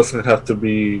 it doesn't have to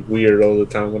be weird all the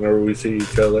time whenever we see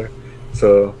each other.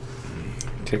 So,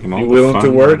 take him all you willing to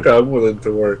work? I'm willing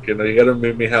to work. You gotta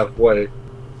meet me halfway.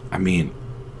 I mean,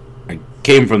 I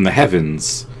came from the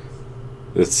heavens.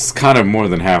 It's kind of more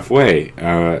than halfway.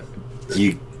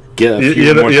 You get a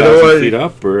few more thousand feet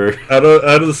up, or I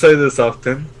don't say this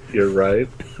often. You're right.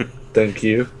 Thank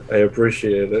you. I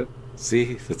appreciate it.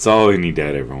 See, that's all any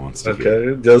dad ever wants to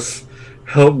hear. Okay, just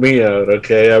help me out,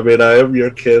 okay? I mean, I am your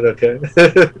kid, okay?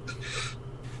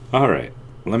 Alright,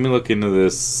 let me look into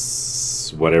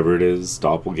this, whatever it is,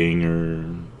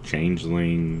 doppelganger,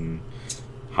 changeling,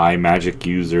 high magic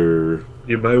user.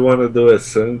 You might want to do it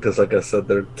soon, because like I said,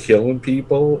 they're killing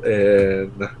people,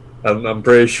 and I'm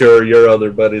pretty sure your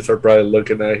other buddies are probably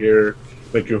looking at here,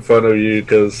 making fun of you,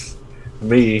 because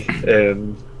me,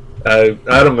 and... I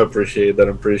don't appreciate that.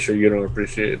 I'm pretty sure you don't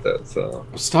appreciate that. So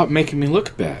stop making me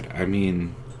look bad. I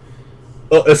mean,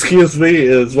 oh, excuse me.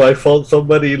 Is my fault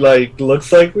somebody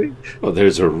looks like me? Well,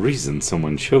 there's a reason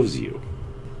someone chose you.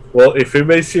 Well, if it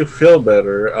makes you feel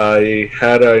better, I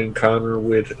had an encounter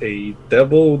with a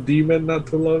devil demon not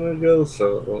too long ago.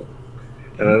 So,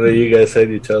 and I know you guys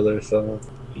hate each other. So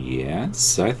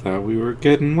yes, I thought we were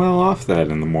getting well off that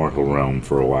in the mortal realm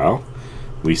for a while.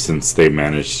 At least since they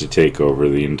managed to take over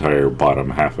the entire bottom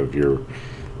half of your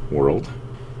world.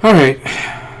 Alright.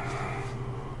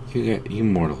 You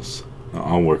mortals.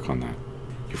 I'll work on that.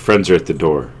 Your friends are at the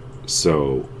door,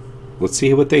 so let's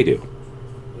see what they do.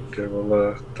 Okay,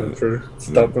 well, thanks for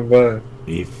stopping by.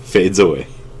 He fades away.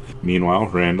 Meanwhile,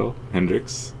 Randall,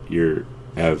 Hendrix, you're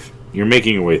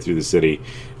making your way through the city.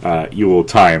 You will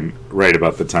time right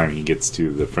about the time he gets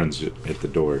to the friends at the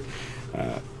door.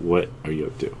 What are you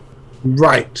up to?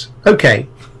 Right. Okay.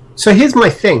 So here's my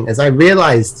thing. As I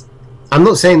realized, I'm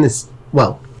not saying this.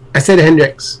 Well, I said to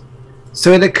Hendrix.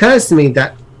 So it occurs to me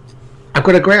that I've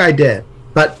got a great idea,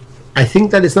 but I think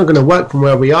that it's not going to work from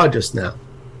where we are just now.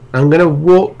 I'm going to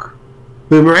walk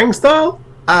boomerang style,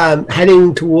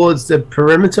 heading towards the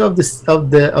perimeter of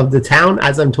the town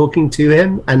as I'm talking to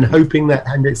him, and hoping that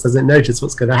Hendrix doesn't notice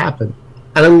what's going to happen.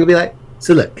 And I'm going to be like,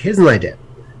 so look, here's an idea.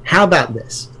 How about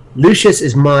this? Lucius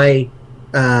is my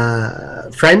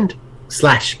friend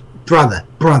 /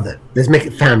 brother. Let's make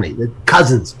it family. The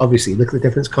cousins, obviously. Look at the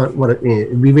difference.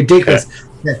 It'd be ridiculous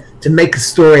to make a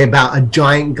story about a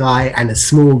giant guy and a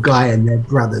small guy and their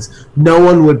brothers. No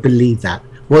one would believe that.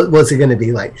 What's it going to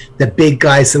be like? The big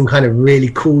guy, some kind of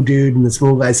really cool dude, and the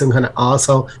small guy, some kind of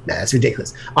arsehole? No, that's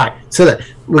ridiculous. All right, so look,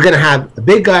 we're going to have a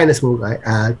big guy and a small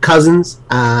guy, cousins,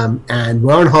 and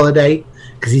we're on holiday.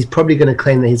 Because he's probably going to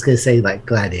claim that he's going to say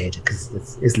gladiator,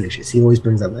 because it's Lucius. He always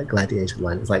brings up that gladiator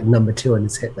line. It's number 2 on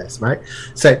his hit list, right?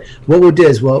 So what we'll do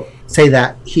is we'll say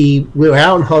that we were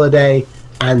out on holiday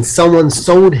and someone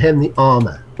sold him the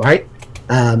armor, right?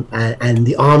 And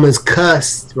the armor's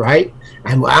cursed, right?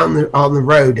 And we're out on the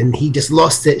road, and he just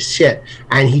lost his shit,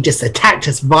 and he just attacked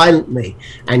us violently,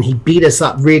 and he beat us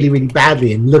up really, really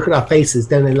badly. And look at our faces;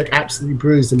 then they look absolutely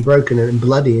bruised and broken and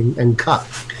bloody and cut.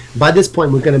 By this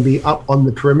point, we're going to be up on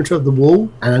the perimeter of the wall,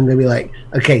 and I'm going to be like,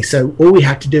 okay, so all we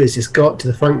have to do is just go up to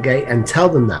the front gate and tell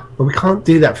them that. But we can't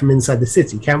do that from inside the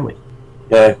city, can we?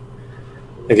 No,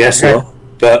 I guess not.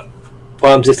 But what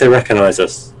happens if they recognise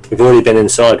us? We've already been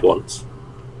inside once.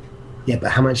 Yeah,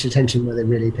 but how much attention were they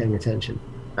really paying attention?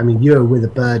 I mean, you were with a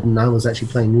bird, and I was actually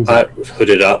playing music. I was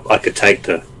hooded up. I could take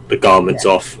the garments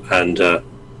off and go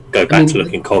back to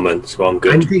looking common, so I'm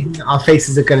good. I'm thinking that our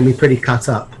faces are going to be pretty cut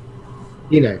up,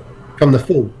 from the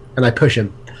fall, and I push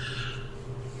him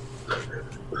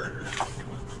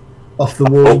off the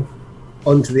wall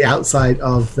onto the outside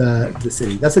of the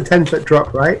city. That's a 10-foot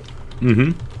drop, right?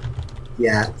 Mm-hmm.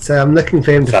 Yeah, so I'm looking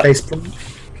for him to face plant.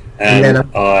 And then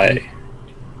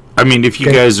I mean, if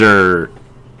you guys are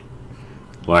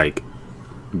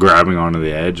grabbing onto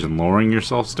the edge and lowering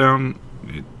yourselves down,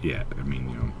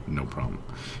 no problem.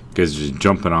 Because just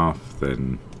jumping off,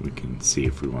 then we can see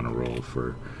if we want to roll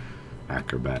for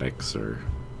acrobatics or.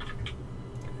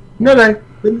 No,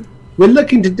 we're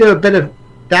looking to do a bit of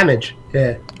damage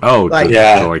here. Oh,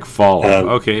 to fall.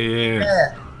 Okay,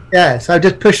 yeah. So I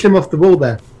just pushed him off the wall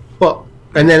there,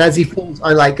 and then as he falls,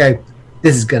 I go,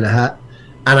 this is gonna hurt.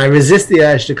 And I resist the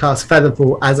urge to cast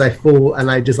Featherfall as I fall, and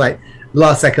I just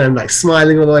last second I'm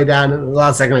smiling all the way down, and the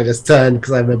last second I just turn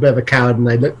because I'm a bit of a coward and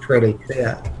I look pretty.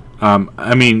 Yeah.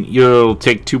 You'll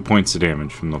take 2 points of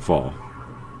damage from the fall.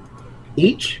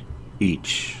 Each.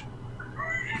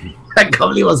 I can't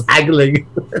believe I was haggling.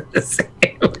 It's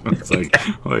like,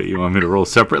 what, you want me to roll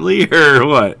separately or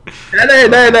what?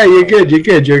 No, you're good.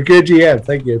 You're a good GM.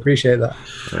 Thank you. Appreciate that.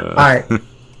 All right.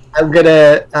 I'm going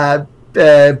to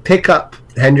pick up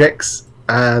Hendrix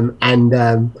and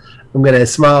I'm going to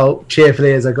smile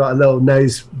cheerfully as I got a little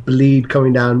nose bleed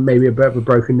coming down, maybe a bit of a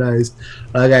broken nose.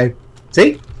 I go,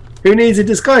 see? Who needs a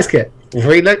disguise kit?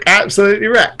 We look absolutely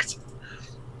wrecked.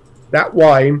 That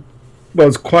wine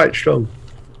was quite strong.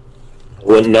 I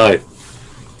wouldn't know.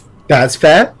 That's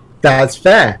fair.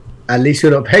 At least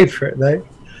you're not paid for it, though.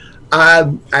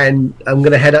 And I'm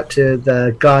going to head up to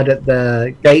the guard at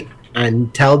the gate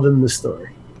and tell them the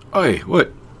story. Oi,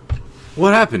 what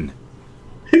happened?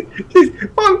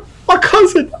 My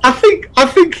cousin. I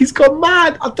think he's gone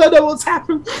mad. I don't know what's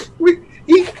happened.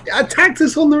 He attacked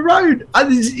us on the road.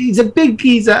 He's a big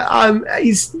geezer.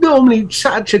 He's normally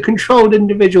such a controlled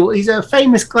individual. He's a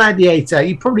famous gladiator.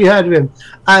 You probably heard of him,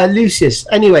 Lucius.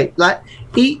 Anyway, like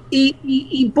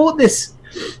he bought this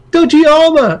dodgy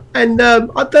armor, and I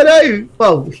don't know.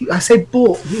 Well, I say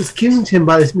bought. He was given to him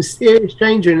by this mysterious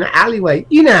stranger in an alleyway.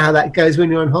 You know how that goes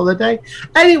when you're on holiday.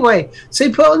 Anyway, so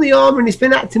he put on the armor, and he's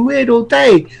been acting weird all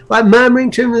day, like murmuring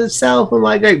to himself and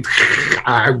like going,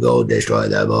 "I'm going to destroy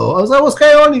them all." I was like, "What's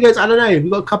going on?" He goes, "I don't know. Have you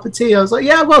got a cup of tea?" I was like,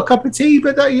 "Yeah, I've got a cup of tea,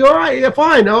 but you all right? You're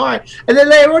fine, all right." And then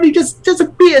later on, he just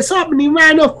beat us up, and he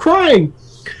ran off crying.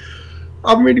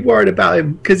 I'm really worried about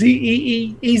him because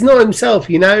he's not himself,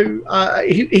 you know.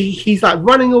 He's like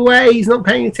running away. He's not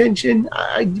paying attention.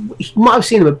 You might have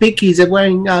seen him. A big geezer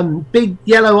wearing big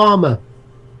yellow armor.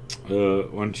 Why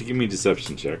don't you give me a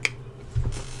deception check?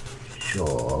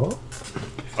 Sure.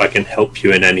 If I can help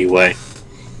you in any way.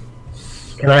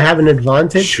 Can I have an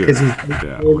advantage? Sure.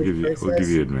 Yeah, we'll give you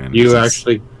advantage. You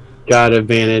actually got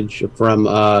advantage from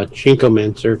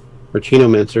Chinkomancer or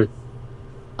Chinomancer.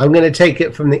 I'm going to take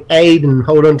it from the aid and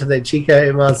hold on to the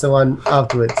Chico Master one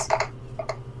afterwards.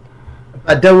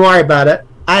 But don't worry about it.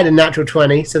 I had a natural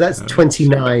 20, so that's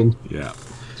 29. Yeah.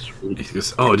 He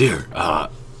goes, "Oh dear.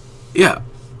 Yeah.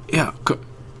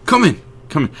 Come in.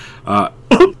 I'm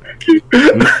going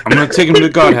to take him to the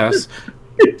guardhouse.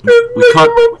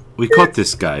 We caught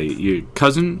this guy. Your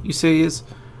cousin, you say he is?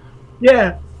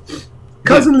 Yeah.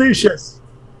 Cousin Lucius.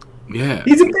 Yeah.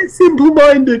 He's a bit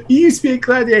simple-minded. He used to be a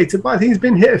gladiator, but I think he's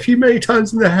been hit many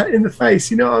times in the face.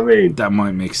 You know what I mean? That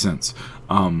might make sense.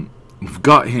 We've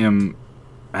got him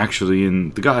actually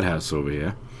in the guardhouse over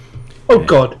here. Oh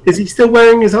God, is he still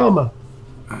wearing his armor?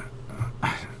 I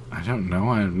don't know.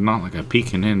 I'm not like I'm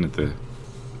peeking in at the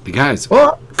guys.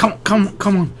 What? Come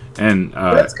on. And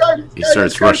Let's go. He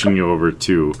starts rushing you over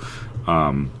to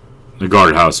the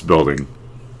guardhouse building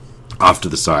off to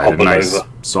the side. A nice,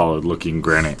 solid-looking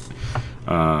granite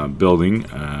building.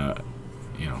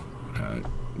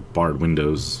 Barred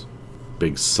windows,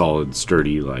 big, solid,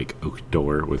 sturdy, like oak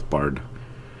door with barred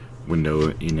window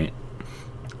in it.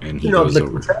 And he goes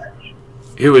over.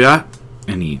 Here we are.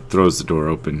 And he throws the door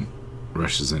open,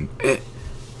 rushes in.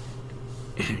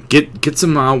 Get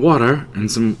some water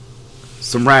and some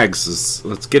rags.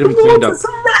 Let's get him cleaned up.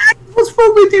 Some rags? What's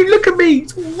wrong with you? Look at me.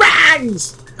 It's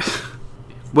rags.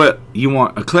 Well, you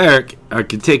want a cleric? I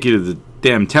could take you to the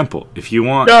damn temple if you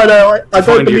want. No, I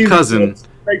don't believe your cousin.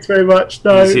 Thanks very much.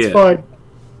 No, it's fine.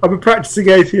 I'm a practicing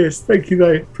atheist. Thank you,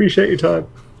 though. Appreciate your time.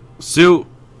 Sue,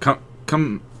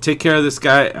 come take care of this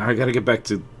guy. I gotta get back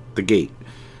to the gate.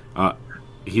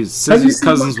 He says he's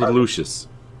cousins with Lucius.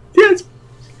 Yes.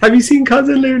 Have you seen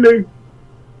Cousin Lulu?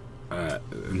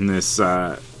 And this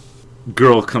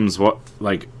girl comes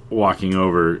walking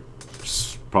over,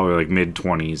 probably like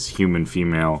mid-20s, human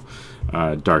female,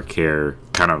 dark hair,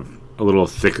 kind of a little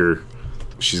thicker.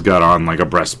 She's got on like a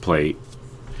breastplate.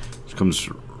 She comes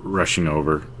rushing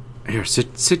over. Here,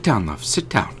 sit down, love. Sit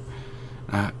down.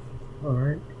 All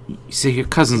right. You say you're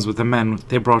cousins with the men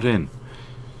they brought in.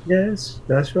 Yes,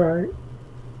 that's right.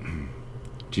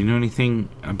 Do you know anything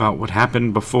about what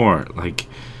happened before? Like,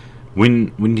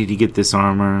 when did he get this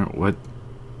armor?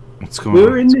 What's going on?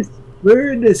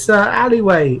 We're in this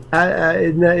alleyway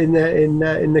in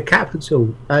the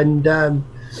capital, and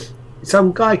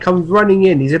some guy comes running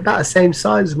in. He's about the same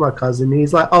size as my cousin.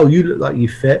 He's like, "Oh, you look like you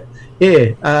fit.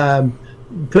 Here,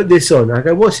 put this on." I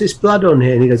go, "What's this blood on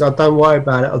here?" And he goes, "Oh, don't worry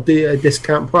about it. I'll do it at a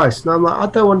discount price." And I'm like, "I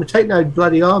don't want to take no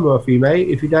bloody armor off you, mate,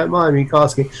 if you don't mind me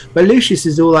asking." But Lucius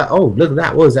is all like, "Oh, look at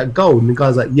that. What is that, gold?" And the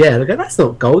guy's like, "Yeah." I go, "That's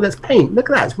not gold. That's paint. Look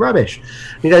at that. It's rubbish."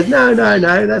 And he goes, No,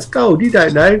 that's gold. You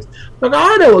don't know." I go,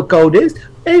 "I know what gold is.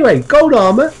 Anyway, gold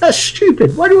armor, that's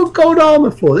stupid. Why do you want gold armor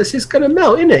for? This is going to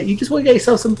melt, isn't it? You just want to get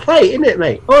yourself some plate, isn't it,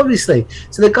 mate? Obviously.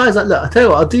 So the guy's like, look, I'll tell you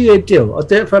what, I'll do you a deal. I'll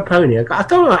do it for a pony. I go, I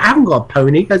don't know, I haven't got a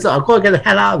pony. He goes, I've got to get the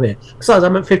hell out of here. Besides,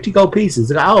 I'm at 50 gold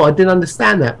pieces. I go, oh, I didn't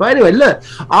understand that. But anyway, look,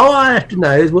 all I have to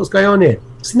know is what's going on here.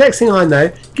 So next thing I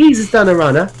know, Geezer's done a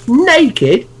runner,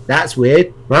 naked. That's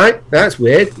weird, right? That's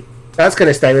weird. That's going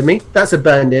to stay with me. That's a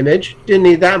burned image. Didn't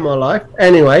need that in my life.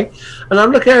 Anyway, and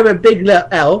I'm looking over at Big Little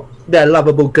L, their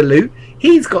lovable galoot.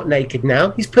 He's got naked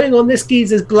now. He's putting on this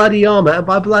geezer's bloody armor. And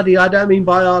by bloody, I don't mean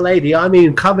by Our Lady. I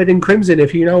mean covered in crimson,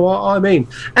 if you know what I mean.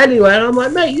 Anyway, and I'm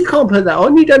like, mate, you can't put that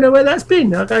on. You don't know where that's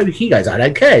been. He goes, I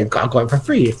don't care. I got it for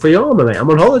free. Free armor, mate.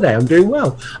 I'm on holiday. I'm doing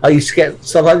well. I used to get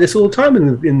stuff like this all the time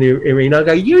in the arena. I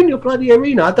go, you and your bloody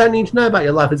arena. I don't need to know about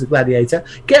your life as a gladiator.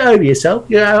 Get over yourself.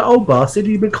 You're an old bastard.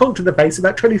 You've been conked to the face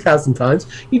about 20,000 times.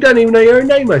 You don't even know your own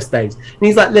name most days. And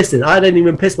he's like, listen, I don't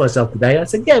even piss myself today. I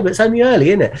said, yeah, but it's only early,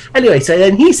 isn't it? Anyway, so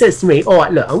then he says to me, all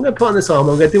right, look, I'm going to put on this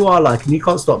armor. I'm going to do what I like, and you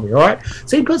can't stop me, all right?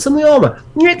 So he puts on the armor.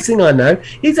 Next thing I know,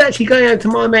 he's actually going out to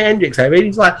my mate Hendrix over here.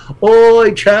 He's like,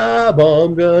 oi, chub,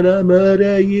 I'm going to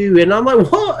murder you. And I'm like,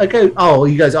 what? I go, oh,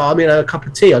 he goes, oh, I mean, a cup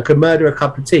of tea. I could murder a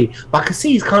cup of tea. But I can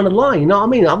see he's kind of lying, you know what I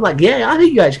mean? I'm like, yeah, I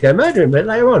think you actually go murder him a bit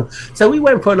later on. So we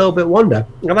went for a little bit of wander.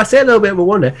 And I say a little bit of a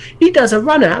wander. He does a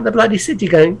run out of the bloody city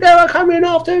going, they are coming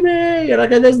after me. And I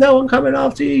go, there's no one coming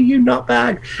after you, you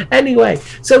nutbag. Anyway,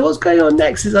 so what's going on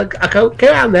next is I go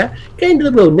out there, get into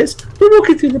the wilderness, we're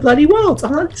walking through the bloody wilds.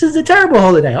 I'm like, this is a terrible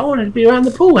holiday. I wanted to be around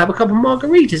the pool, have a couple of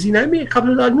margaritas, you know me, a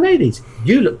couple of young ladies.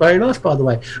 You look very nice, by the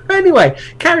way. But anyway,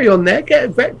 carry on there,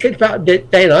 get about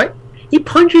daylight. He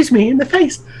punches me in the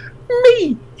face.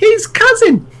 Me, his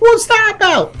cousin. What's that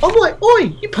about? I'm like,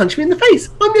 oi, you punched me in the face.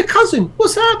 I'm your cousin.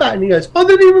 What's that about? And he goes, I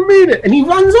didn't even mean it. And he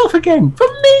runs off again from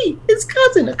me, his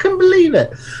cousin. I couldn't believe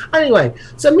it. Anyway,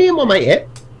 so me and my mate here,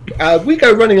 we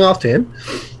go running after him.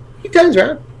 He turns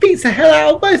around, beats the hell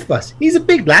out of both of us. He's a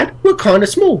big lad. We're kind of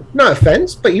small. No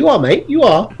offense, but you are, mate. You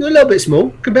are. You're a little bit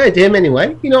small compared to him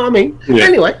anyway. You know what I mean? Yeah.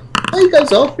 Anyway, he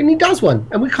goes off and he does one.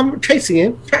 And we come chasing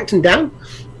him, tracked him down.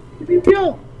 Here we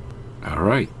are. All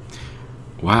right.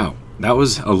 Wow. That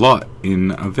was a lot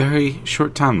in a very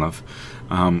short time, love.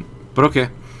 But okay.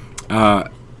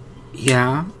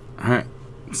 Yeah. All right.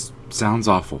 Sounds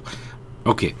awful.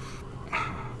 Okay.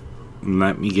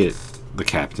 Let me get the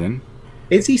captain.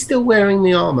 Is he still wearing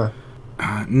the armor?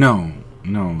 No,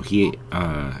 he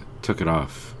took it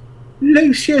off.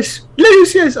 Lucius!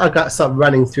 I got to start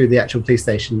running through the actual police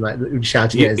station, like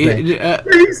shouting at his name.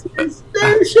 Lucius!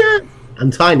 I'm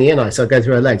tiny, ain't I? So I go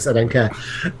through her legs. I don't care.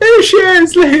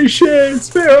 Lucius!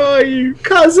 Where are you?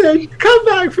 Cousin, come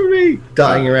back for me!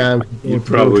 Darting around. You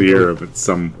probably hear him at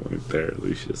some point there,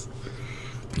 Lucius.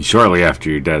 Shortly after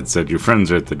your dad said your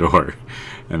friends are at the door,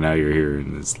 and now you're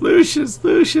hearing this,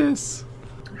 Lucius!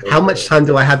 How much time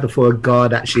do I have before a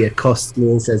guard actually accosts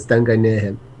me and says, don't go near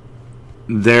him?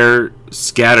 They're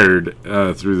scattered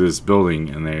through this building,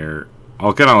 and they're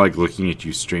all kind of like looking at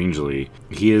you strangely.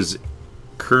 He is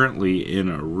currently in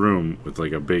a room with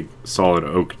like a big solid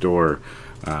oak door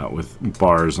with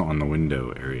bars on the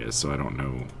window area, so I don't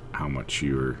know how much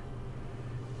you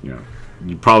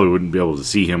probably wouldn't be able to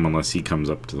see him unless he comes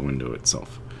up to the window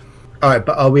itself. Alright,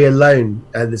 but are we alone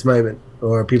at this moment?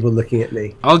 Or are people looking at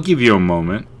me? I'll give you a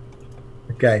moment.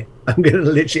 Okay. I'm going to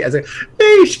literally, as a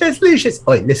Lucius.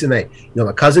 Oi, listen, mate. You're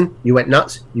my cousin. You went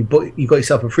nuts. You got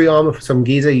yourself a free armor for some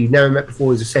geezer you never met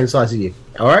before who's the same size as you.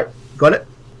 Alright? Got it?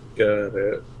 Got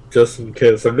it. Just in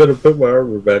case. I'm going to put my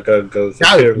armor back on because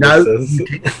No. You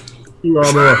take your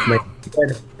armor off, mate.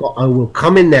 I will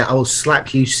come in there. I will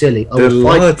slap you silly. I will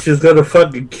fight. She's going to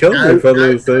fucking kill me for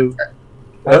those things.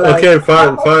 Okay,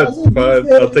 fine.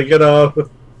 I'll take it off.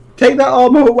 Take that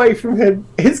armor away from him.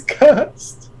 It's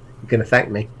cursed. You're going to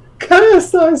thank me.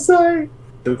 Cursed, I say.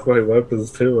 Took my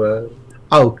weapons too, man.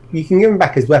 Oh, you can give him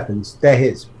back his weapons. They're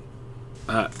his.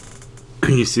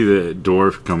 You see the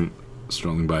dwarf come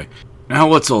strolling by. Now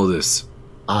what's all this?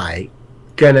 I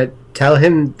gonna tell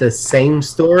him the same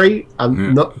story.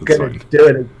 I'm not gonna do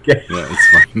it again. Yeah, it's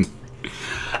fine.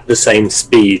 At the same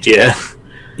speed, yeah.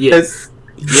 Yes.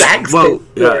 Exact same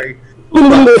story. We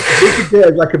could do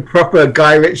it like a proper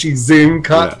Guy Ritchie zoom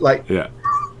cut, Yeah.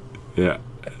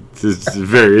 There's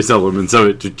various elements of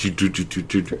it.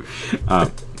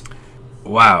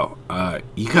 Wow.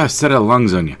 You got a set of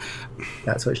lungs on you.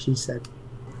 That's what she said.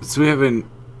 So we have an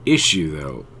issue,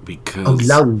 though, because... Oh,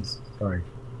 lungs. Sorry.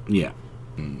 Yeah.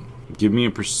 Give me a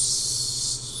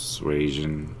persuasion,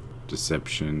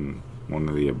 deception, one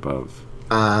of the above.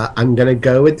 I'm going to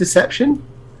go with deception.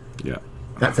 Yeah.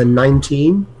 That's a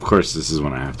 19. Of course, this is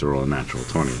when I have to roll a natural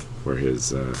 20 for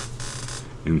his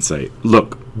insight.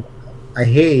 Look. I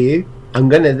hear you. I'm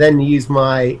going to then use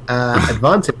my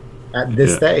advantage at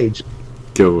this stage.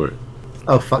 Go for it.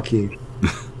 Oh, fuck you.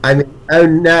 I mean, oh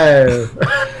no.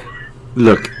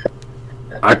 Look,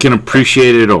 I can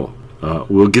appreciate it all.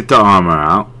 We'll get the armor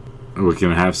out. We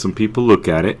can have some people look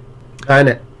at it. Earn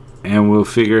it. And we'll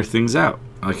figure things out.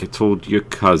 Like I told your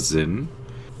cousin,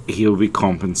 he'll be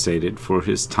compensated for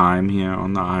his time here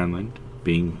on the island,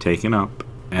 being taken up,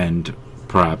 and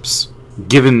perhaps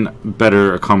given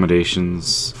better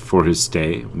accommodations for his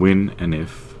stay when and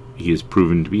if he is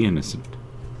proven to be innocent.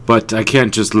 But I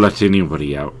can't just let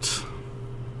anybody out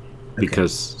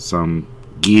because some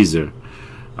geezer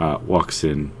walks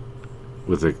in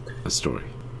with a story.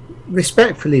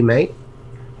 Respectfully, mate,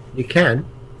 you can.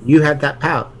 You have that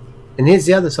power. And here's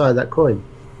the other side of that coin.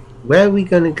 Where are we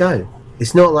going to go?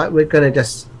 It's not like we're going to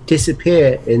just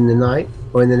disappear in the night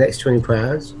or in the next 24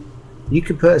 hours. You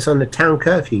could put us on the town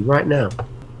curfew right now.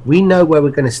 We know where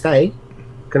we're going to stay.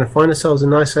 Going to find ourselves a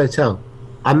nice hotel.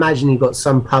 I imagine you've got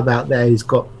some pub out there who's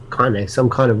got some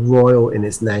kind of royal in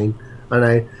its name. I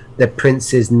know, the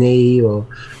Prince's Knee or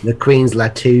the Queen's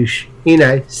Latouche. You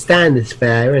know, standard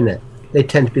fare, isn't it? They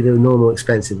tend to be the normal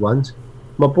expensive ones.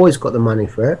 My boy's got the money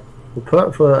for it. We'll put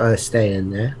up for a stay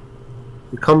in there.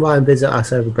 You come by and visit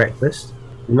us over breakfast.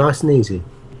 Nice and easy.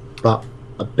 But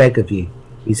I beg of you,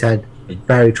 he's had a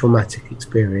very traumatic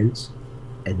experience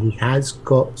and he has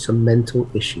got some mental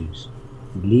issues.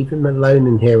 You leave him alone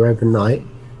in here overnight,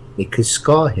 it could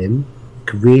scar him. It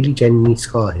could really genuinely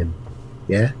scar him.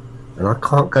 Yeah? And I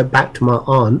can't go back to my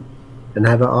aunt and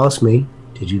have her ask me,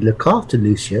 did you look after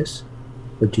Lucius?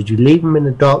 Or did you leave him in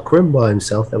a dark room by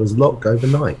himself that was locked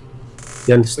overnight?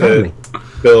 You understand me?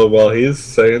 Bill, while he's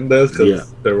saying this,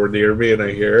 because they were near me and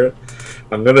I hear it,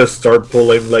 I'm going to start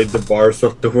pulling, like, the bars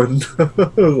off the window.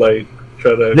 Like,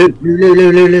 try to...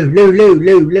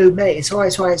 Lou, mate, it's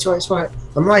alright.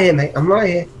 I'm right here, mate. I'm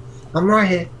right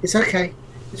here. It's okay.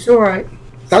 It's alright.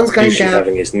 Sun's going down. He's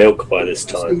having his milk by this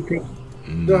time.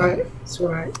 It's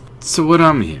alright. So what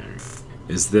I'm hearing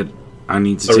is that I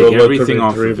need to take everything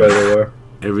off of him.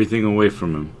 Everything away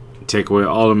from him. Take away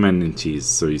all amenities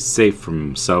so he's safe from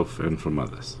himself and from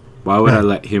others. Why would I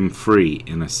let him free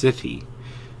in a city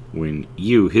when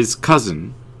you, his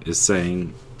cousin, is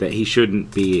saying that he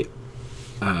shouldn't be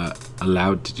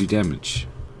allowed to do damage?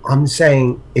 I'm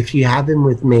saying if you have him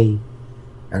with me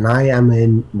and I am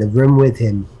in the room with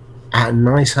him at a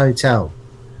nice hotel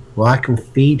where I can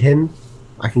feed him,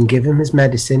 I can give him his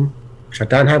medicine, which I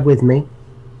don't have with me,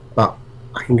 but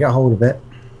I can get hold of it.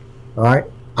 Alright?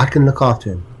 I can look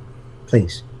after him.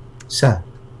 Please. Sir,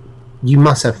 you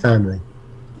must have family.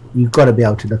 You've got to be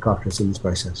able to look after us in this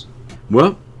process.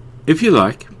 Well, if you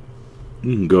like,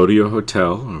 you can go to your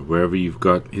hotel or wherever you've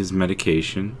got his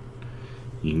medication.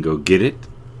 You can go get it,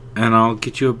 and I'll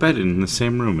get you a bed in the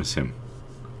same room as him.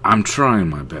 I'm trying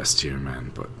my best here,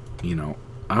 man, but, you know,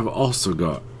 I've also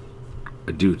got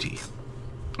a duty,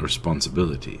 a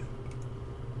responsibility.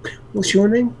 What's your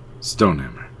name?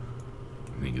 Stonehammer,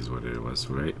 I think is what it was,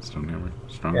 right? Stonehammer?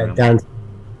 Stronghammer? Yeah,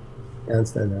 Dan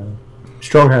Stonehammer.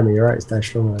 Stronghammer, you're right, it's Dan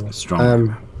Stronghammer.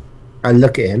 Stronghammer. I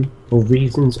look at him, for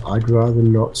reasons I'd rather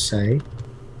not say.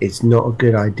 It's not a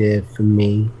good idea for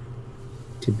me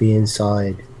to be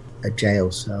inside a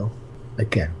jail cell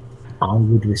again. I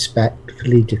would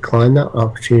respectfully decline that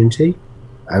opportunity,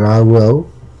 and I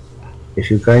will, if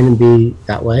you're going to be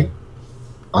that way,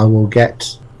 I will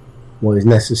get what is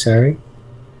necessary.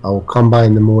 I will come by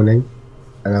in the morning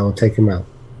and I will take him out.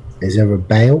 Is there a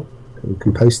bail that we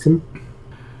can post him?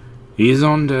 He is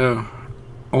under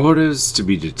orders to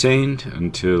be detained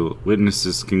until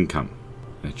witnesses can come.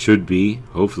 It should be,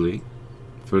 hopefully,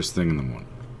 first thing in the morning.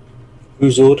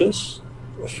 Whose orders?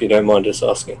 If you don't mind us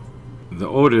asking. The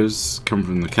orders come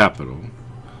from the capital,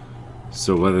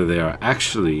 so whether they are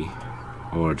actually,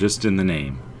 or just in the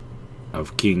name,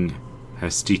 of King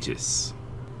Hestitis,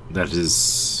 that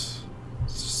is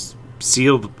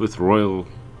sealed with royal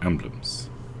emblems.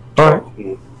 Alright.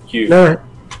 Alright,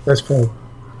 that's fine.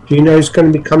 Do you know who's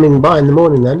going to be coming by in the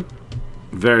morning then?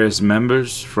 Various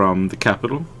members from the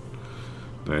capital.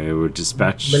 They were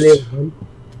dispatched,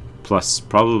 plus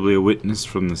probably a witness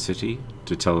from the city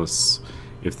to tell us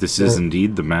if this is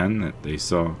indeed the man that they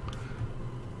saw.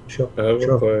 Sure. I have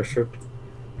a question.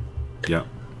 Yeah.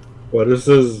 What is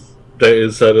the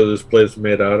inside of this place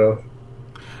made out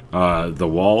of? The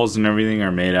walls and everything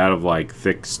are made out of like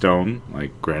thick stone,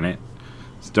 like granite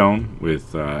stone,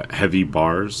 with heavy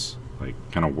bars, like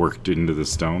kind of worked into the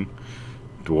stone.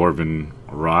 Dwarven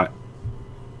wrought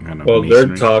kind of masonry.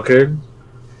 They're talking.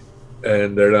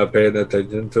 and they're not paying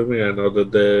attention to me, I know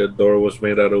that the door was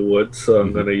made out of wood, so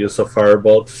I'm gonna use a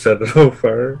fireball to set it on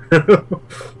fire.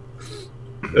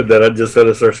 And then I'm just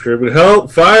gonna start screaming,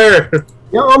 "Help! Fire!"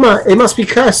 Your armor, it must be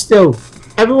cursed still.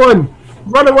 Everyone,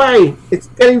 run away! It's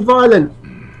getting violent.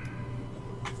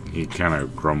 He kind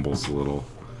of grumbles a little,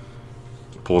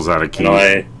 pulls out a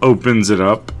key, opens it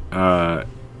up.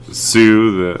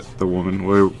 Sue, the woman,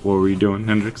 what were you doing,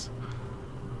 Hendrix?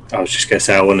 I was just going to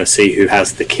say I want to see who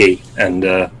has the key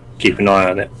and keep an eye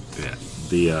on it.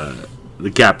 Yeah,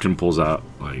 the captain pulls out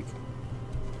like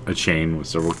a chain with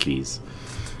several keys.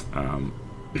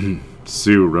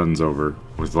 Sue runs over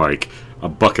with like a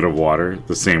bucket of water,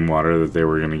 the same water that they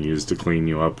were going to use to clean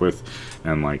you up with,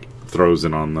 and like throws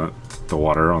it on the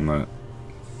water on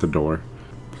the door.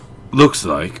 Looks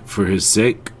like, for his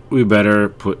sake, we better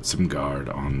put some guard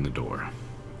on the door.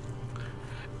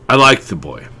 I like the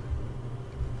boy,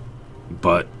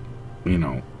 but, you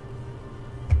know,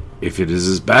 if it is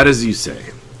as bad as you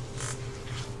say,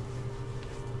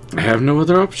 I have no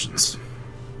other options.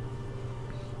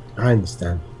 I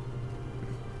understand.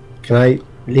 Can I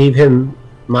leave him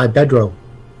my bedroll?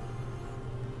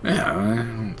 Yeah, I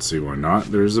don't see why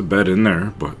not. There's a bed in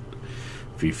there, but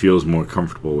if he feels more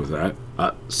comfortable with that.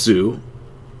 Sue,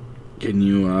 can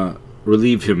you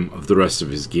relieve him of the rest of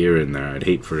his gear in there? I'd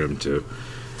hate for him to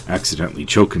accidentally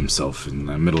choke himself in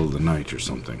the middle of the night or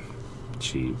something.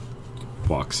 She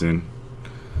walks in,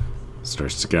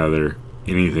 starts to gather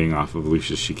anything off of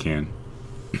Lucius she can.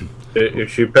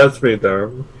 If she pets me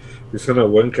down, he's gonna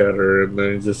wink at her, and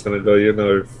then he's just gonna go, you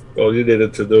know, if all you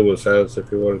needed to do was ask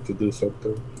if you wanted to do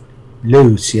something.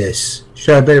 Lucius,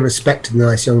 show a bit of respect to the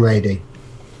nice young lady.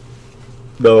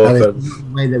 No That offense. is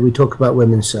the way that we talk about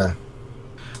women, sir.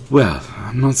 Well,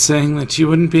 I'm not saying that she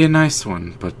wouldn't be a nice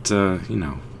one, but, you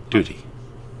know, duty.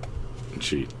 And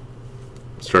she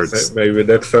starts Maybe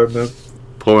next time then.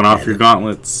 pulling off your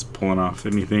gauntlets, pulling off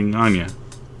anything on you.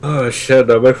 Oh shit,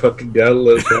 now my fucking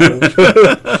gauntlets.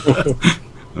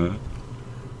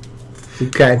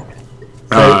 Okay.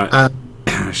 So,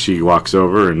 She walks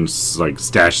over and like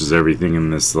stashes everything in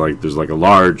this, like, there's like a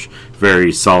large,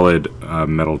 very solid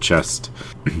metal chest,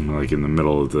 like in the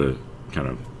middle of the kind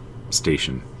of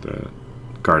station, the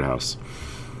guardhouse.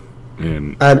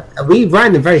 And are we right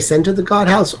in the very center of the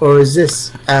guardhouse, or is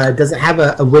this? Does it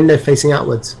have a window facing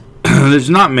outwards? there's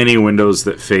not many windows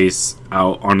that face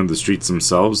out onto the streets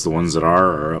themselves. The ones that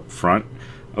are up front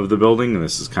of the building, and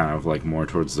this is kind of like more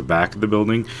towards the back of the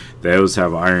building. They always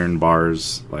have iron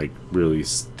bars, like really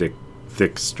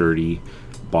thick, sturdy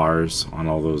bars on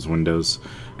all those windows.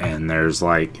 And there's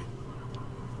like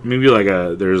maybe like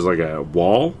a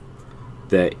wall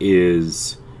that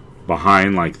is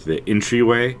behind like the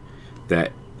entryway,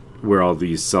 that where all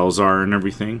these cells are and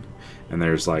everything. And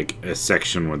there's like a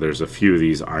section where there's a few of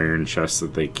these iron chests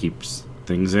that they keep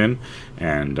things in,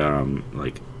 and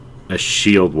like a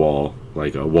shield wall,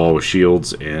 like a wall with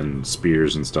shields and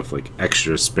spears and stuff, like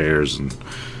extra spares, and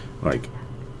like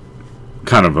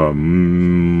kind of a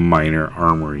minor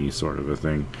armory sort of a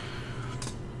thing.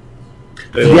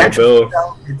 The actual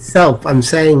cell itself, I'm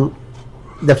saying,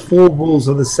 the four walls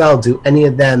of the cell, do any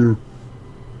of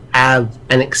have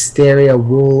an exterior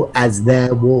wall as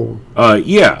their wall?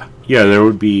 Yeah, there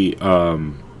would be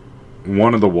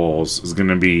one of the walls is going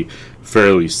to be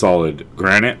fairly solid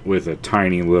granite with a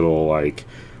tiny little, like,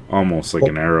 almost like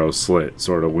an arrow slit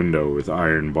sort of window with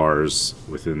iron bars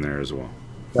within there as well.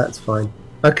 That's fine.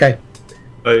 Okay.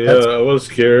 I was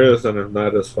curious, and if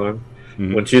not, it's fine.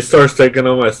 Mm-hmm. When she starts taking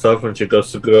all my stuff, when she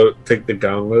goes to go take the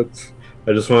gauntlets,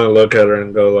 I just want to look at her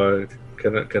and go like,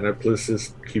 "Can I please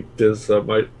just keep this?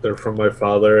 They're from my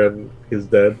father, and he's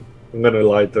dead." I'm gonna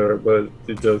lie to her, but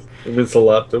it means a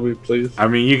lot to me, please. I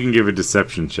mean, you can give a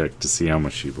deception check to see how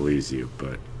much she believes you,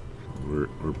 but we're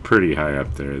pretty high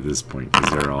up there at this point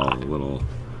because they're all a little.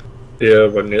 Yeah,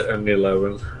 but I'm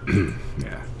 11.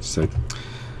 Yeah, so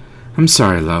I'm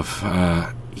sorry, love.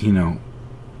 You know,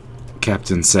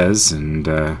 Captain says, and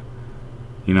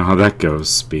you know how that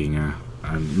goes, being a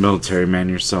military man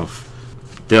yourself.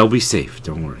 They'll be safe,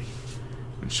 don't worry.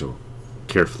 And she'll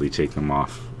carefully take them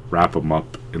off, wrap them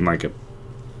up in like a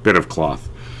bit of cloth,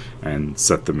 and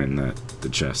set them in the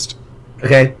chest.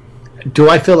 Okay. Do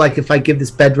I feel like if I give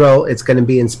this bedroll, it's going to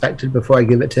be inspected before I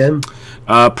give it to him?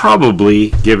 Probably,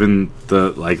 given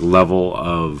the like level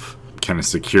of kind of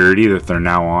security that they're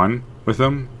now on with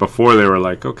them. Before they were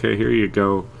like, okay, here you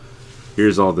go,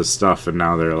 here's all this stuff, and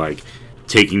now they're like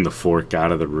taking the fork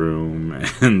out of the room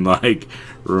and like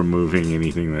removing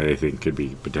anything that they think could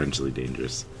be potentially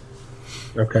dangerous.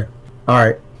 Okay. All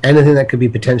right. Anything that could be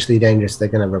potentially dangerous, they're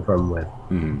going to have a problem with.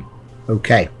 Mm-hmm.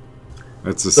 Okay.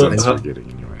 That's the sense we're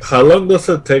getting anyway. How long does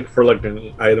it take for like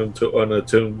an item to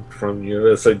unattune from you?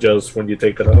 Is it just when you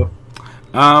take it off?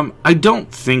 I don't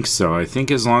think so. I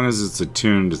think as long as it's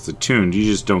attuned, it's attuned. You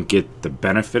just don't get the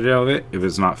benefit of it if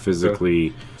it's not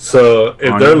physically. So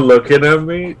if they're looking at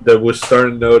me, they will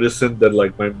start noticing that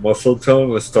like my muscle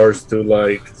tone starts to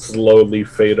like slowly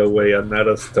fade away, and not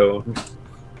a tone.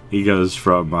 He goes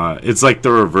from it's like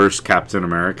the reverse Captain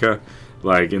America.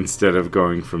 Like instead of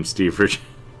going from Steve Rich,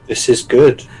 this is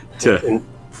good. To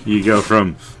you go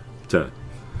from to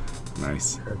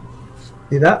nice.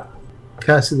 See that?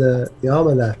 Curse of the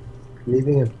armor there,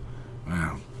 leaving him.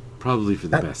 Wow, probably for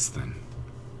the best then.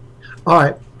 All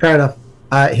right, fair enough.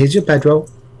 Here's your bedroll.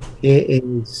 Here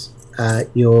is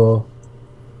your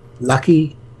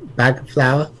lucky bag of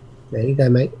flour. There you go,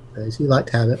 mate. As you like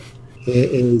to have it. Here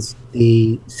is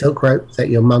the silk rope that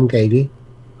your mum gave you.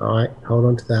 All right, hold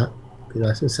on to that. Be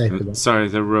nice and safe with it. Sorry,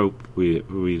 the rope we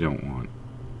don't want.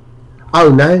 Oh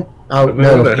no! Oh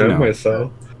no! I have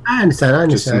myself. I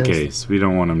understand. Just in case. We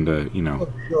don't want him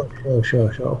to,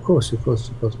 Sure. Of course.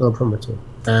 No problem at all.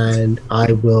 And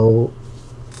I will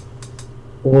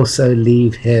also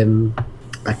leave him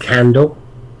a candle.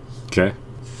 Okay.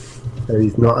 So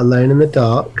he's not alone in the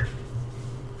dark.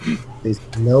 There's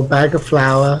no bag of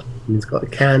flour. And he's got a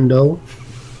candle.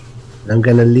 And I'm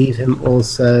going to leave him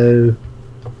also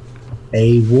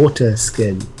a water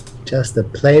skin. Just a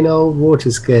plain old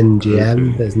water skin, GM.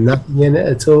 Okay. There's nothing in it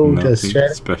at all. Nothing just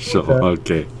straight special. water.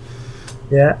 Okay.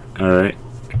 Yeah. All right.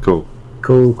 Cool.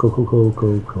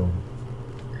 Cool.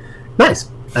 Nice.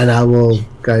 And I will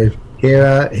go,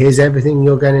 here's everything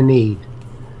you're going to need.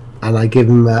 And I give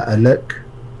him a look,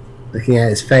 looking at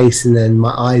his face, and then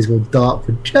my eyes will dart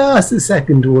for just a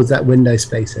second towards that window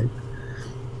spacing.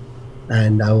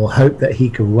 And I will hope that he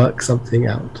can work something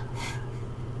out.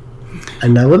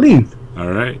 And I will leave.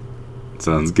 All right.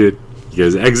 Sounds good. You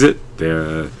guys exit.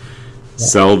 The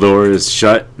cell door is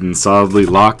shut and solidly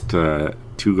locked. 2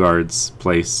 guards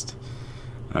placed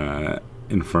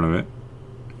in front of it.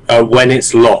 When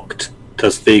it's locked,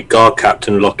 does the guard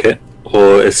captain lock it,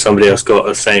 or has somebody else got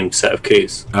the same set of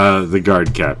keys? The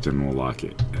guard captain will lock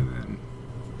it. And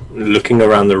then, looking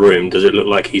around the room, does it look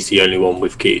like he's the only one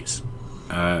with keys?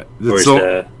 Or is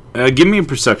there... give me a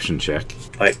perception check.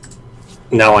 Like,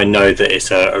 now I know that it's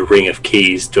a ring of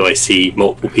keys. Do I see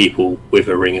multiple people with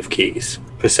a ring of keys?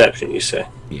 Perception, you say?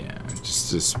 Yeah,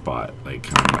 just to spot like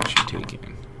how much you take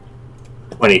in.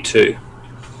 22.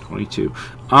 22.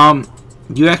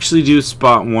 You actually do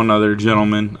spot one other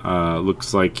gentleman.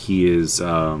 Looks like he is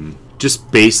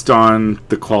just based on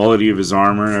the quality of his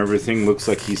armor and everything. Looks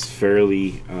like he's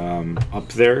fairly up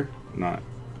there. Not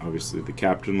obviously the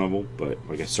captain level, but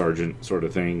like a sergeant sort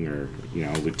of thing, or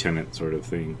lieutenant sort of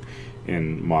thing.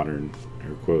 In modern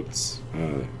air quotes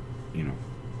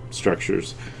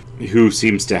structures, who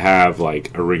seems to have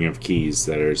like a ring of keys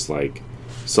that is like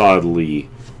solidly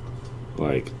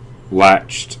like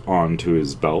latched onto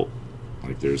his belt.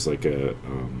 Like there's like a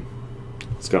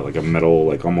it's got like a metal,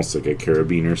 like almost like a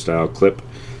carabiner style clip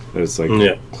that's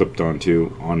like clipped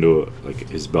onto like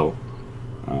his belt,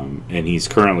 and he's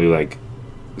currently like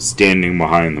standing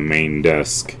behind the main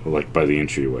desk, like by the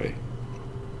entryway.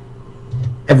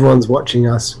 Everyone's watching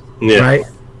us, right?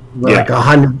 Like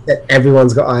 100%.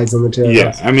 Everyone's got eyes on the two of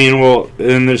us. I mean, well,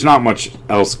 and there's not much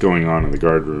else going on in the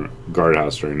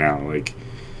guardhouse right now. Like,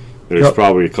 there's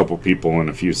probably a couple people in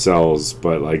a few cells,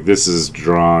 but like this has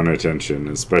drawn attention,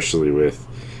 especially with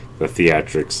the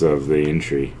theatrics of the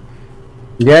entry.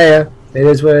 Yeah, it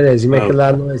is what it is. You make a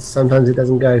loud noise. Sometimes it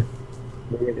doesn't go.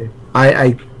 What are you gonna do?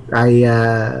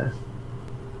 I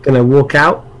gonna walk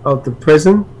out of the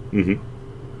prison. Mm-hmm.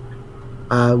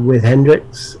 With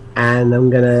Hendrix, and I'm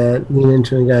gonna lean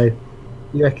into him and go,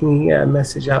 you reckon you can get a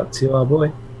message out to our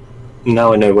boy?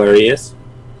 Now I know where he is.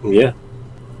 Yeah.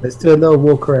 Let's do a little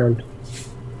walk around.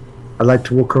 I'd like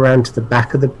to walk around to the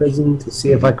back of the prison to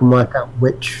see if I can work out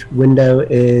which window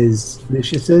is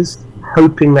Lucius's,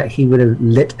 hoping that he would have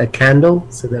lit a candle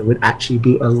so there would actually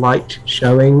be a light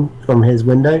showing from his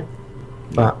window.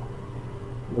 But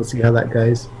we'll see how that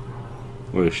goes.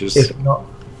 Lucius. If not,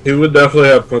 he would definitely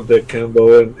have put the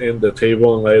candle in the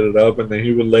table and light it up, and then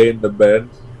he would lay in the bed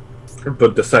and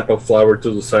put the sack of flour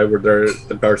to the side where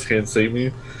the guards can't see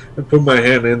me, and put my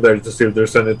hand in there to see if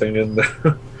there's anything in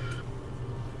there.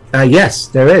 Yes,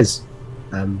 there is.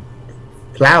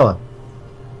 Flour.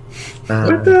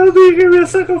 What the hell do you give me a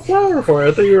sack of flour for?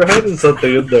 I thought you were hiding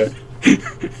something in there.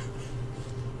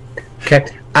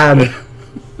 Okay. Are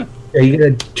you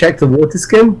going to check the water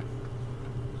skin?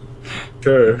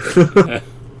 Sure.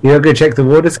 You're not going to check the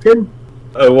water skin?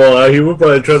 Well, he would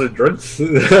probably try to drink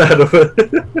out of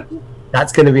it.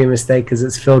 That's going to be a mistake because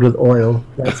it's filled with oil.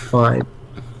 That's fine.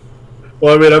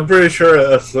 Well, I mean, I'm pretty sure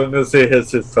as soon as he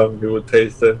hits his tongue, he would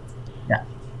taste it. Yeah.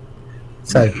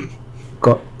 So,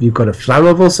 you've got a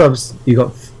flammable substance. You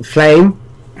got flame,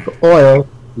 oil,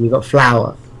 and you got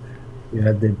flour. You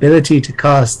have the ability to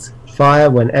cast fire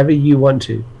whenever you want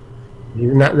to.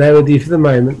 Even that there with you for the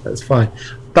moment. That's fine.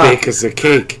 But bake us a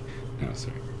cake. No,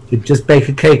 sorry. You could just bake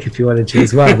a cake if you wanted to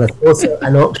as well. That's also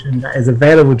an option that is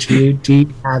available to you. Do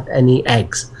you have any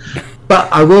eggs?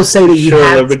 But I will say that you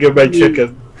let me get my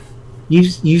chicken.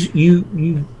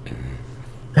 You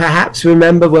perhaps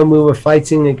remember when we were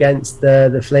fighting against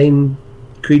the flame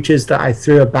creatures that I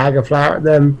threw a bag of flour at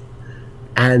them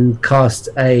and cast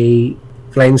a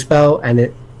flame spell and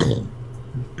it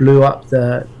blew up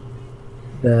the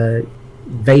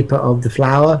vapor of the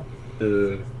flour,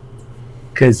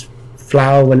 because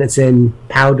flour, when it's in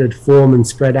powdered form and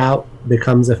spread out,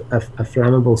 becomes a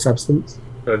flammable substance.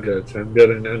 I got you. I'm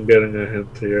getting a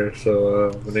hint here,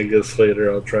 so when it gets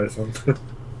later, I'll try something.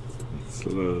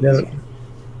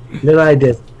 No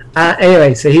idea.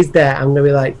 Anyway, so he's there. I'm gonna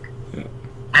be like,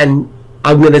 and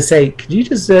I'm gonna say, could you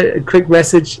just a quick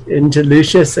message into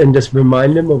Lucius and just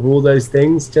remind him of all those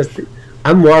things?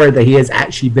 I'm worried that he has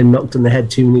actually been knocked on the head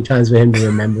too many times for him to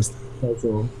remember stuff. That's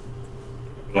all.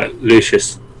 Right,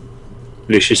 Lucius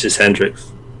is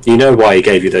Hendrix. You know why he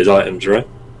gave you those items, right?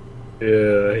 Yeah,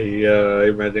 I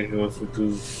imagine he wants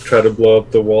to try to blow up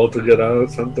the wall to get out or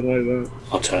something like that.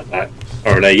 I'll turn back.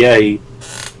 Alright, yeah, he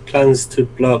plans to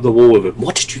blow up the wall with him.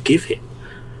 What did you give him?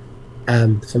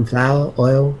 Some flour,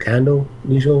 oil, candle,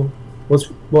 usual.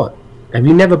 What? Have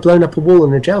you never blown up a wall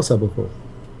in a jail cell before?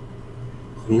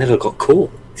 I've never got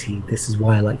caught. See, this is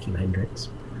why I like you, Hendrix.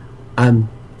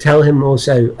 Tell him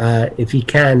also, if he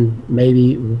can,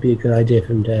 maybe it would be a good idea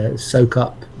for him to soak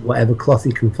up whatever cloth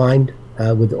he can find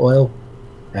with the oil,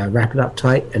 wrap it up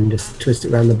tight, and just twist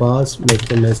it around the bars, make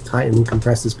them as tight and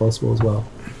compressed as possible as well.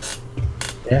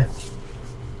 Yeah.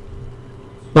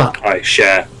 But I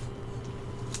share.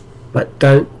 But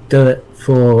don't do it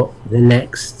for the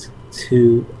next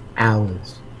 2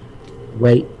 hours.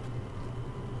 Wait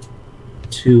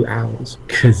 2 hours,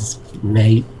 because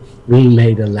we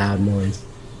made a loud noise.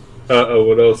 I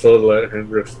would also let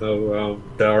Hendrix know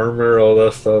the armor, all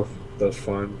that stuff, that's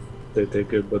fine. They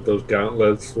take it, but those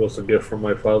gauntlets was a gift from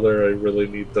my father. I really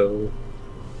need those.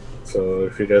 So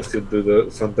if you guys could do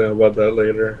something about that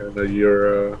later, I know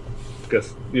you're,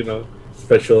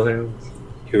 special hands.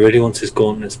 He really wants his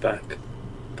gauntlets back,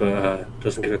 but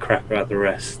doesn't give a crap about the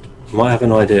rest. I might have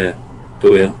an idea,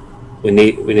 but we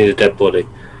need a dead body.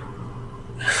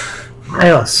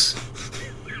 Miles,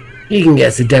 you can get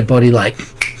us a dead body like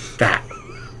that.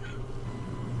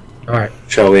 All right.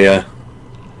 Shall we? Yeah,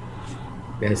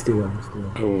 let's do one.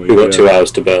 Oh, We've got 2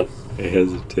 hours to burn. I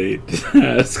hesitate to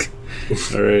ask.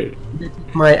 All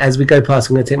right. As we go past,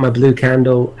 I'm going to take my blue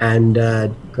candle and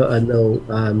put a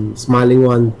little smiling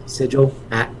one sigil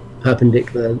at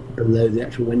perpendicular below the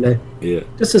actual window. Yeah.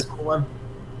 Just a small one.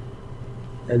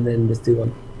 And then just do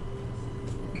one.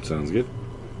 Sounds good.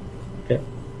 Okay.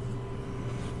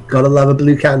 Gotta love a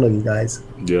blue candle, you guys.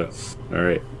 Yeah. All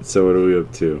right. So what are we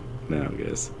up to now,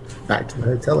 guys? Back to the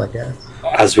hotel, I guess.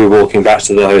 As we're walking back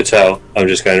to the hotel, I'm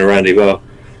just going to Randy. Well,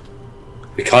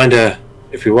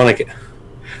 if we want to get,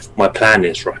 my plan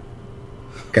is right.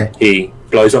 Okay. He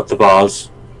blows up the bars.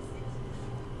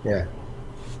 Yeah.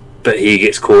 But he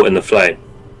gets caught in the flame.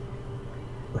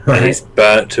 Right. And he's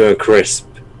burnt to a crisp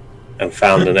and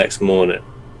found the next morning.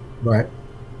 Right.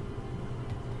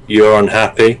 You're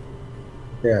unhappy.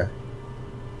 Yeah.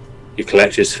 You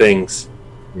collect his things.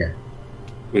 Yeah.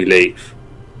 We leave.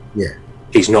 Yeah.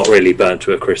 He's not really burnt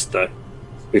to a crisp though.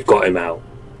 We've got him out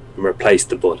and replaced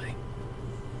the body.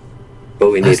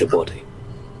 But we need a body.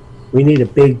 We need a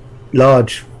big,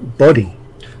 large body.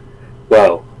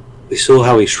 Well, we saw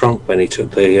how he shrunk when he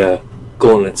took the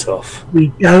gauntlets off. We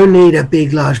don't need a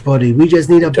big, large body. We just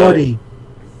need a body.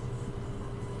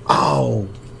 Oh,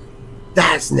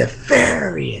 that's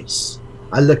nefarious.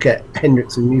 I look at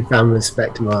Hendrix with newfound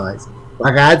respect in my eyes.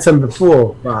 Like I had some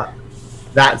before, but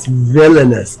that's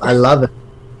villainous. I love it.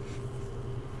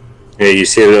 Yeah, you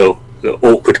see a little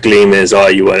awkward gleam in his eye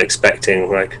you weren't expecting.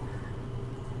 Like,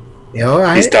 you all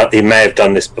right? He may have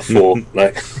done this before.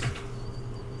 Like,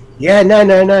 yeah, no.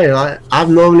 Like, I've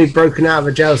normally broken out of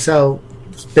a jail cell,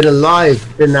 been alive,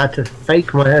 been able to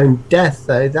fake my own death.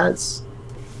 Though that's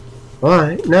all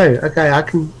right. No, okay, I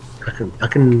can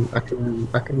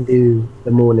do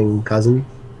the morning cousin.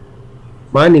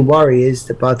 My only worry is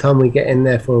that by the time we get in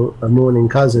there for a morning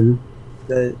cousin,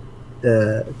 the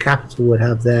capital would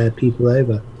have their people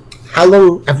over. How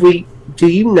long have we? Do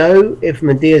you know if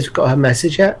Medea's got her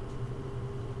message yet?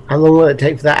 How long will it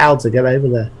take for that owl to get over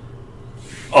there?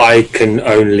 I can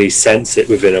only sense it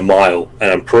within a mile,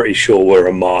 and I'm pretty sure we're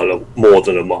more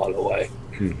than a mile away.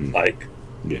 Mhm. Like,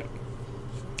 Yeah.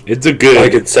 It's a good... I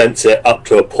could sense it up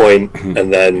to a point,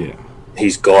 and then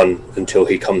he's gone until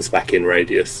he comes back in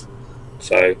radius.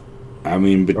 So, I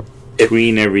mean,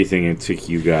 between everything, it took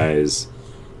you guys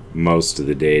most of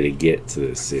the day to get to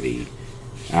the city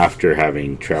after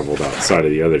having traveled outside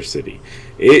of the other city.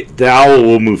 The owl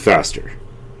will move faster.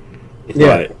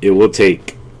 But it will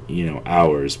take,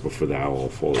 hours before the owl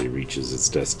fully reaches its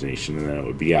destination, and then it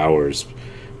would be hours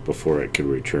before it could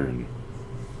return.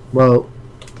 Well,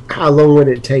 how long would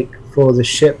it take for the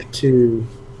ship to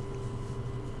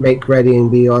make ready and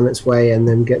be on its way and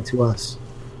then get to us?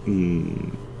 I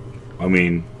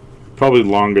mean, probably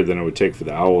longer than it would take for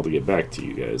the owl to get back to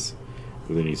you guys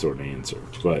with any sort of answer.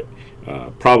 But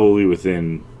probably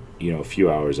within, a few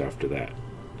hours after that.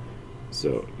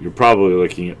 So you're probably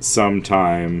looking at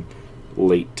sometime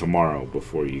late tomorrow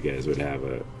before you guys would have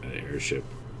an airship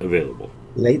available.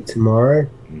 Late tomorrow?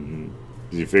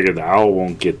 Because you figure the owl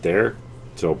won't get there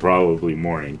till probably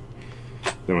morning.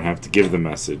 Then we'll have to give the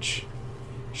message.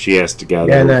 She has to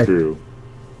gather the crew,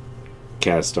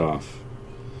 cast off,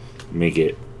 make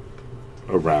it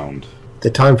around. The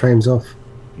time frame's off.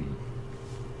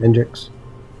 Hendrix.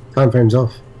 Time frame's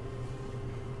off.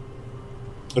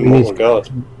 in what regard?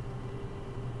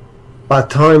 By the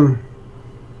time...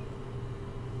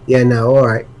 Yeah, no,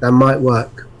 alright. That might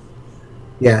work.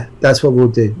 Yeah, that's what we'll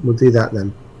do. We'll do that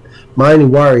then. My only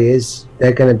worry is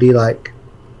they're going to be like,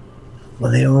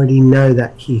 well, they already know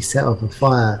that he set off a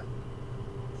fire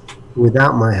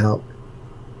without my help.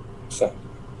 So,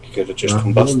 you could have just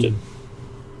combusted.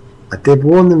 I did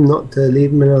warn them not to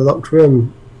leave him in a locked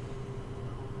room.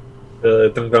 I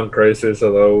think I'm crazy,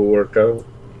 so that will work out.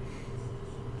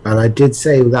 And I did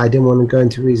say that I didn't want to go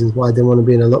into reasons why I didn't want to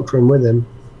be in a locked room with him.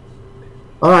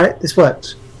 Alright, this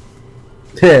works.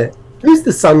 Who's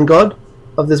the sun god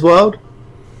of this world?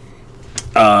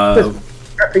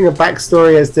 Prepping a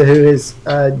backstory as to who his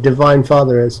divine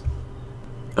father is.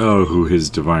 Oh, who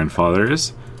his divine father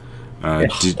is?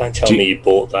 Don't tell me you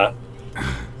bought that.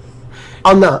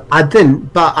 Oh no, I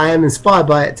didn't, but I am inspired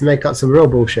by it to make up some real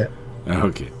bullshit.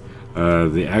 Okay.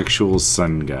 The actual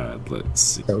sun god, let's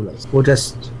see. So we'll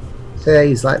just say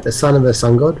he's like the son of a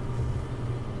sun god.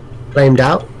 Flamed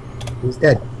out. He's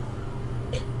dead.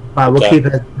 Alright, we'll keep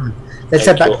it. Let's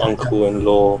head back. Your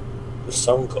uncle-in-law, the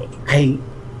sun god. Hey,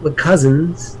 we're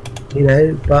cousins,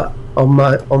 but on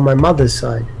my mother's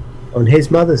side. On his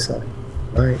mother's side.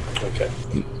 Right. Okay.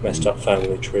 Messed up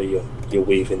family tree you're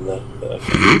weaving there.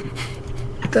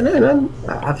 I don't know, man.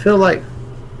 I feel like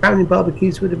family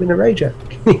barbecues would have been a rager.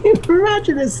 Can you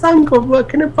imagine a sun god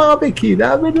working a barbecue?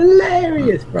 That would have been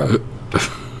hilarious, bro.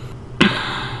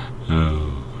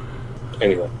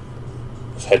 Anyway,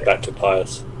 let's head back to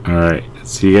Pius. Alright,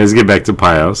 so you guys get back to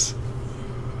Pios.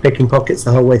 Picking pockets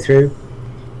the whole way through.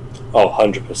 Oh,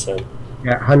 100%.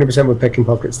 Yeah, 100% we're picking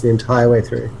pockets the entire way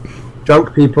through.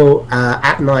 Drunk people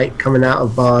at night coming out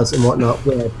of bars and whatnot,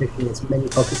 we're picking as many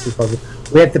pockets as possible.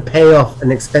 We have to pay off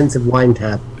an expensive wine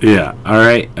tab. Yeah,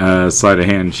 alright. Sleight of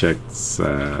hand checks,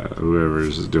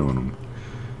 whoever's doing them.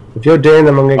 If you're doing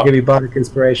them, I'm going to give you bardic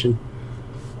inspiration.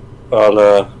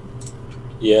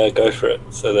 Yeah, go for it.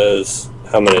 So there's,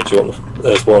 how many do you want?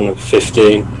 There's one of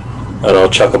 15, and I'll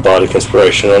chuck a bardic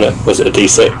inspiration on it. Was it a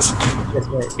d6? Yes,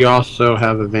 mate. You also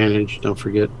have advantage, don't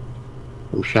forget,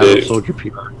 from Shadow Soldier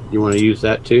people. You want to use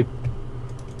that too?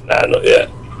 Nah, not yet.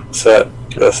 So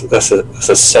that's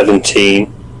a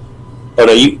 17. Oh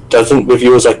no, doesn't with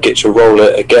yours I get to roll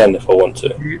it again if I want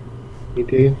to. You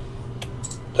do?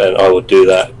 Then I will do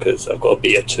that because I've got to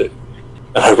be a 2.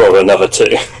 And I roll another 2.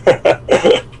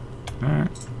 Alright.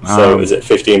 So is it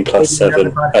 15 plus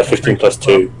 7? 15 plus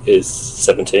 2 is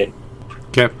 17.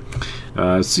 Okay.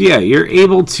 So yeah, you're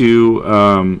able to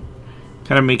kind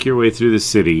of make your way through the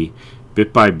city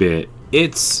bit by bit.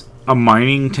 It's a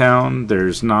mining town.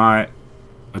 There's not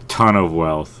a ton of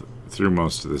wealth through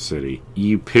most of the city.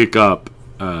 You pick up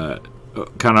kind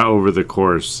of over the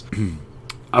course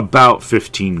about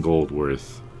 15 gold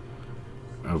worth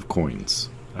of coins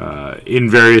in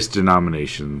various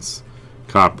denominations.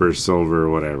 Copper, silver,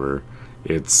 whatever.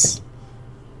 It's,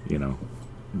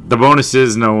 the bonus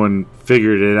is no one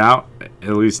figured it out,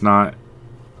 at least not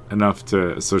enough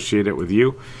to associate it with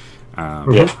you.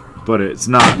 But it's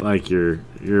not like you're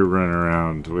running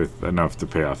around with enough to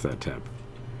pay off that tab.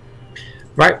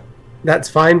 Right, that's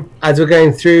fine. As we're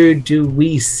going through, do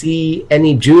we see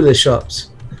any jeweler shops?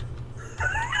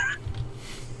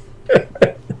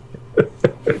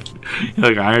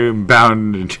 Like, I am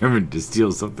bound and determined to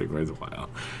steal something worthwhile.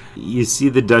 You see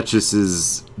the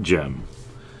Duchess's gem.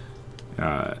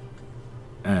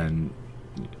 And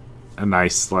a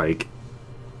nice, like,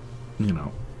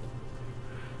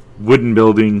 wooden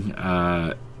building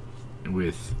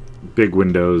with big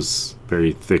windows,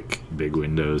 very thick big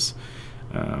windows,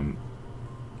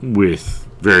 with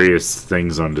various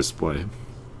things on display.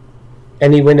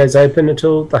 Any windows open at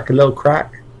all? Like a little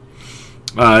crack?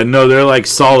 No, they're like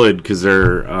solid because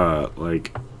they're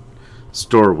like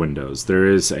store windows. There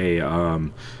is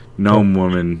a gnome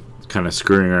woman kind of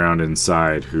screwing around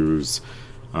inside who's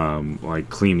like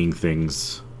cleaning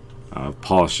things,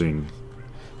 polishing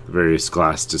various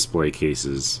glass display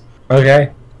cases.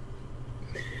 Okay.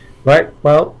 Right,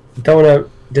 well, don't want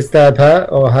to disturb her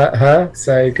or hurt her,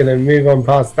 so gonna move on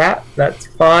past that. That's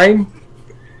fine.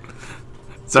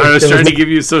 Sorry, I was trying to give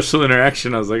you social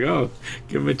interaction. I was like, oh,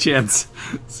 give him a chance.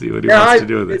 See what he wants to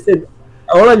do with it.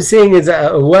 All I'm seeing is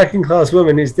a working class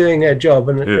woman who's doing her job,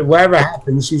 and wherever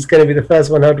happens, she's going to be the first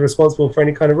one held responsible for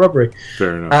any kind of robbery.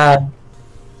 Fair enough.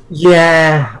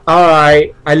 Yeah,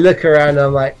 alright. I look around and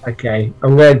I'm like, okay,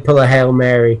 I'm going to pull a Hail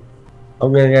Mary.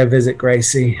 I'm going to go visit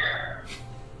Gracie.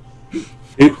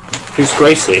 Who's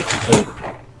Gracie?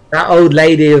 That old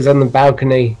lady who's on the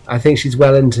balcony. I think she's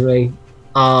well into me.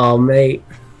 Oh, mate.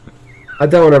 I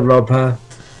don't want to rob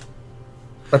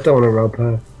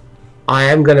her. I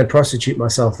am going to prostitute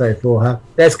myself, though, for her.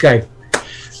 Let's go.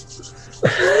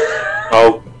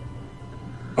 I'll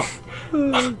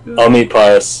meet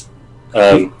Pius.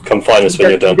 Come find us when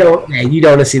you're done. You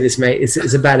don't want to see this, mate.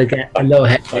 It's about to get a little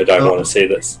hectic. I don't want to see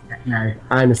this. No,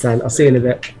 I understand. I'll see you in a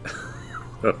bit.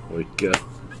 Oh, my God.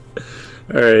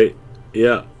 All right.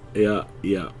 Yeah.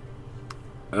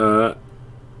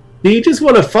 Do you just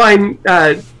want to find,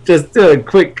 just do a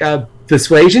quick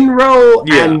persuasion roll?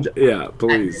 Yeah,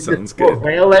 please. Sounds good.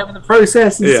 Rail over the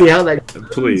process and see how that goes.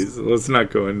 Please, let's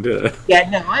not go into... Yeah,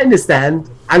 no, I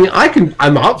understand. I mean,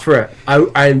 I'm up for it.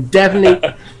 I'm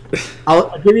definitely...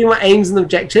 I'll give you my aims and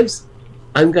objectives.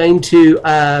 I'm going to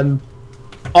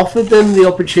offer them the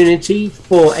opportunity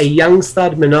for a young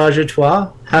stud menage a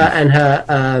trois, her and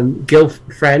her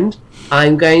girlfriend.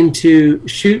 I'm going to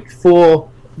shoot for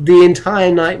the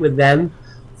entire night with them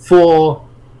for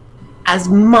as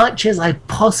much as I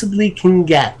possibly can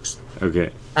get.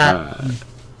 Okay.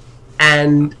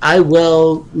 And I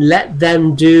will let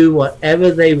them do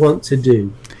whatever they want to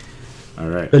do. All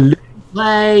right. Balloon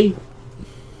play,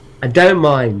 I don't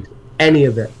mind any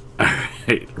of it. All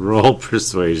right. Roll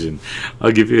persuasion.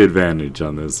 I'll give you advantage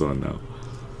on this one, though.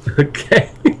 Okay.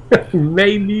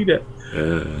 May need it.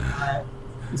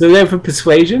 So then for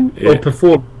persuasion or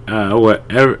perform?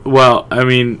 Whatever. Well, I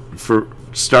mean, for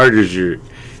starters,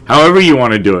 however you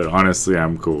want to do it. Honestly,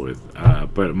 I'm cool with.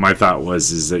 But my thought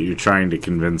is that you're trying to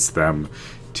convince them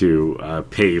to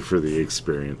pay for the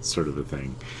experience, sort of a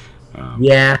thing.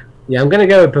 Yeah. I'm going to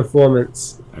go with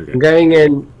performance. Okay. I'm going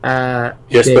in.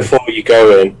 Just before you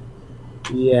go in.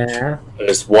 Yeah.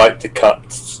 Just wipe the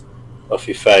cuts off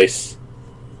your face.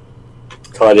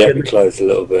 Tidy up your clothes a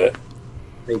little bit.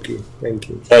 Thank you.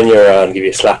 Turn you around, give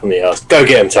you a slap on the ass. Go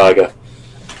get him, Tiger.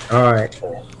 All right.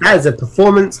 That is a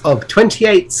performance of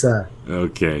 28, sir.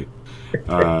 Okay.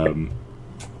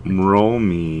 Roll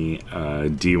me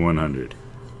D100.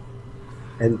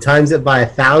 And times it by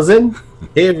 1,000.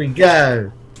 Here we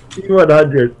go.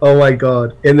 D100. Oh my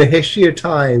God. In the history of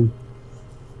time.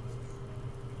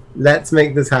 Let's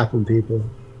make this happen, people.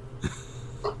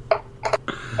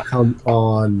 Come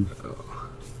on.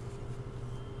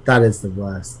 That is the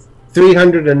worst.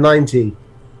 390.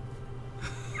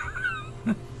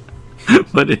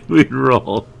 What did we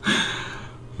roll?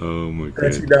 Oh my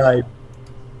God. 39.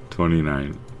 29.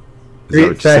 Is that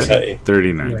what you said?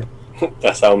 39. Right.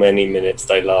 That's how many minutes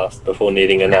they last before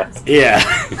needing a nap. Yeah,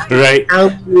 right. How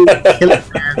many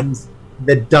kilograms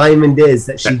the diamond is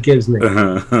that she gives me?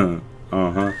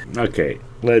 Okay,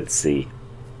 let's see.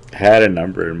 Had a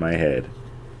number in my head.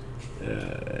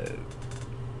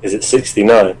 Is it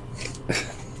 69?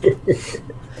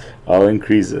 I'll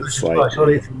increase it slightly.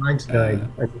 Surely it's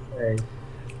 99. Okay.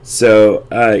 So,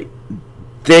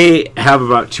 they have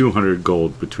about 200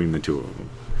 gold between the two of them.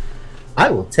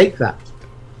 I will take that.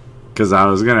 Because I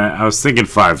was thinking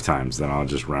 5 times, then I'll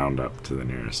just round up to the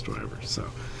nearest whatever. So,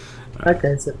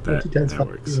 okay, so 20 times 5.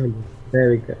 Works. There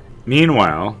we go.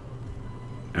 Meanwhile,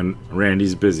 and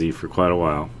Randy's busy for quite a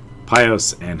while,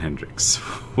 Pios and Hendrix.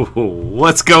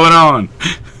 What's going on?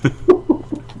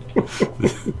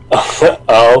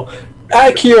 Oh,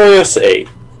 out of curiosity,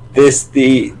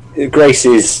 the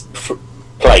Grace's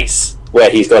place where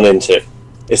he's gone into.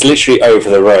 It's literally over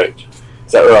the road.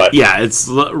 Is that right? Yeah, it's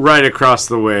right across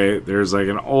the way. There's like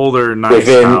an older, nice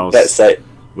within, house. Let's say,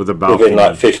 with a balcony. within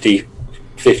like 50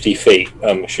 feet,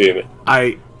 I'm assuming.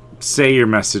 I say your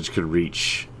message could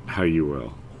reach how you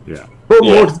will. Yeah. But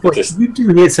Yeah, more to the point, just- you do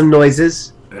hear some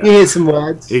noises. You hear some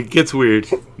words. It gets weird.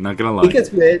 Not gonna lie. It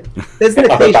gets weird. There's an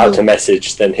I'm about to occasional...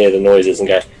 message, then hear the noises and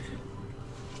go,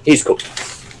 he's cool.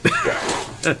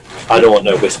 I don't want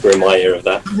no whisper in my ear of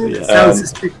that. It sounds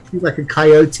suspiciously like a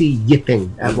coyote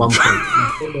yipping at one point.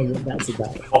 I don't know what that's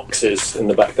about. Boxes in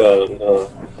the back garden.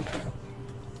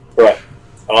 Right.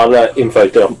 I'll info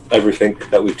dump everything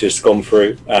that we've just gone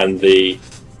through and the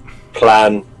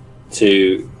plan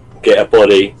to get a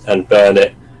body and burn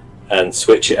it and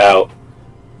switch it out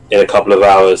in a couple of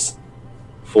hours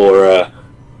for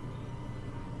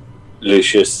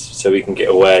Lucius so we can get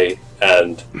away,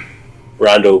 and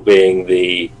Randall being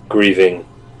the grieving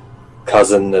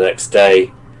cousin the next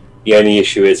day. The only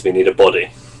issue is we need a body,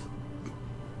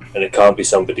 and it can't be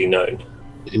somebody known.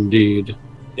 Indeed.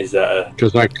 Is that a...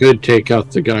 Because I could take out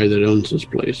the guy that owns this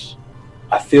place.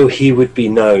 I feel he would be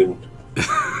known.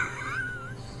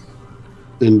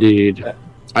 Indeed.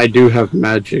 I do have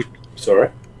magic. Sorry?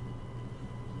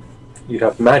 You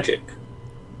have magic?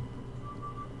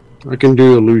 I can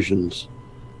do illusions.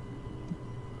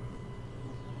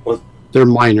 What? They're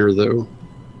minor, though.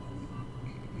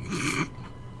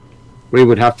 We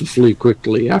would have to flee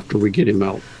quickly after we get him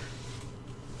out.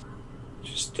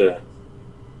 Just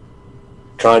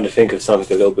trying to think of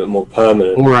something a little bit more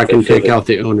permanent. Or I can take out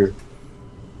the owner.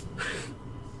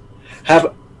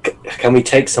 Can we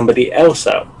take somebody else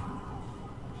out?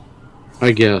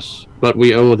 I guess. But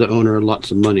we owe the owner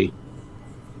lots of money.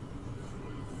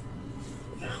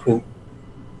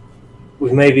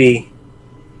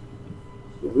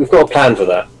 We've got a plan for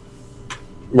that.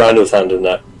 Randall's handling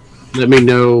that. Let me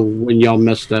know when y'all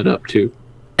mess that up, too.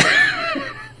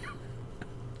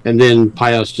 And then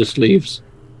Pius just leaves.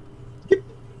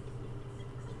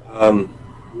 I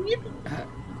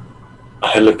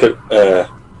look at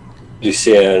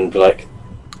Lucia and be like,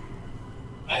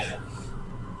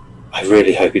 I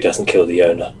really hope he doesn't kill the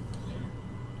owner.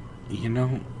 You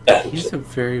know, And he's a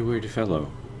very weird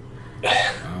fellow.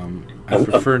 I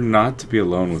prefer not to be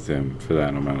alone with him for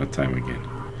that amount of time again.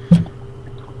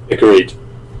 agreed.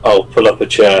 I'll pull up a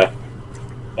chair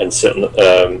and sit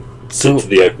to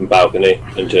the open balcony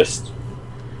and just...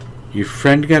 Your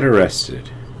friend got arrested.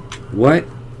 What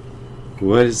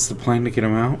is the plan to get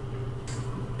him out?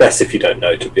 Best if you don't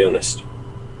know, to be honest.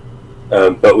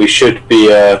 But we should be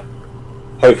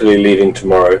hopefully leaving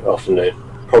tomorrow afternoon.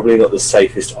 Probably not the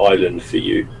safest island for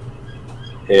you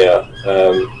here.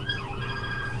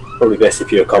 Probably best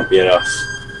if you accompany us.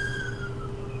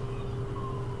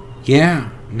 Yeah,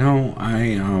 no,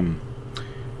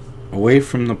 away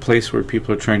from the place where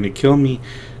people are trying to kill me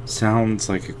sounds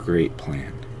like a great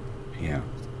plan. Yeah.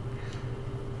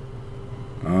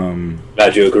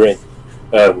 Glad you agree.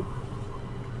 I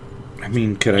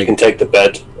mean, You can take the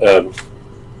bed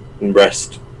and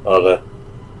rest. I'll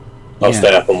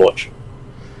stay up and watch.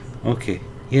 Okay,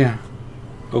 yeah.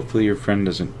 Hopefully your friend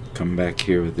doesn't come back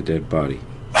here with a dead body.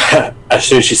 As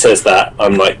soon as she says that,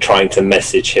 I'm like trying to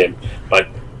message him, like,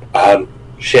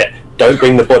 shit, don't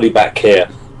bring the body back here.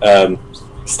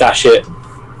 Stash it.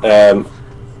 I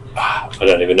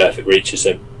don't even know if it reaches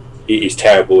him. He's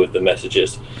terrible with the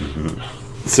messages.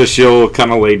 So she'll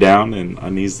kind of lay down and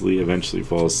uneasily eventually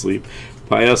fall asleep.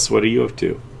 Pius, what are you up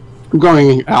to? I'm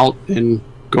going out and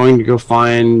going to go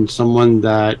find someone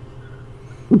that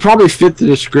would probably fit the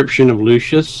description of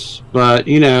Lucius, but,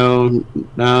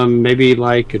 maybe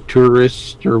like a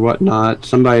tourist or whatnot.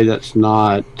 Somebody that's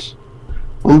not...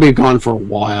 I'm going to be gone for a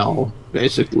while,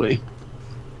 basically.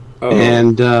 Oh,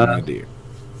 and, dear.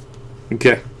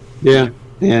 Okay. Yeah,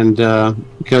 and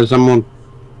because I'm going to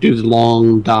do the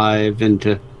long dive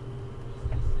into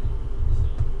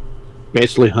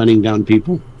basically hunting down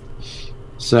people.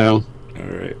 So...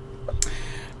 Alright.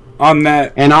 On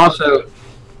that... And also,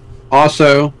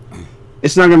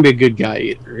 it's not going to be a good guy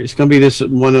either. It's going to be this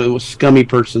one scummy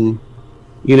person,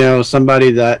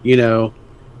 somebody that,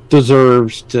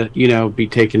 deserves to, be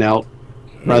taken out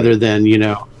rather than,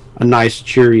 a nice,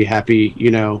 cheery, happy,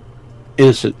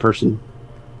 innocent person.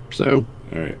 So.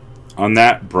 All right. On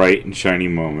that bright and shiny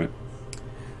moment,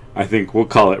 I think we'll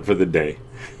call it for the day.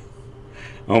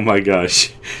 Oh my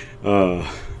gosh.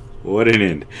 What an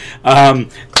end.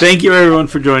 Thank you everyone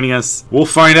for joining us. We'll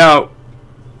find out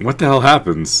what the hell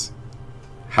happens.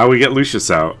 How we get Lucius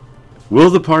out. Will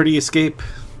the party escape?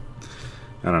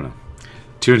 I don't know.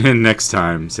 Tune in next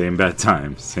time. Same bad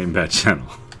time. Same bad channel.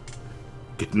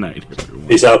 Good night, everyone.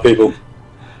 Peace out, people.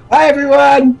 Bye,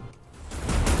 everyone!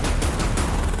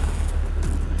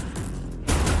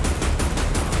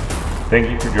 Thank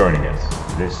you for joining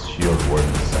us for this Shield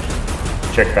Wardens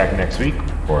session. Check back next week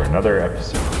for another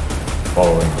episode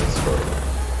following this story.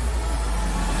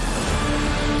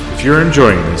 If you're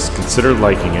enjoying this, consider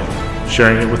liking it,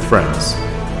 sharing it with friends,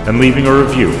 and leaving a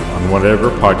review on whatever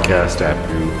podcast app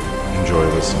you enjoy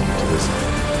listening to this.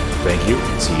 Thank you,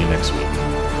 and see you next week.